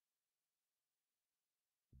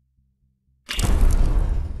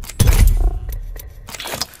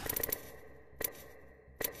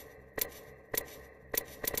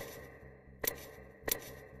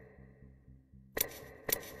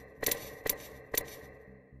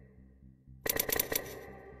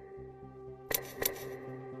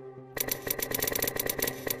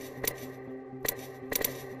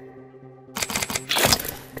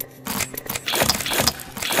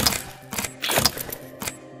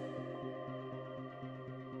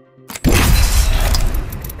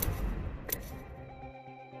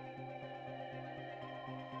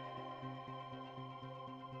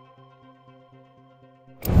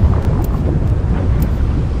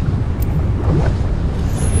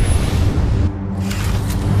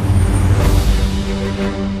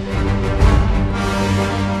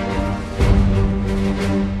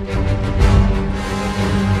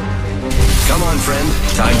 Come on, friend.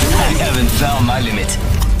 Time to I haven't found my limit.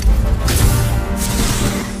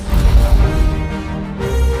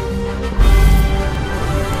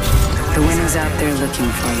 The winner's out there looking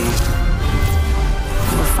for you.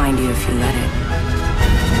 We'll find you if you let it.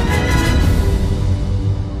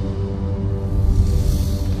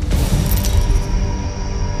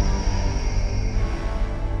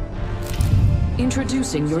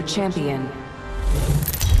 Introducing your champion.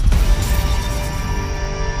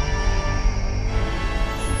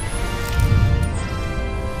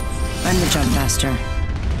 I'm the jump master.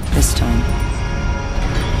 This time.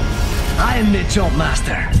 I am the jump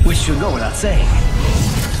master, which should go without saying.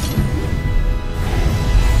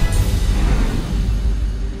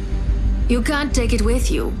 You can't take it with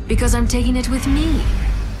you, because I'm taking it with me.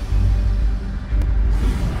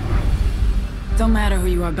 Don't matter who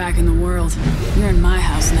you are back in the world. You're in my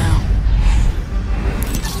house now.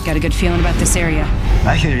 Got a good feeling about this area.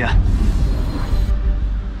 I hear ya.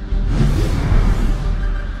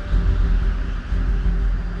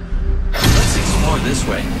 Let's explore this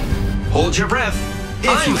way. Hold your breath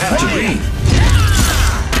if you have to breathe.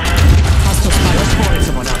 Hostile spot. Let's find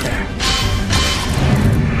someone out there.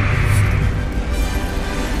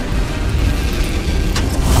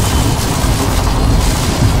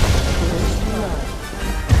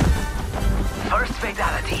 First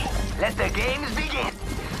fatality. Let the games begin.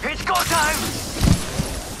 It's go time!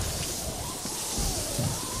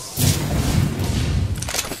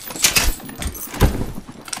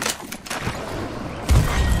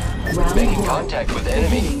 Round Making one. contact with the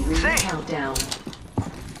enemy. Beginning ring See? countdown.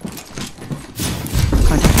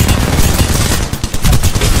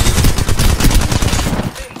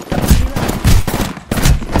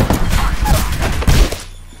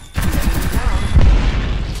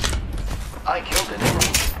 I killed an enemy.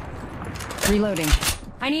 Reloading.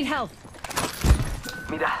 I need help.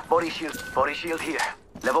 Mira, body shield here.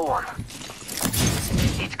 Level 1.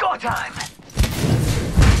 It's go time!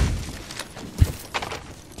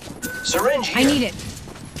 Syringe here. I need it.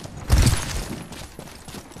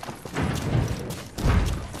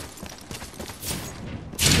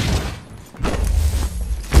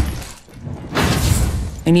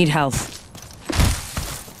 I need health.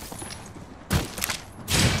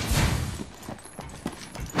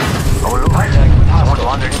 Oh look, someone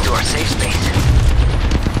wandered into our safe space.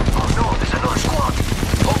 Oh no, there's another squad.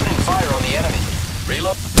 Opening fire on the enemy.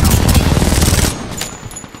 Reload.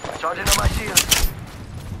 Charging on my shield.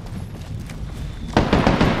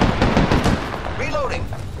 Reloading.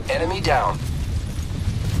 Enemy down.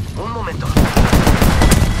 Un momento.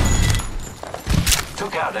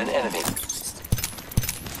 Took out an enemy.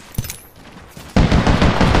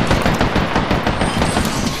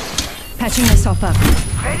 Patching myself up.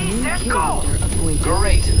 Ready, set, go!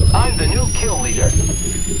 Great. I'm the new kill leader.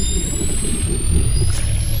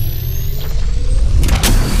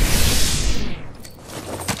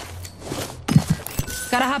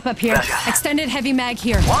 Gotta hop up here. Gracias. Extended heavy mag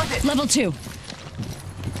here. Want it. Level 2.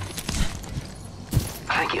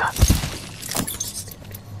 Thank you.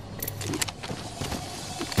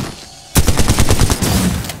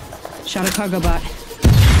 Shot a cargo bot.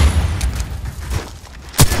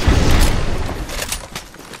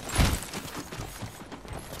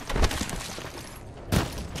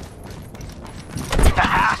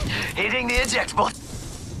 Hitting the eject button.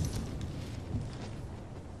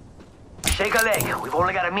 Shake a leg. We've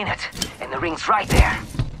only got a minute, and the ring's right there.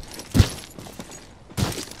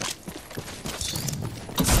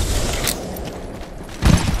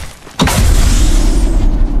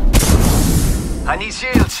 I need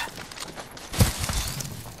shields.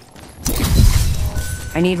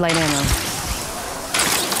 I need light ammo.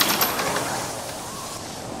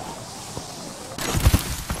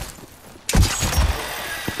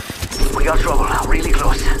 We got trouble. Really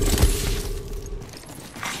close.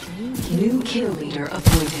 New kill leader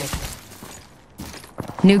appointed.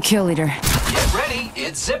 New kill leader. Get ready.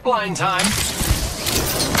 It's zipline time.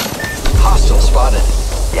 Hostile spotted.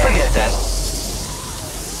 Forget that.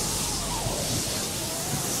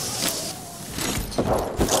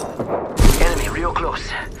 Enemy real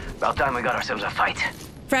close. About time we got ourselves a fight.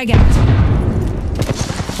 Frag out.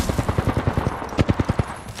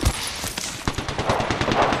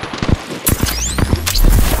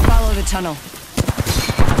 Follow the tunnel.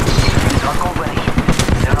 Not already.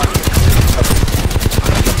 They're not here.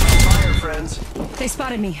 Fire, friends. They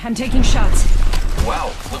spotted me. I'm taking shots.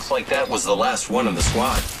 Wow. Looks like that was the last one in the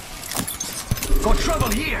squad. Got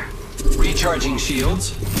trouble here. Recharging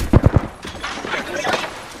shields.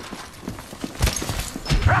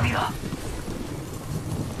 Rápido.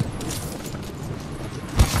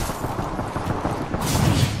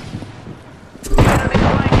 Enemy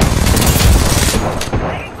flanking.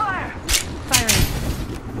 Taking fire. Firing.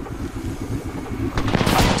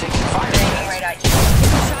 I'm taking fire. Right at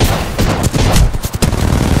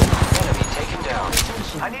Enemy taken down.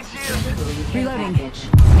 I need shields. Reloading. Package.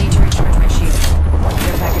 Need to recharge my shield.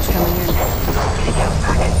 Care package coming in.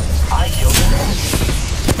 I killed an enemy.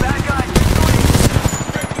 Bad guy.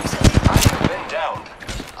 I've been downed.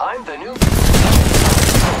 I'm the new...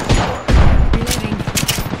 Reloading.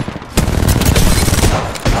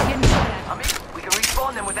 Getting shot at. I mean, we can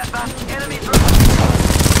respawn them with that fast enemy through.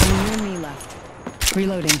 Only you and me left.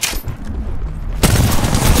 Reloading.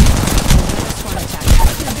 Swarm attack.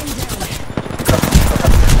 I've been down.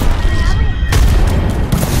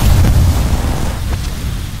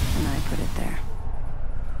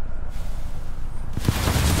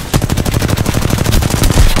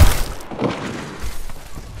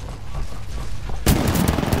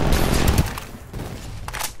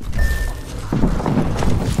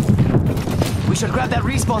 Should grab that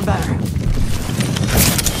respawn banner.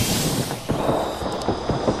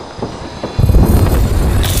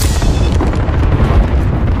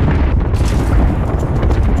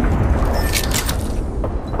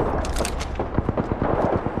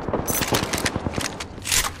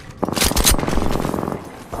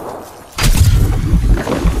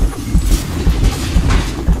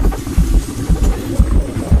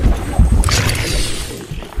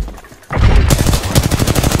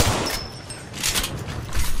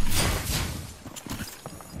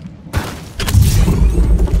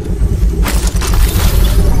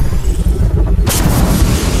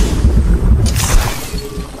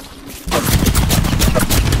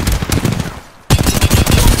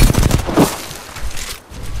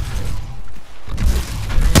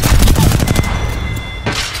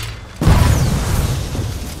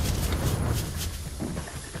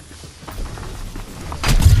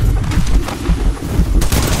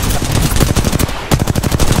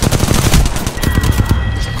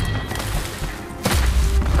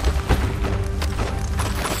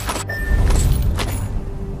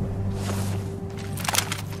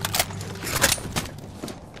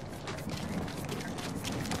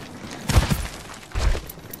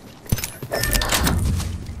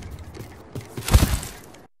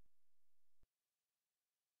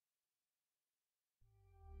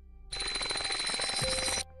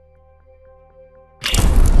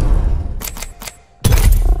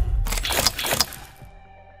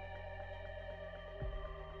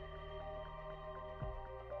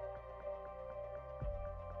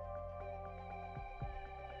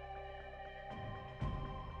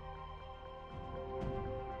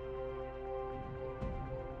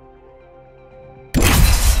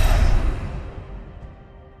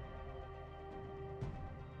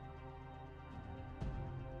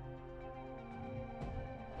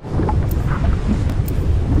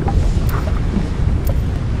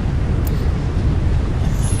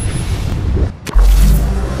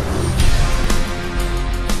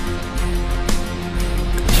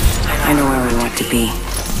 I know where we want to be.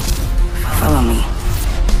 Follow me.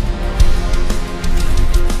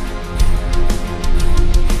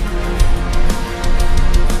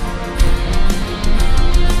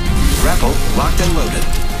 Grapple locked and loaded.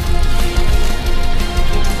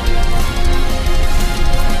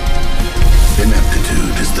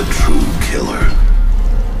 Ineptitude is the true killer.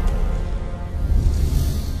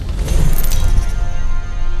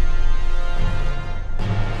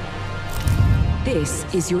 This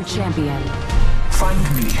is your champion. Find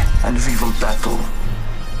me and we will battle.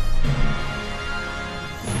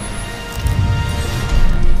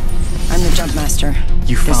 I'm the jump master.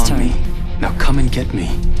 You This found time. me. Now come and get me.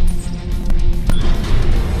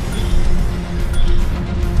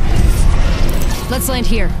 Let's land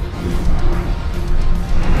here.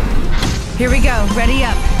 Here we go. Ready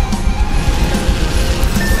up.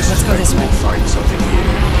 Let's go this way. Find something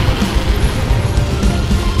here.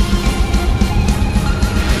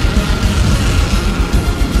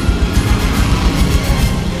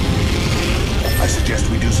 I suggest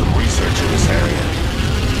we do some research in this area.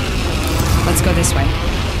 Let's go this way.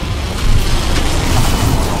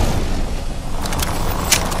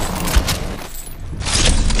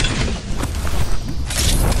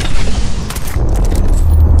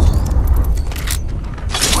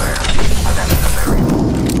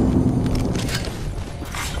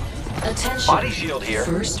 Attention. Body shield here.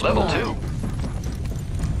 First Level blood. 2.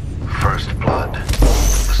 First blood.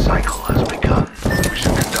 The cycle has begun. We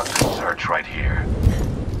should conduct a search right here.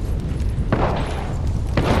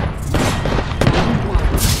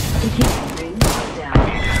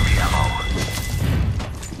 Need heavy ammo.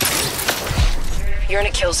 You're in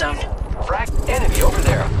a kill zone. Frag enemy over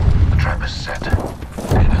there. The trap is set.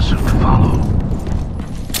 Data soon to follow.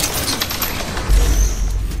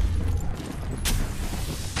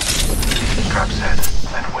 Trap set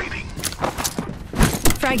and waiting.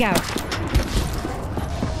 Frag out.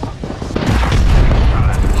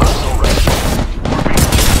 Hostile ready.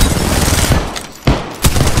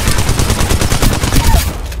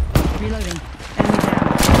 Reloading. Enemy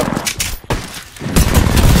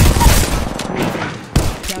down.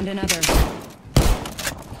 Downed another.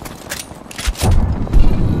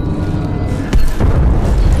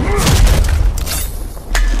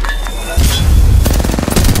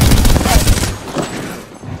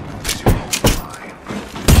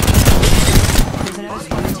 There's another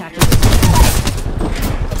squad attacking.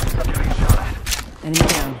 Enemy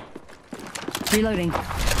down. Reloading.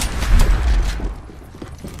 Reloading.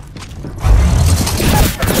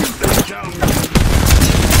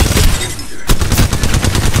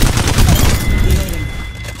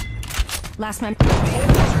 Last man. The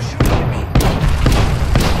enemies are shooting at me.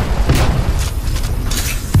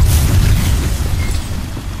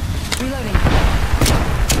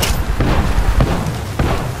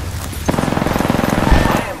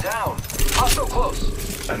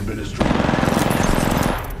 close? Administering.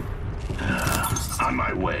 On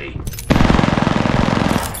my way.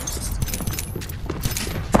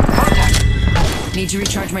 Need to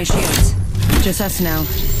recharge my shields. Just us now.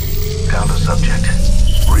 Down to subject.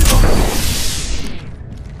 Reloading.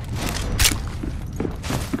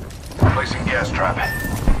 Placing gas trap.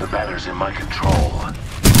 The banner's in my control.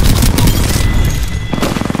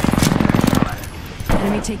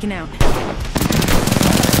 Enemy taken out.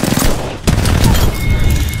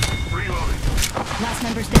 Reloading. Last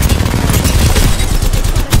member's dead.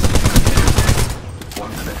 1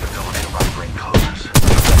 minute until an inbound ring closes.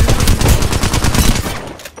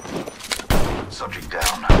 Subject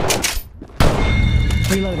down.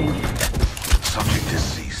 Reloading. Subject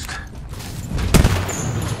deceased.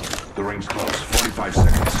 The ring's close. 45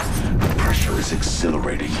 seconds. The pressure is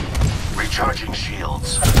exhilarating. Recharging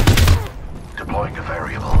shields. Deploying a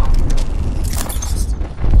variable.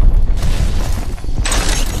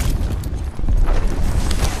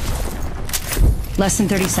 Less than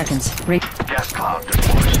 30 seconds. Gas cloud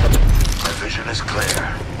deployed. My vision is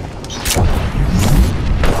clear.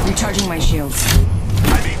 Recharging my shields.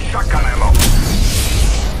 I need shotgun ammo.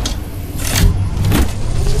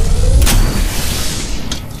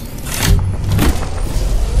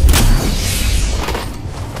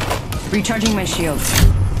 Recharging my shields.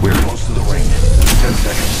 We're close to the ring. 10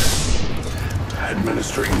 seconds.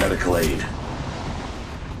 Administering medical aid.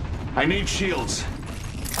 I need shields.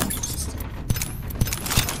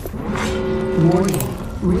 Warning.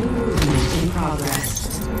 Ring movement in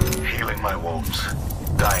progress. Healing my wounds.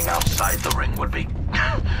 Dying outside the ring would be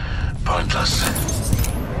pointless.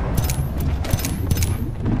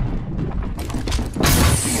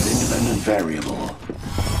 Placing an independent variable.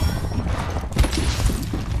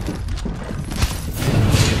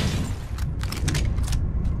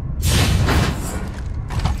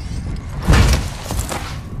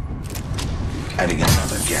 Adding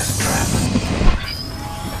another gas trap.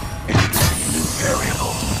 Introducing a new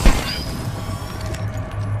variable.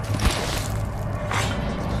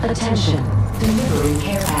 Attention. Delivering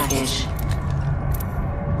care package.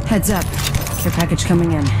 Heads up. Care package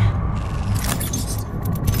coming in.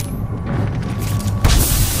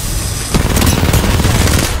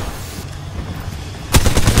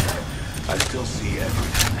 I still see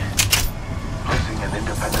everything. Placing an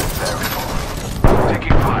independent variable.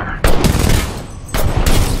 Taking fire.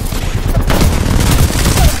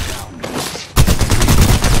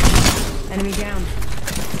 Enemy down.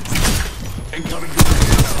 Incoming.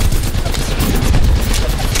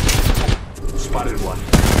 Spotted one.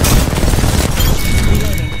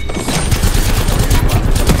 Reloading.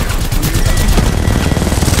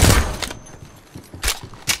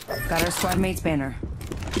 Got our squad mate's banner.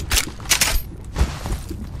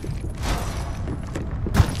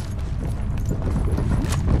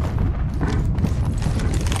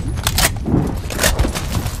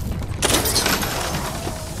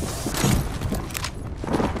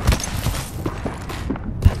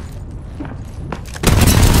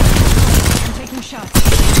 I'm taking shots.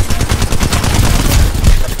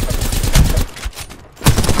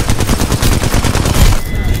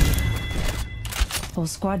 Whole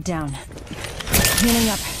squad down. Healing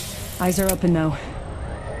up. Eyes are open though.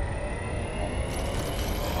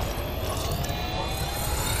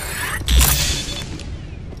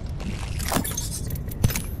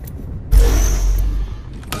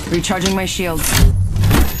 Recharging my shields.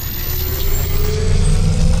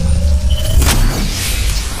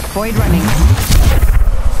 Void running.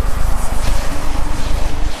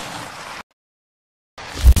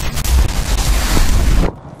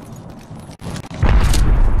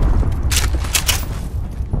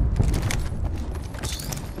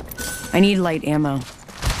 I need light ammo.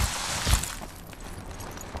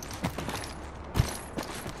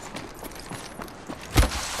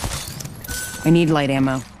 I need light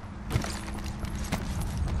ammo.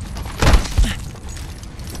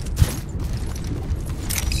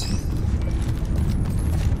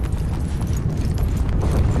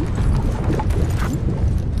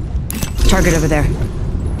 Target over there.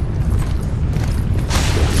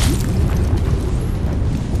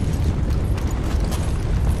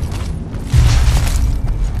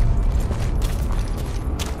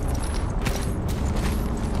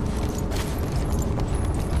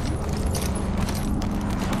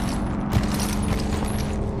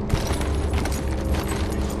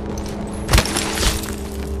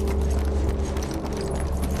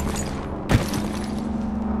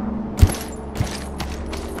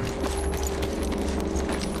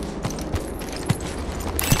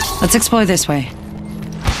 Let's explore this way.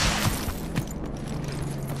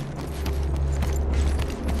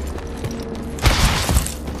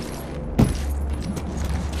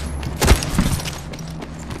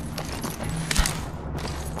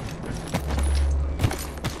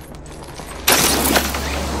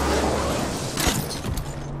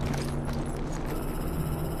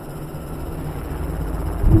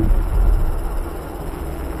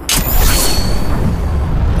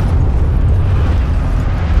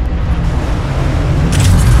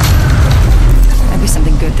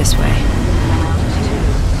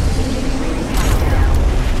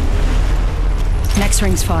 Next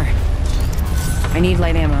ring's far. I need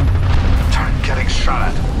light ammo. Getting shot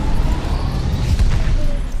at.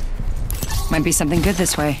 Might be something good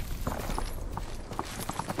this way.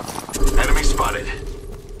 Enemy spotted.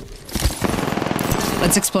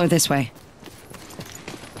 Let's explore this way.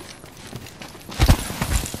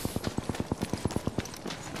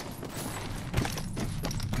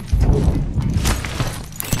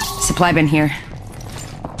 Supply bin here.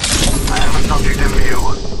 I have a subject in view.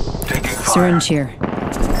 Taking fire. Syringe here.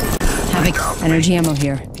 Havoc, energy ammo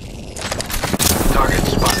here. Target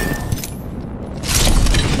spotted.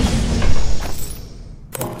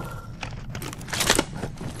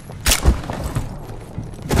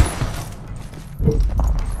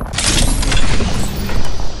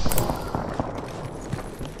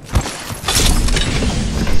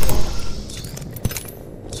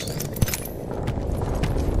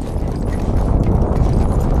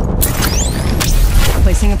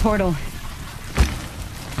 Placing a portal.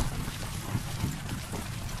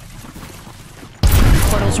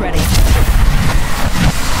 Portal's ready.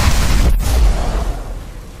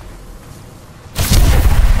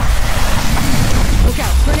 Look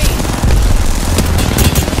out, grenade!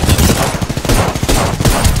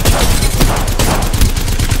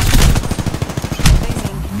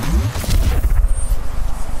 Placing.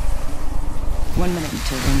 1 minute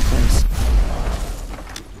until ring close.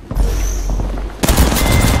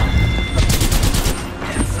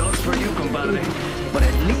 For you, compadre. But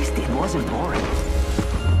at least it wasn't boring.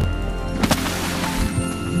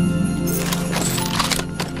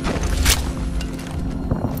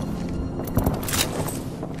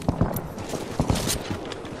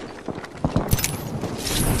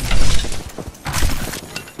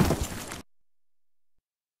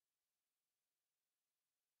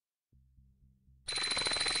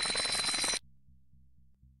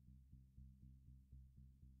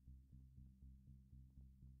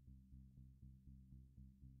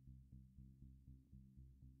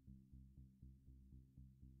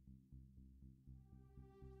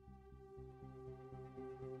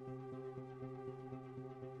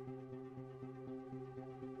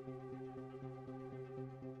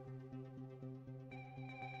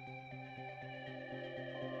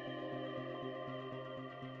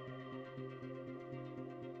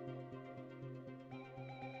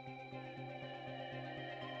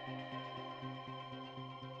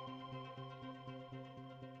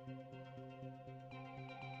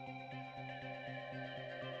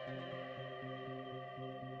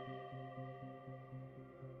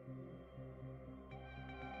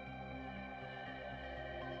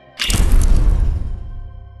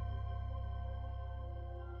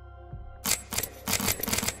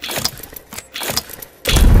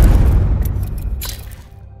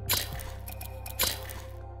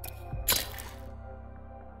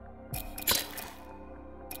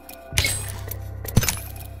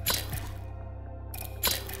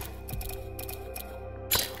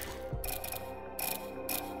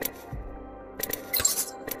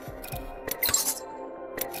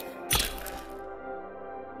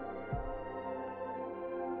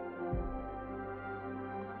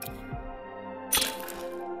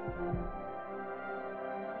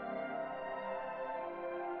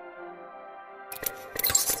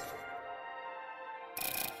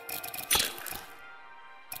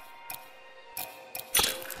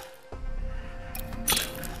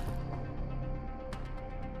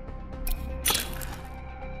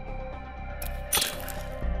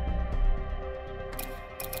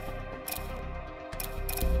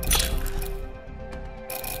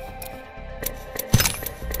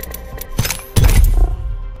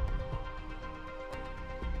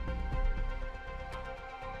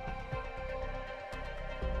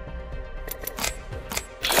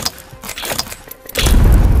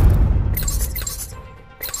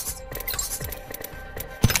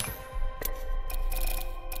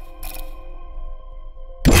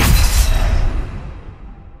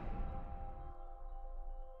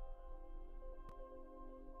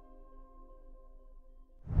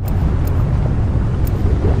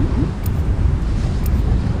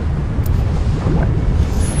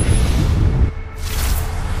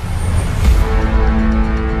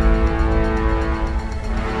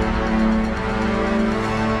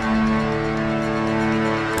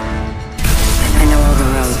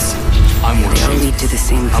 to the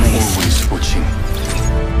same place. I'm always switching.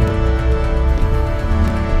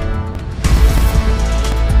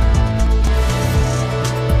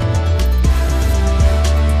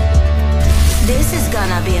 This is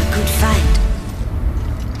gonna be a good fight.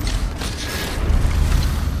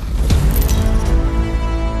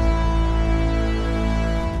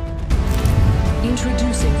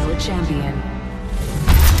 Introducing your champion.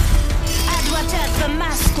 Just for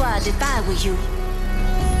my squad if I were you.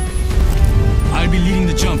 I'll be leading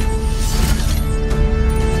the jump.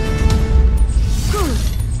 Good.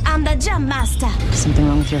 I'm the jump master. Something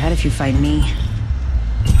wrong with your head if you fight me.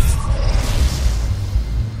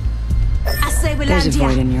 I say we There's a land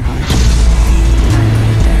void here. in your heart.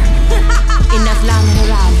 Enough longing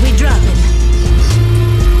around. We dropping.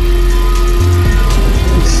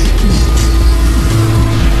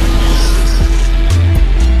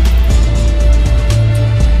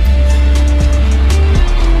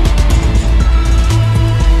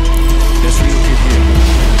 Let's relocate here.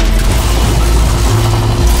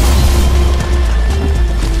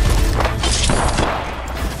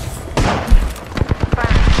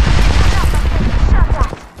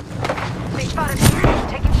 They spotted here.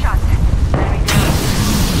 Taking shots. Enemy down.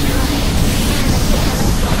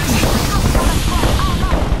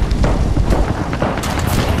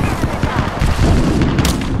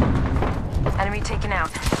 Enemy taken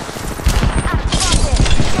out.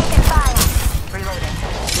 Taking fire. Reloading.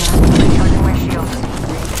 Recharging my shields.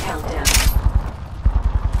 Countdown.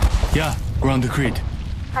 Yeah, we're on the grid.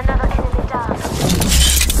 Another enemy down.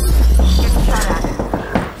 Getting shot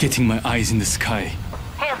at. Getting my eyes in the sky.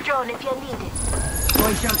 Help drone if you need it.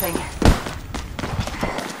 Boy jumping.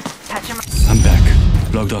 Patching my... I'm back.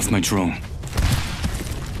 Logged off my drone.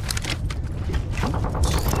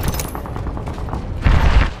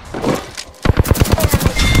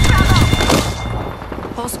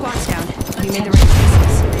 Whole squad's down. We made the right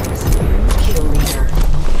places. Kill leader.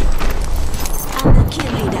 I'm the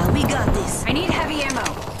kill leader. We got this. I need heavy ammo.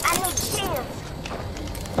 I need shields.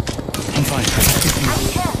 I'm fine. I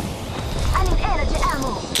need help. I need energy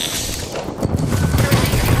ammo.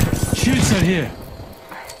 Shields are here.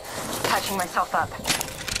 Patching myself up.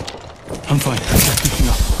 I'm fine. Just picking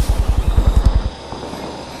up.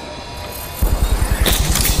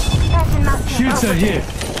 Passing my Shields are here.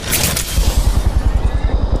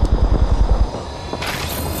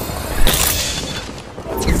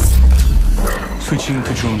 Switching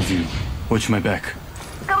into drone view. Watch my back.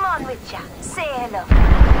 Come on with ya. Say hello.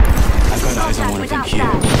 I've got eyes on one of them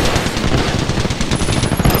here.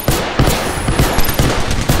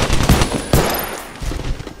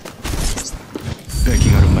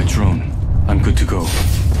 Backing out of my drone. I'm good to go.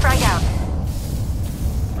 Frag out.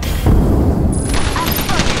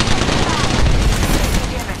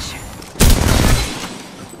 Damage.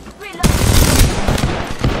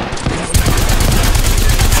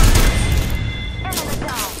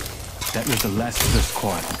 That was the last of the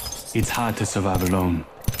squad. It's hard to survive alone.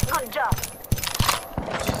 Good job.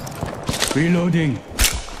 Reloading.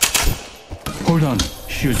 Hold on.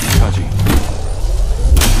 Shields recharging.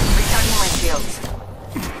 Recharging my shields.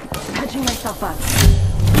 Patching myself up.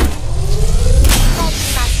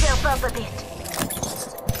 Patching myself up a bit.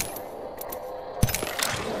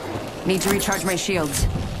 Need to recharge my shields.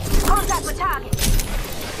 Contact with target.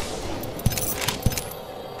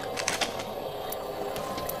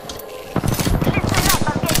 Listen up,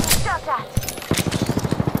 I'm getting shot at.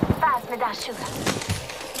 Pass me that sugar.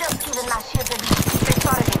 Just giving my shield a beat. They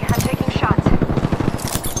spotted me. I'm taking shots.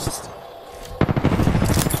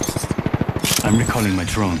 I'm recalling my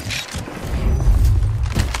drone.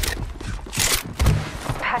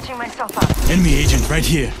 Patching myself up. Enemy agent right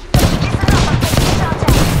here. Listen up, I'm getting shot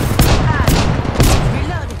at.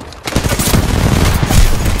 Reloading.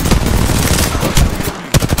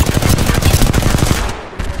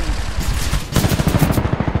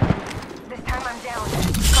 This time I'm down.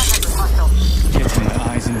 Contact with hostile. Getting my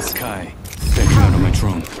eyes in the sky. Backing out of my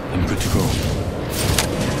drone. I'm good to go.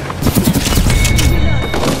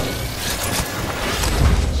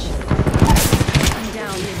 I'm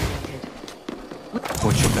down.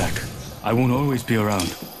 Watch your back. I won't always be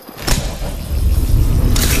around.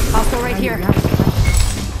 Hostile right here.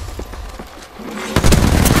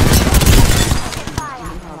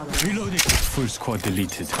 Reloading. Full squad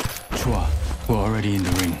deleted. Chua, we're already in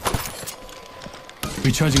the ring.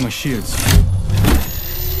 Recharging my shields.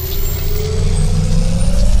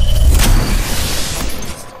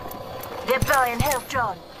 Deploying health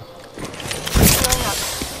drone. Going up.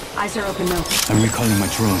 Eyes are open now. I'm recalling my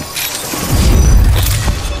drone.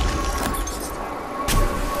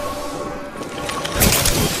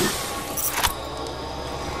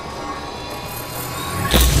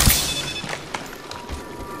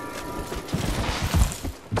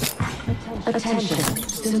 Attention.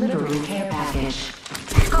 Delivering care package.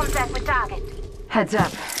 Contact with target. Heads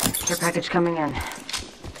up. Care package coming in.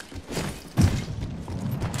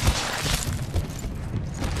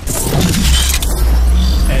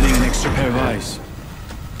 Adding an extra pair of eyes.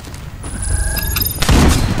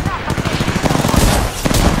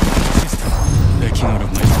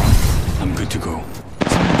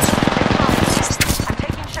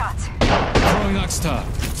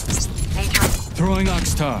 Throwing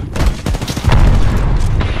Oxtar.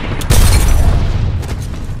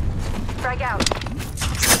 Frag out.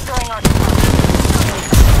 Throwing Oxtar.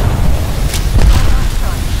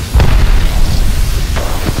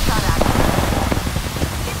 Shot at.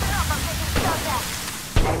 Listen up, I'm taking shot at.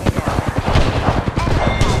 Enemy down.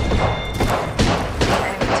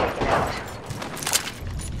 Enemy taken out.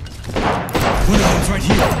 One of them's right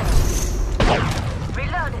here.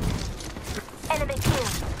 Reloaded. Enemy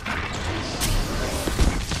killed.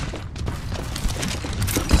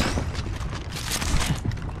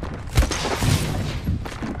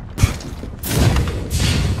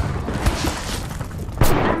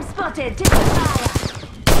 I'm spotted. Take the fire.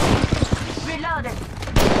 Reloaded.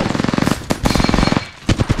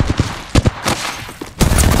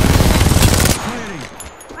 Firing.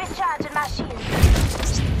 Recharging my shield.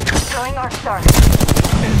 Throwing Oxtar.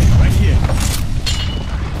 Enemy right here.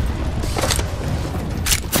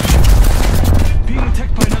 Being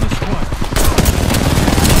attacked by another squad.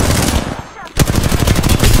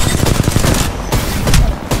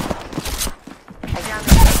 I downed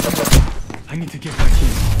him. I need to get back in.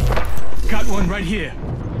 Got one right here.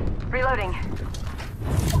 Reloading.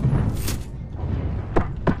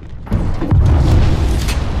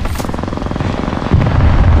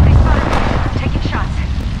 They spotted me. I'm taking shots.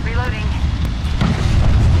 Reloading.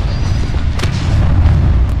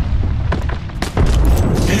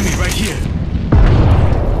 Enemy right here.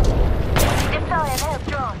 Deploying help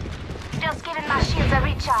drone. Just giving my shields a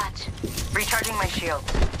recharge. Recharging my shield.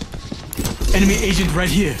 Enemy agent right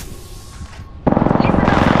here. Listen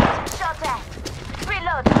up. Shot at.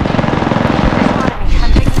 Reload. They spotted me.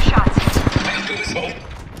 I'm taking shots.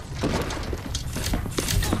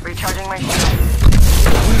 Recharging my shield.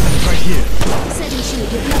 One of them's right here. Setting shield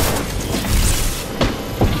deployed.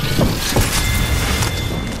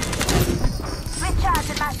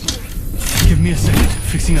 Recharging my shield. Give me a second.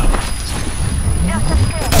 Fixing up. Just a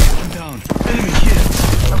skill. I'm down. Enemy here.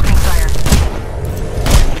 Opening fire.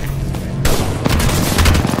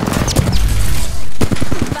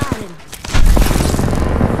 Firing.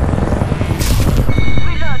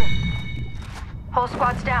 Reloading. Whole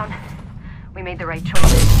squad's down. We made the right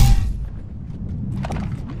choice.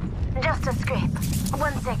 Just a scrape.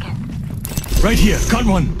 1 second. Right here. Got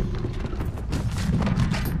one.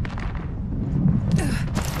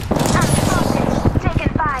 I'm spotted.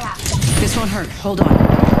 Taking fire. This won't hurt. Hold on.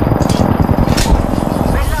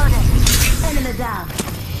 Reloading. Enemy down.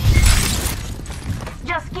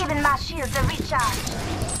 Just giving my shields a recharge.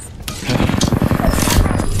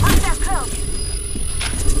 Under close.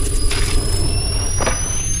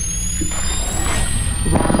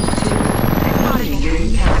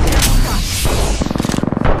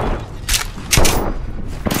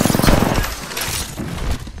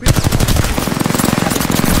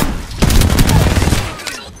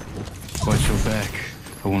 Watch your back.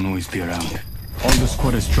 I won't always be around. All the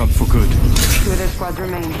squad has dropped for good. 2 other squads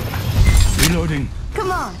remain. Reloading.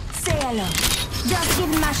 Come on, say hello. Just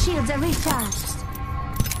giving my shields a recharge.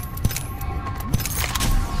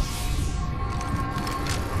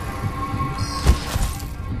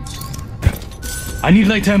 I need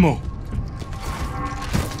light ammo.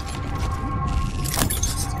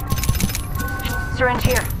 Syringe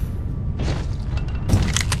here.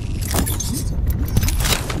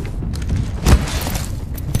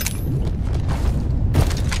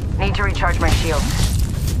 Need to recharge my shield.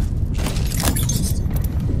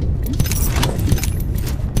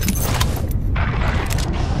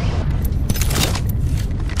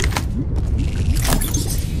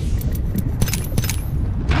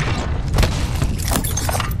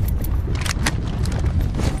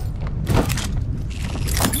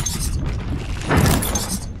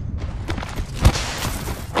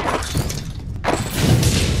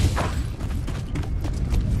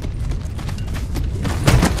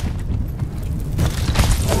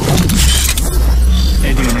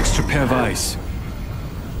 Pair of eyes.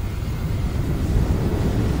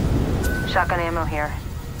 Shotgun ammo here.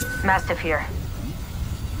 Mastiff here.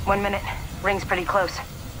 1 minute. Ring's pretty close.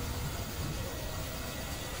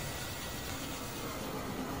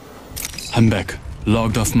 I'm back.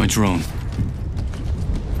 Logged off my drone.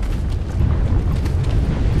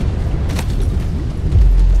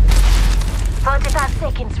 "45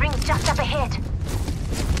 seconds. Ring's just up ahead."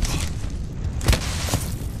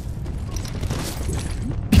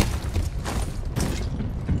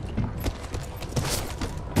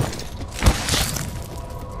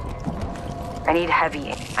 I need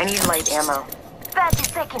heavy. I need light ammo. 30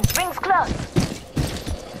 seconds. Ring's close.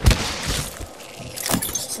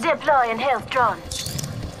 Deploying health drone.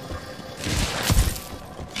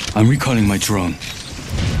 I'm recalling my drone.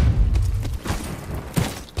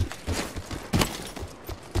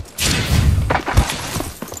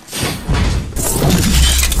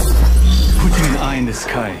 eye in the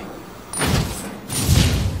sky.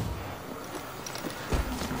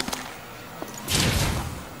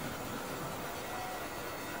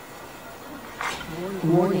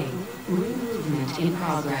 Warning. Ring movement in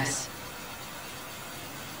progress.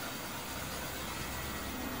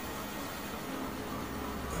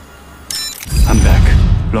 I'm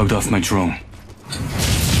back. Logged off my drone.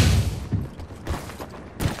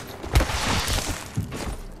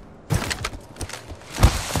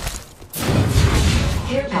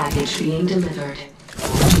 Care package being delivered.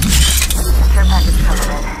 Care package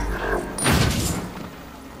coming in.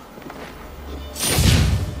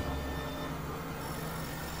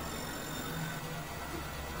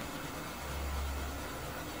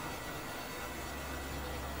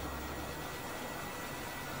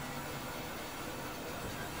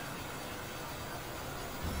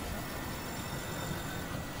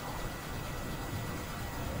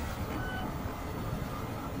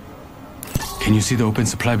 Can you see the open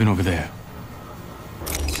supply bin over there?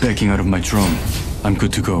 Backing out of my drone. I'm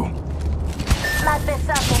good to go. Might be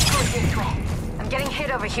something good this way. I'm getting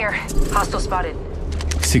hit over here. Hostile spotted.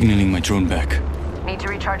 Signaling my drone back. Need to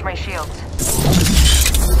recharge my shields.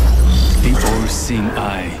 The all-seeing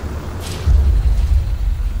eye.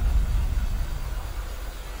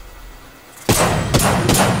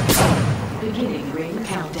 Beginning ring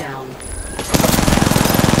countdown.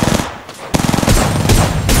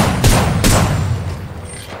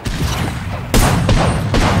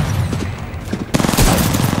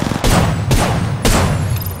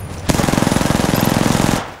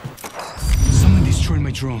 Someone destroyed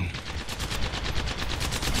my drone.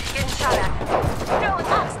 Getting shot at. Drone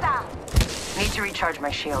hostile. Need to recharge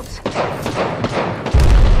my shields. Throw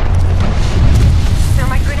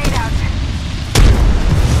my grenade out.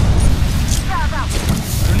 Bravo.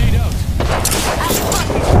 Grenade out! I'm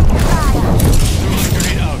fucking taking fire. Throw my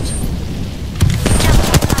grenade out!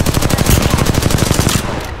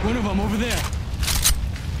 One of them over there!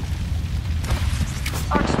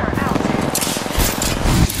 Archer out.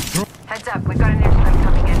 Heads up, we've got an airstrike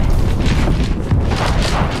coming in.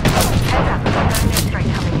 Heads up, we've got an airstrike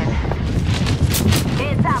coming in.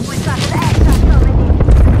 Heads up, we've got an extra coming in.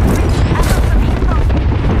 I got some heat on me.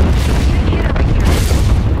 Getting hit over here.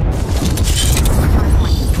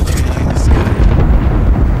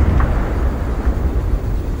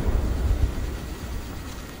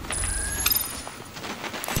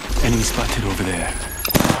 Enemy spotted over there.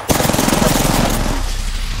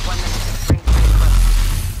 1 minute. Ring pretty close.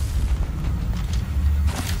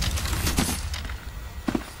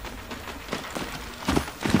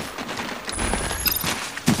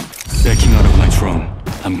 Backing out of my drone.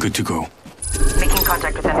 I'm good to go. Making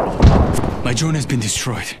contact with enemy. My drone has been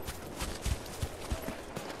destroyed.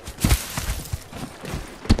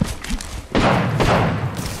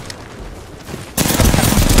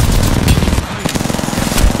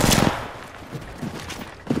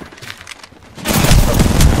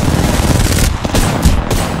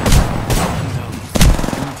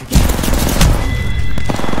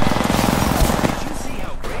 Did you see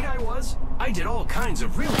how great I was? I did all kinds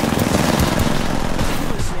of really good. You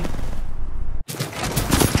listening?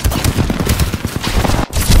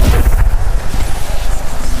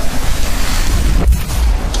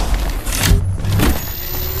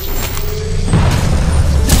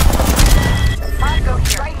 Marco,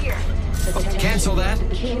 right here. Cancel that.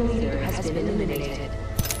 Kill leader has been eliminated.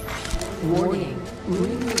 Warning.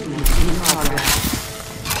 Ring movement in progress.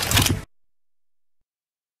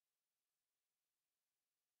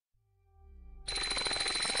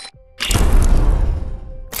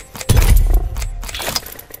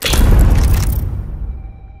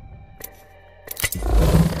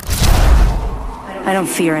 I don't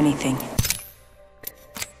fear anything.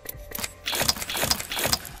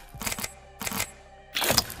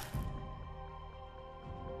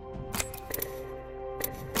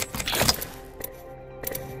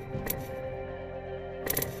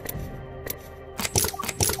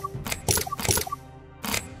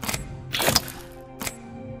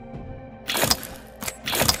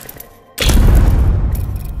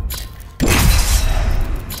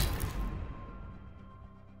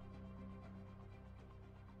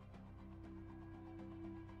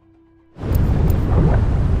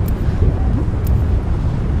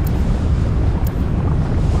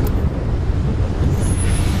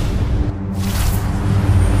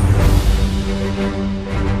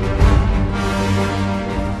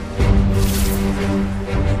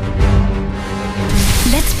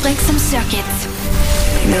 Break some circuits.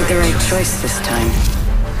 You made the right choice this time.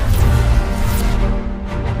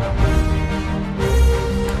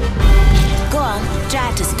 Go on,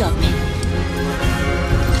 try to stop me.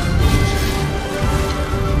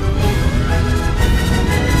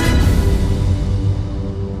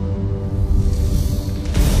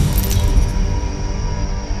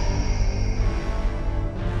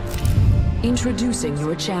 Introducing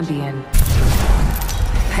your champion.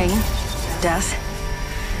 Pain? Death?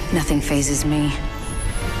 Nothing phases me.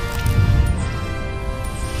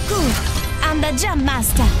 Good. I'm the jump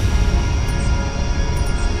master.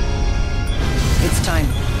 It's time.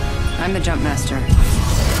 I'm the jump master.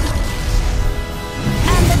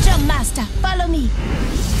 I'm the jump master. Follow me.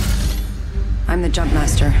 I'm the jump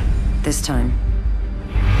master. This time.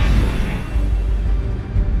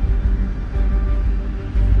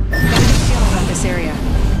 Around this area.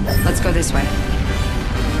 Let's go this way.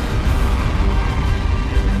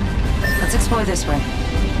 Let's explore this way.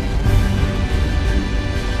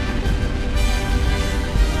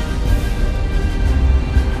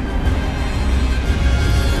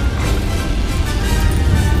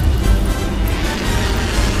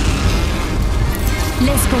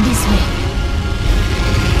 Let's go this way.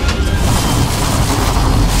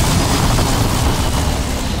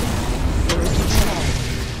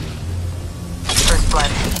 First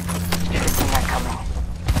blood. Should have seen that coming.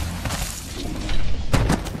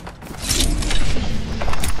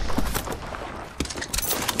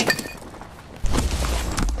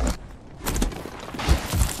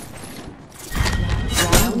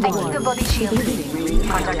 I need the body shield.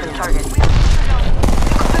 Contact with target.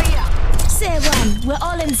 Say one. We're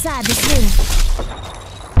all inside this ring.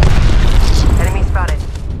 Enemy spotted.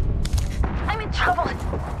 I'm in trouble.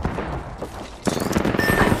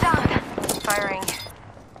 I'm down. Firing.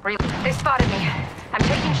 They spotted me. I'm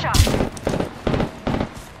taking shots.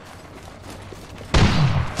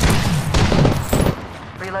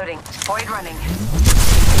 Reloading. Void running.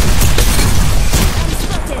 I'm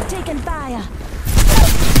spotted. Taking fire.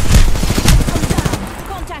 I'm down.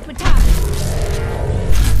 Contact with target.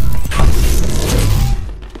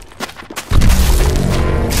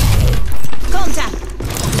 Contact.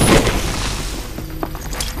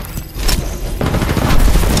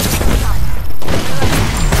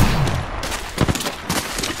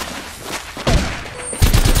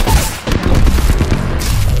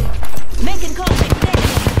 Making contact.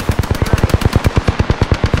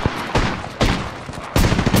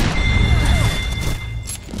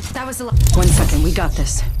 That was a lot. 1 second, we got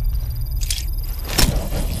this.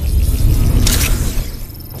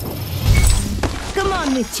 Come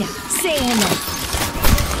on with ya. Say hello.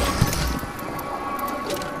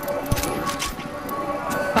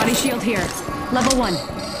 Body shield here. Level 1.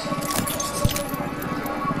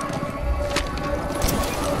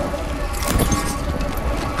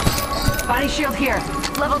 Body shield here.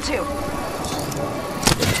 Level 2.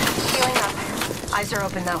 Healing up. Eyes are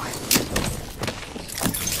open though.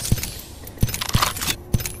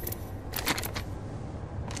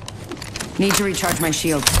 Need to recharge my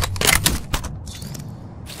shield.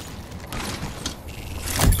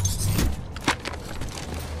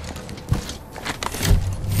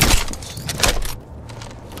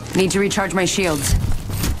 Need to recharge my shields.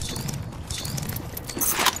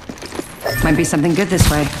 Might be something good this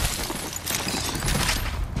way.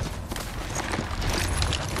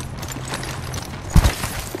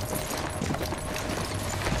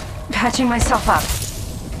 Patching myself up.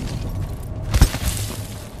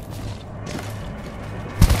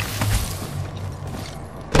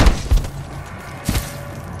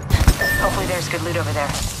 Hopefully there's good loot over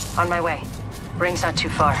there. On my way. Ring's not too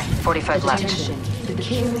far. 45 left. Attention. The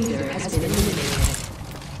kill leader has been eliminated.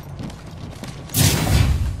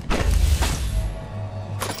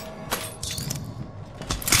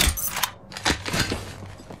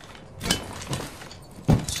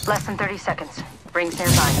 Less than 30 seconds. Rings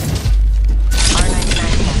nearby. R99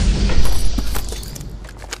 scan.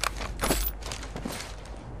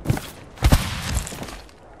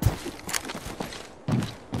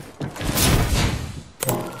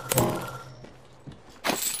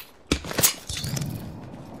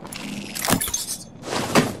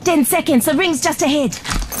 10 seconds, the ring's just ahead.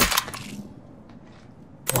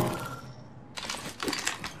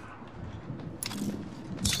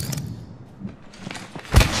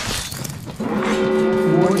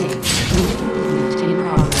 Warning. Movement in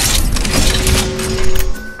progress.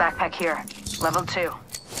 Backpack here. Level 2.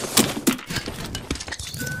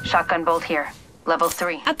 Shotgun bolt here. Level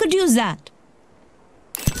 3. I could use that.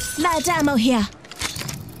 Light ammo here.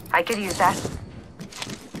 I could use that.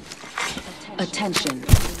 Attention.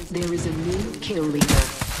 There is a new kill leader.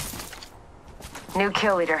 New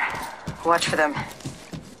kill leader. Watch for them.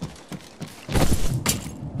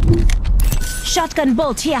 Shotgun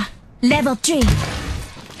bolt here. Level 3.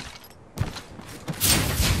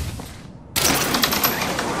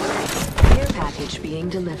 Care package being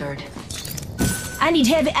delivered. I need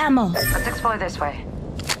heavy ammo. Let's explore this way.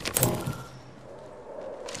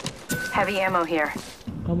 Heavy ammo here.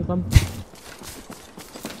 Come.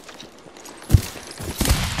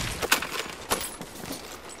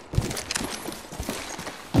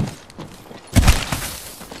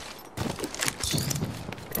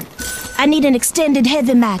 I need an extended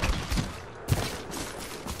heavy mag.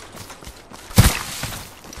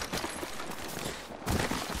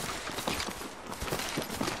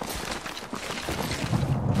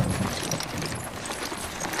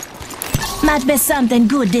 Might be something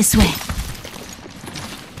good this way.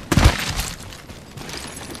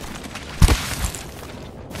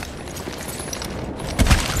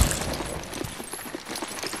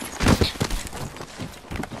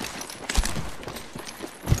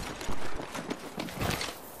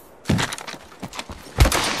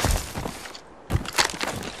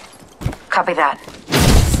 Copy that.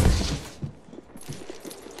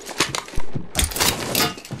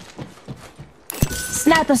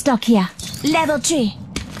 Sniper stock here. Level 3.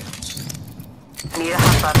 I need a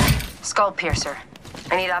hot button. Skull piercer.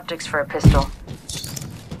 I need optics for a pistol.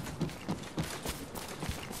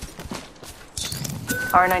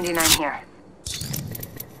 R99 here.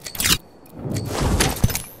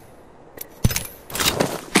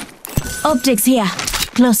 Optics here.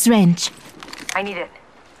 Close range. I need it.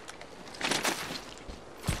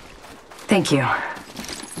 Thank you.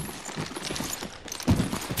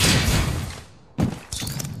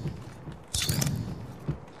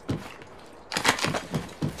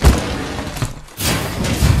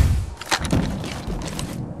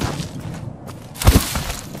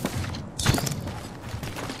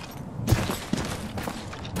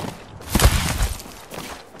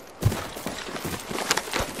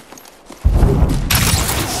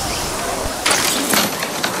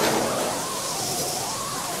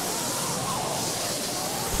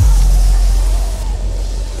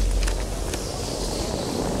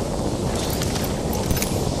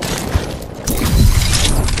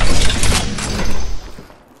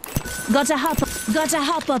 Got a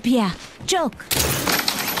hop up here. Joke.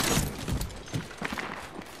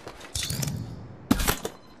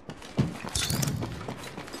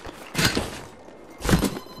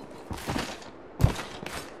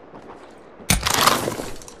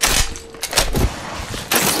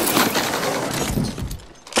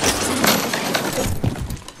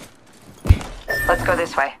 Let's go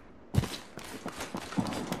this way.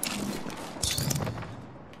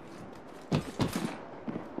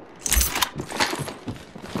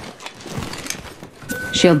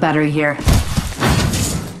 Shield battery here.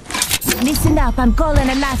 Listen up, I'm calling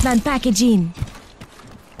a lifeline package in.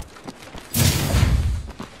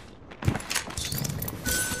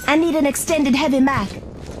 I need an extended heavy mag.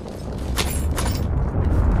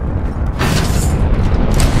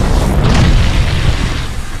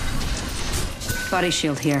 Body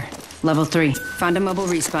shield here. Level 3. Found a mobile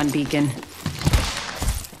respawn beacon.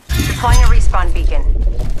 Deploying a respawn beacon.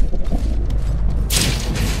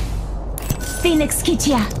 Phoenix kit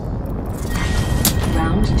here.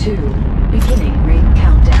 Round 2. Beginning ring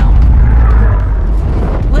countdown.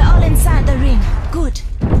 We're all inside the ring. Good.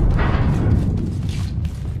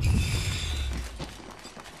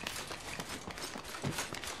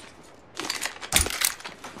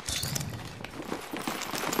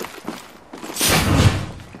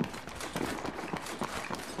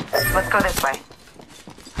 Let's go this way.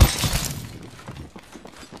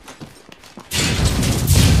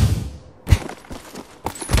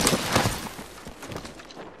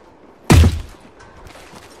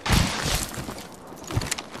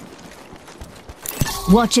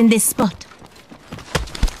 Watching this spot.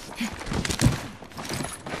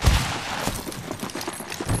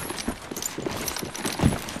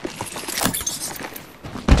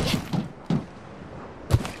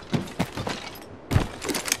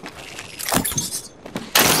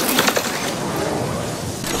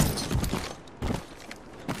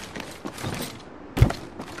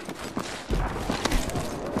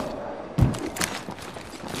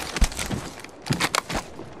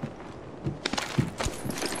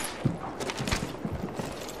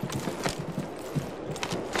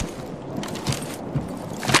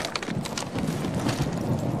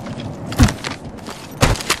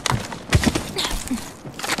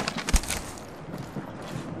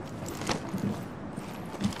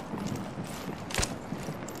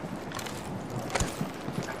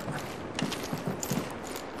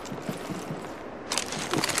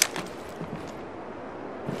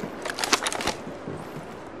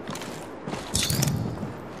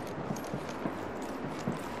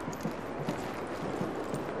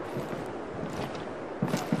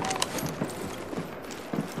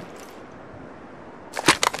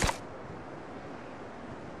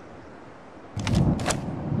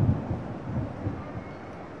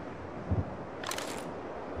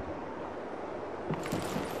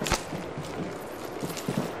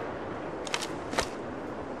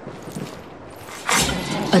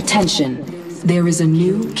 Attention. There is a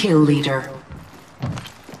new kill leader.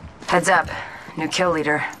 Heads up. New kill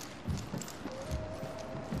leader.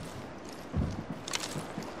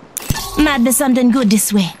 Might be something good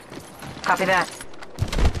this way. Copy that.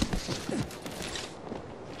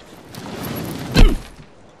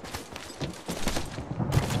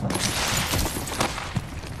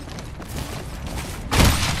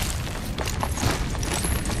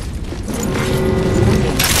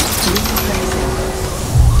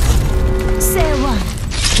 Say what?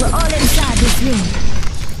 We're all inside this room.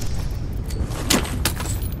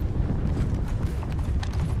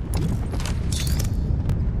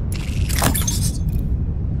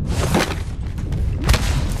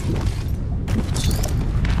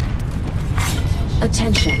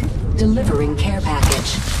 Attention, delivering care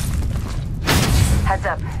package. Heads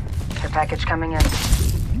up. Care package coming in.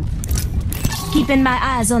 Keeping my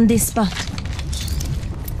eyes on this spot.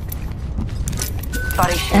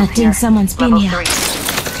 Body shield I here. think someone's been Level here. 3.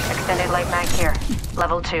 Extended light mag here.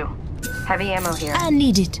 Level 2. Heavy ammo here. I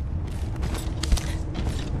need it.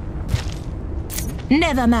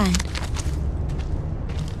 Never mind.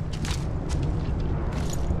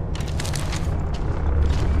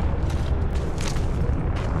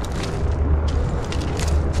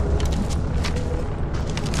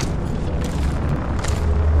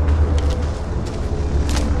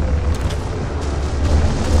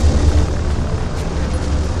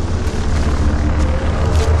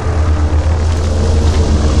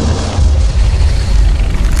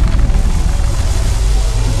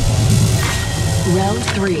 Round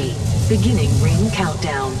 3, beginning ring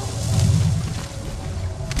countdown.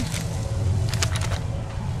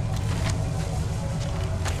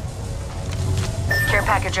 Care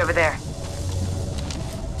package over there.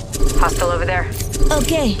 Hostile over there.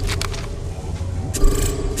 Okay.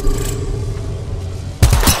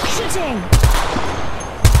 Shooting.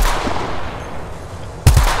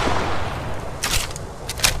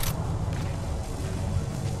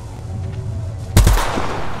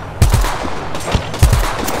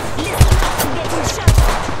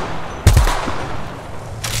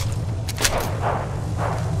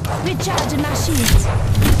 Recharging my shields.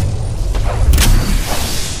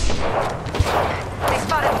 They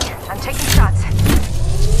spotted me. I'm taking shots.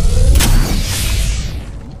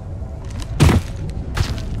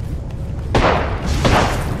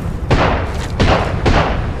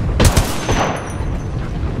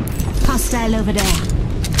 Hostile over there.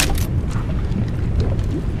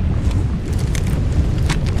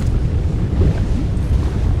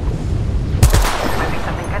 Might be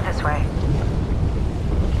something good this way.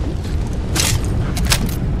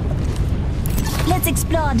 Let's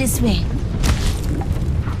explore this way.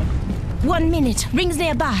 1 minute. Rings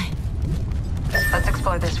nearby. Let's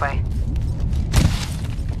explore this way.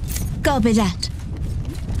 Copy that.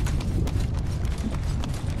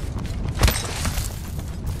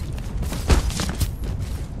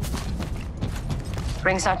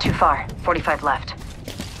 Ring's not too far. 45 left.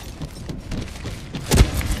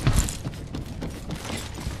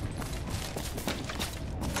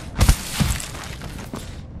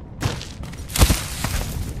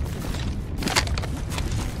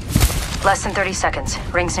 Less than 30 seconds.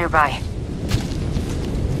 Ring's nearby.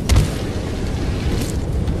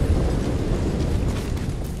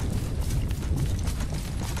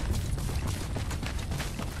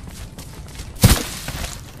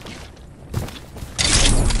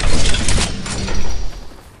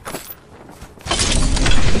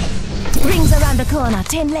 Rings around the corner.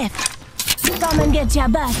 10 left. Come and get your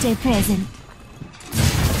birthday present.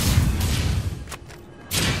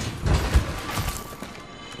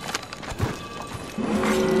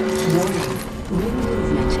 Warning, ring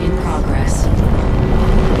movement in progress.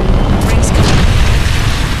 Ring's coming.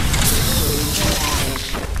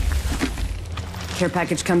 Care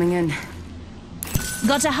package coming in.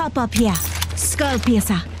 Got a hop up here. Skull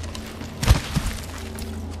piercer.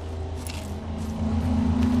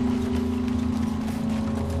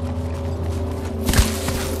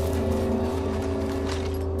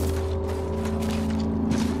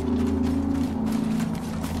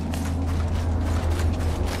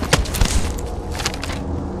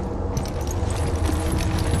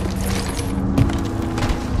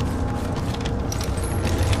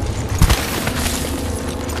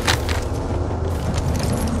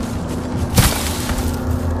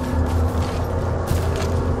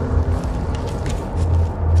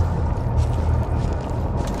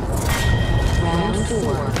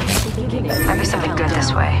 Might be something good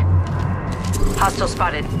this way. Hostile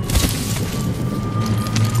spotted.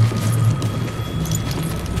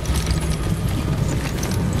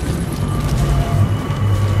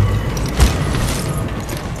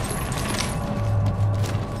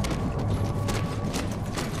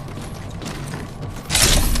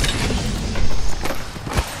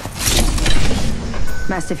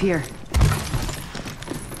 Mastiff here.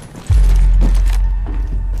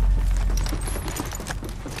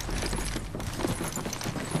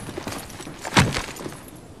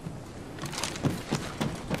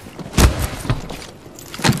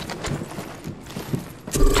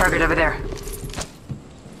 Target over there.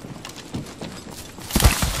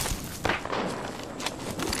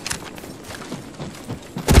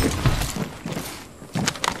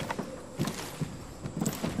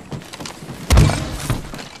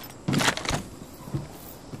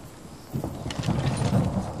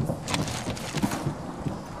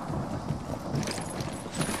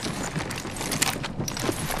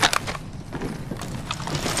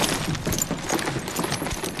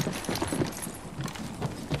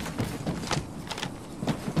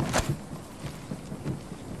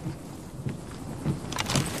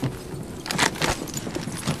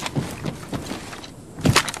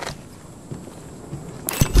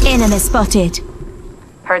 Enemy spotted.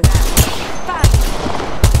 Heard that.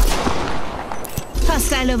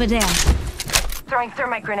 Hostile over there. Throwing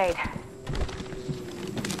thermite grenade.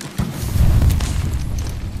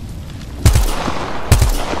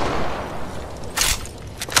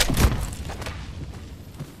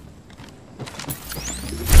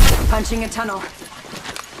 Punching a tunnel.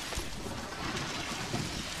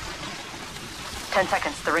 10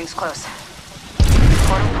 seconds. The ring's close.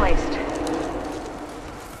 Portal placed.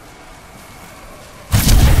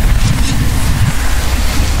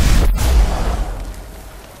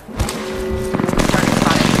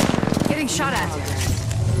 Shot at.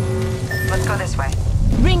 Let's go this way.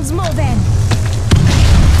 Rings moving.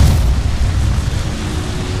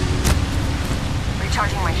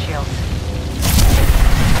 Recharging my shields.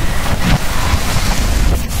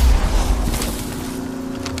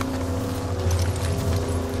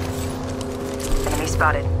 Enemy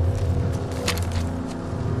spotted.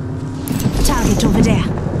 Target over there.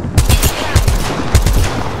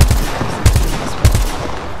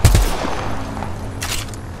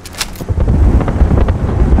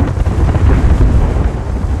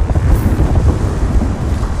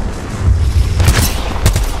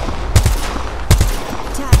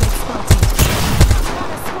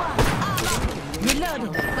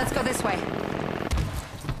 Let's go this way.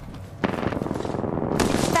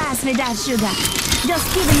 Pass me that sugar.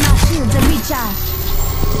 Just giving my shields a recharge.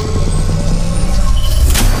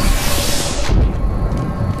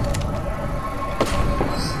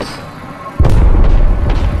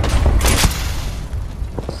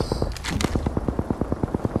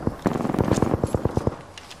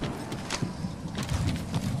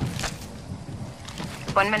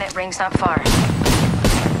 One minute, ring's not far.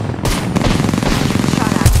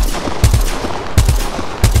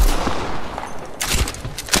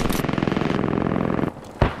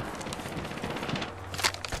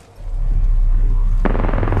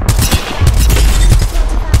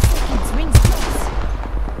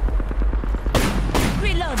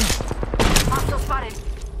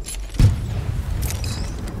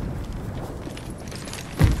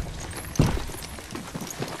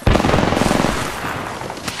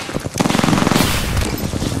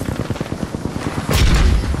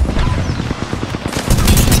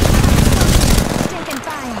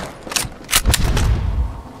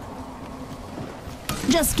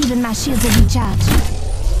 Just giving my shields a recharge.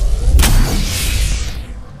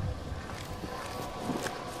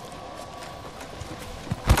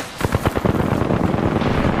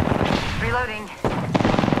 Reloading.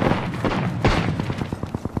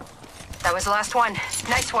 That was the last one.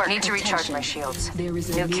 Nice work. Need to recharge my shields. There is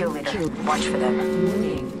a New kill leader. Watch for them.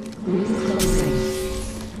 Warning. Ring closing.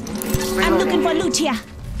 I'm looking for loot here.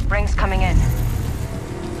 Rings coming in.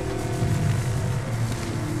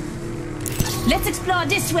 Let's explore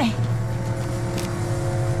this way.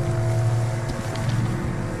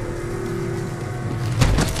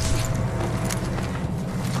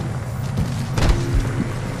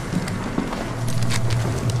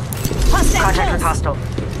 Hostile Contact with close. hostile.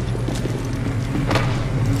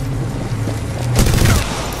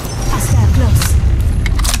 Hostile close.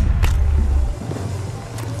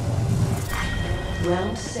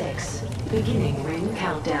 Round 6. Beginning ring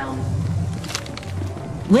countdown.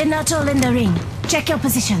 We're not all in the ring. Check your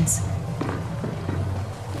positions.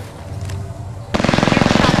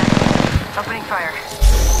 Opening fire.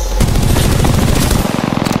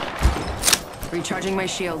 Recharging my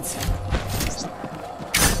shields.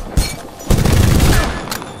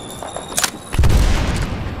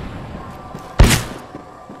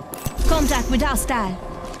 Contact with hostile.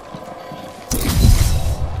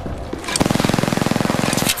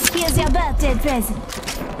 Here's your birthday present.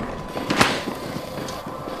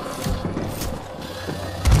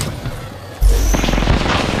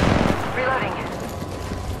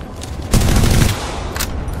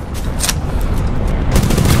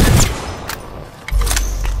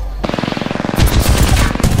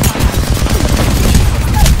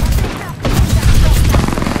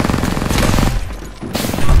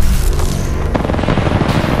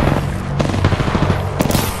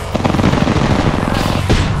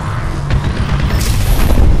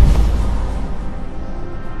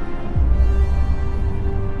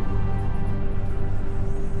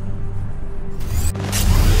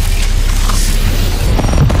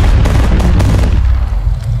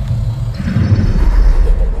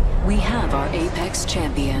 of our Apex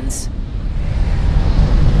champions.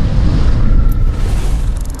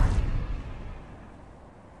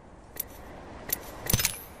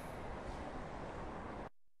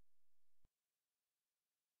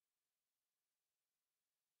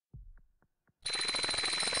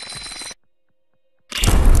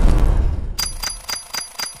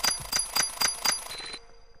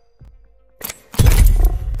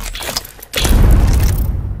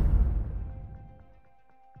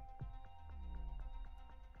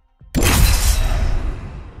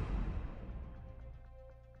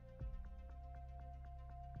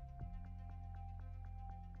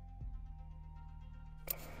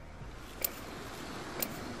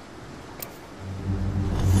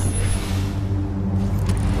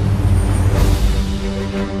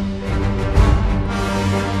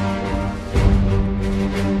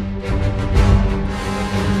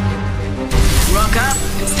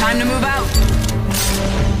 Time to move out.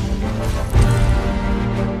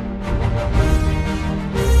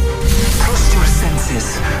 Trust your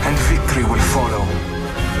senses, and victory will follow.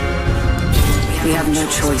 We have no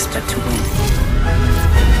choice but to win.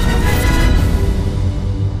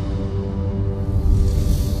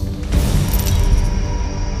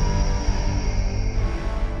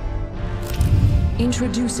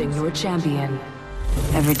 Introducing your champion.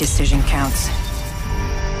 Every decision counts.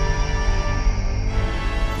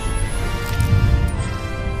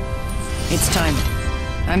 It's time.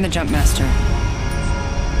 I'm the jump master.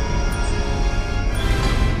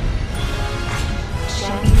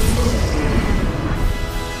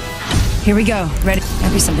 Here we go. Ready?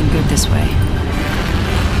 Might be something good this way.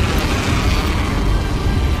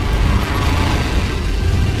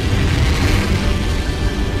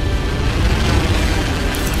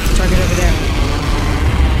 Target over there.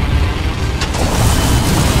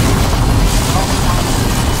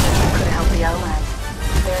 Could have helped the outland.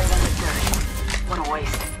 Buried in the dirt. What a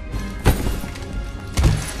waste.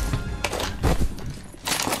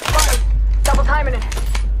 Fire! Double timing it.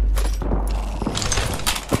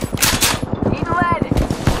 Need lead.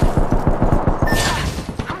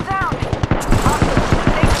 I'm down. Awesome.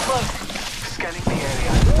 Safe close. Scanning the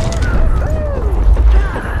area.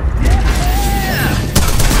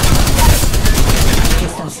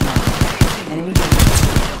 Enemy.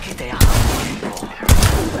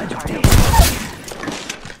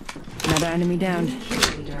 Another enemy down.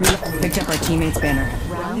 Picked up our teammate's banner.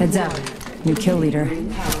 Heads up. New kill leader.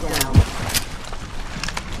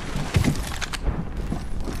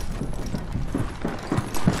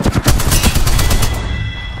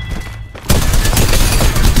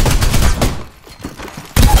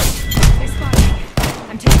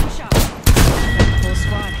 I'm taking a shot. Full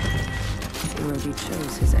squad. The road he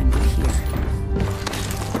chose has ended here.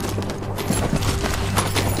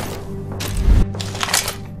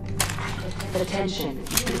 Attention,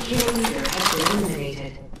 the kill leader has been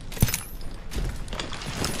eliminated.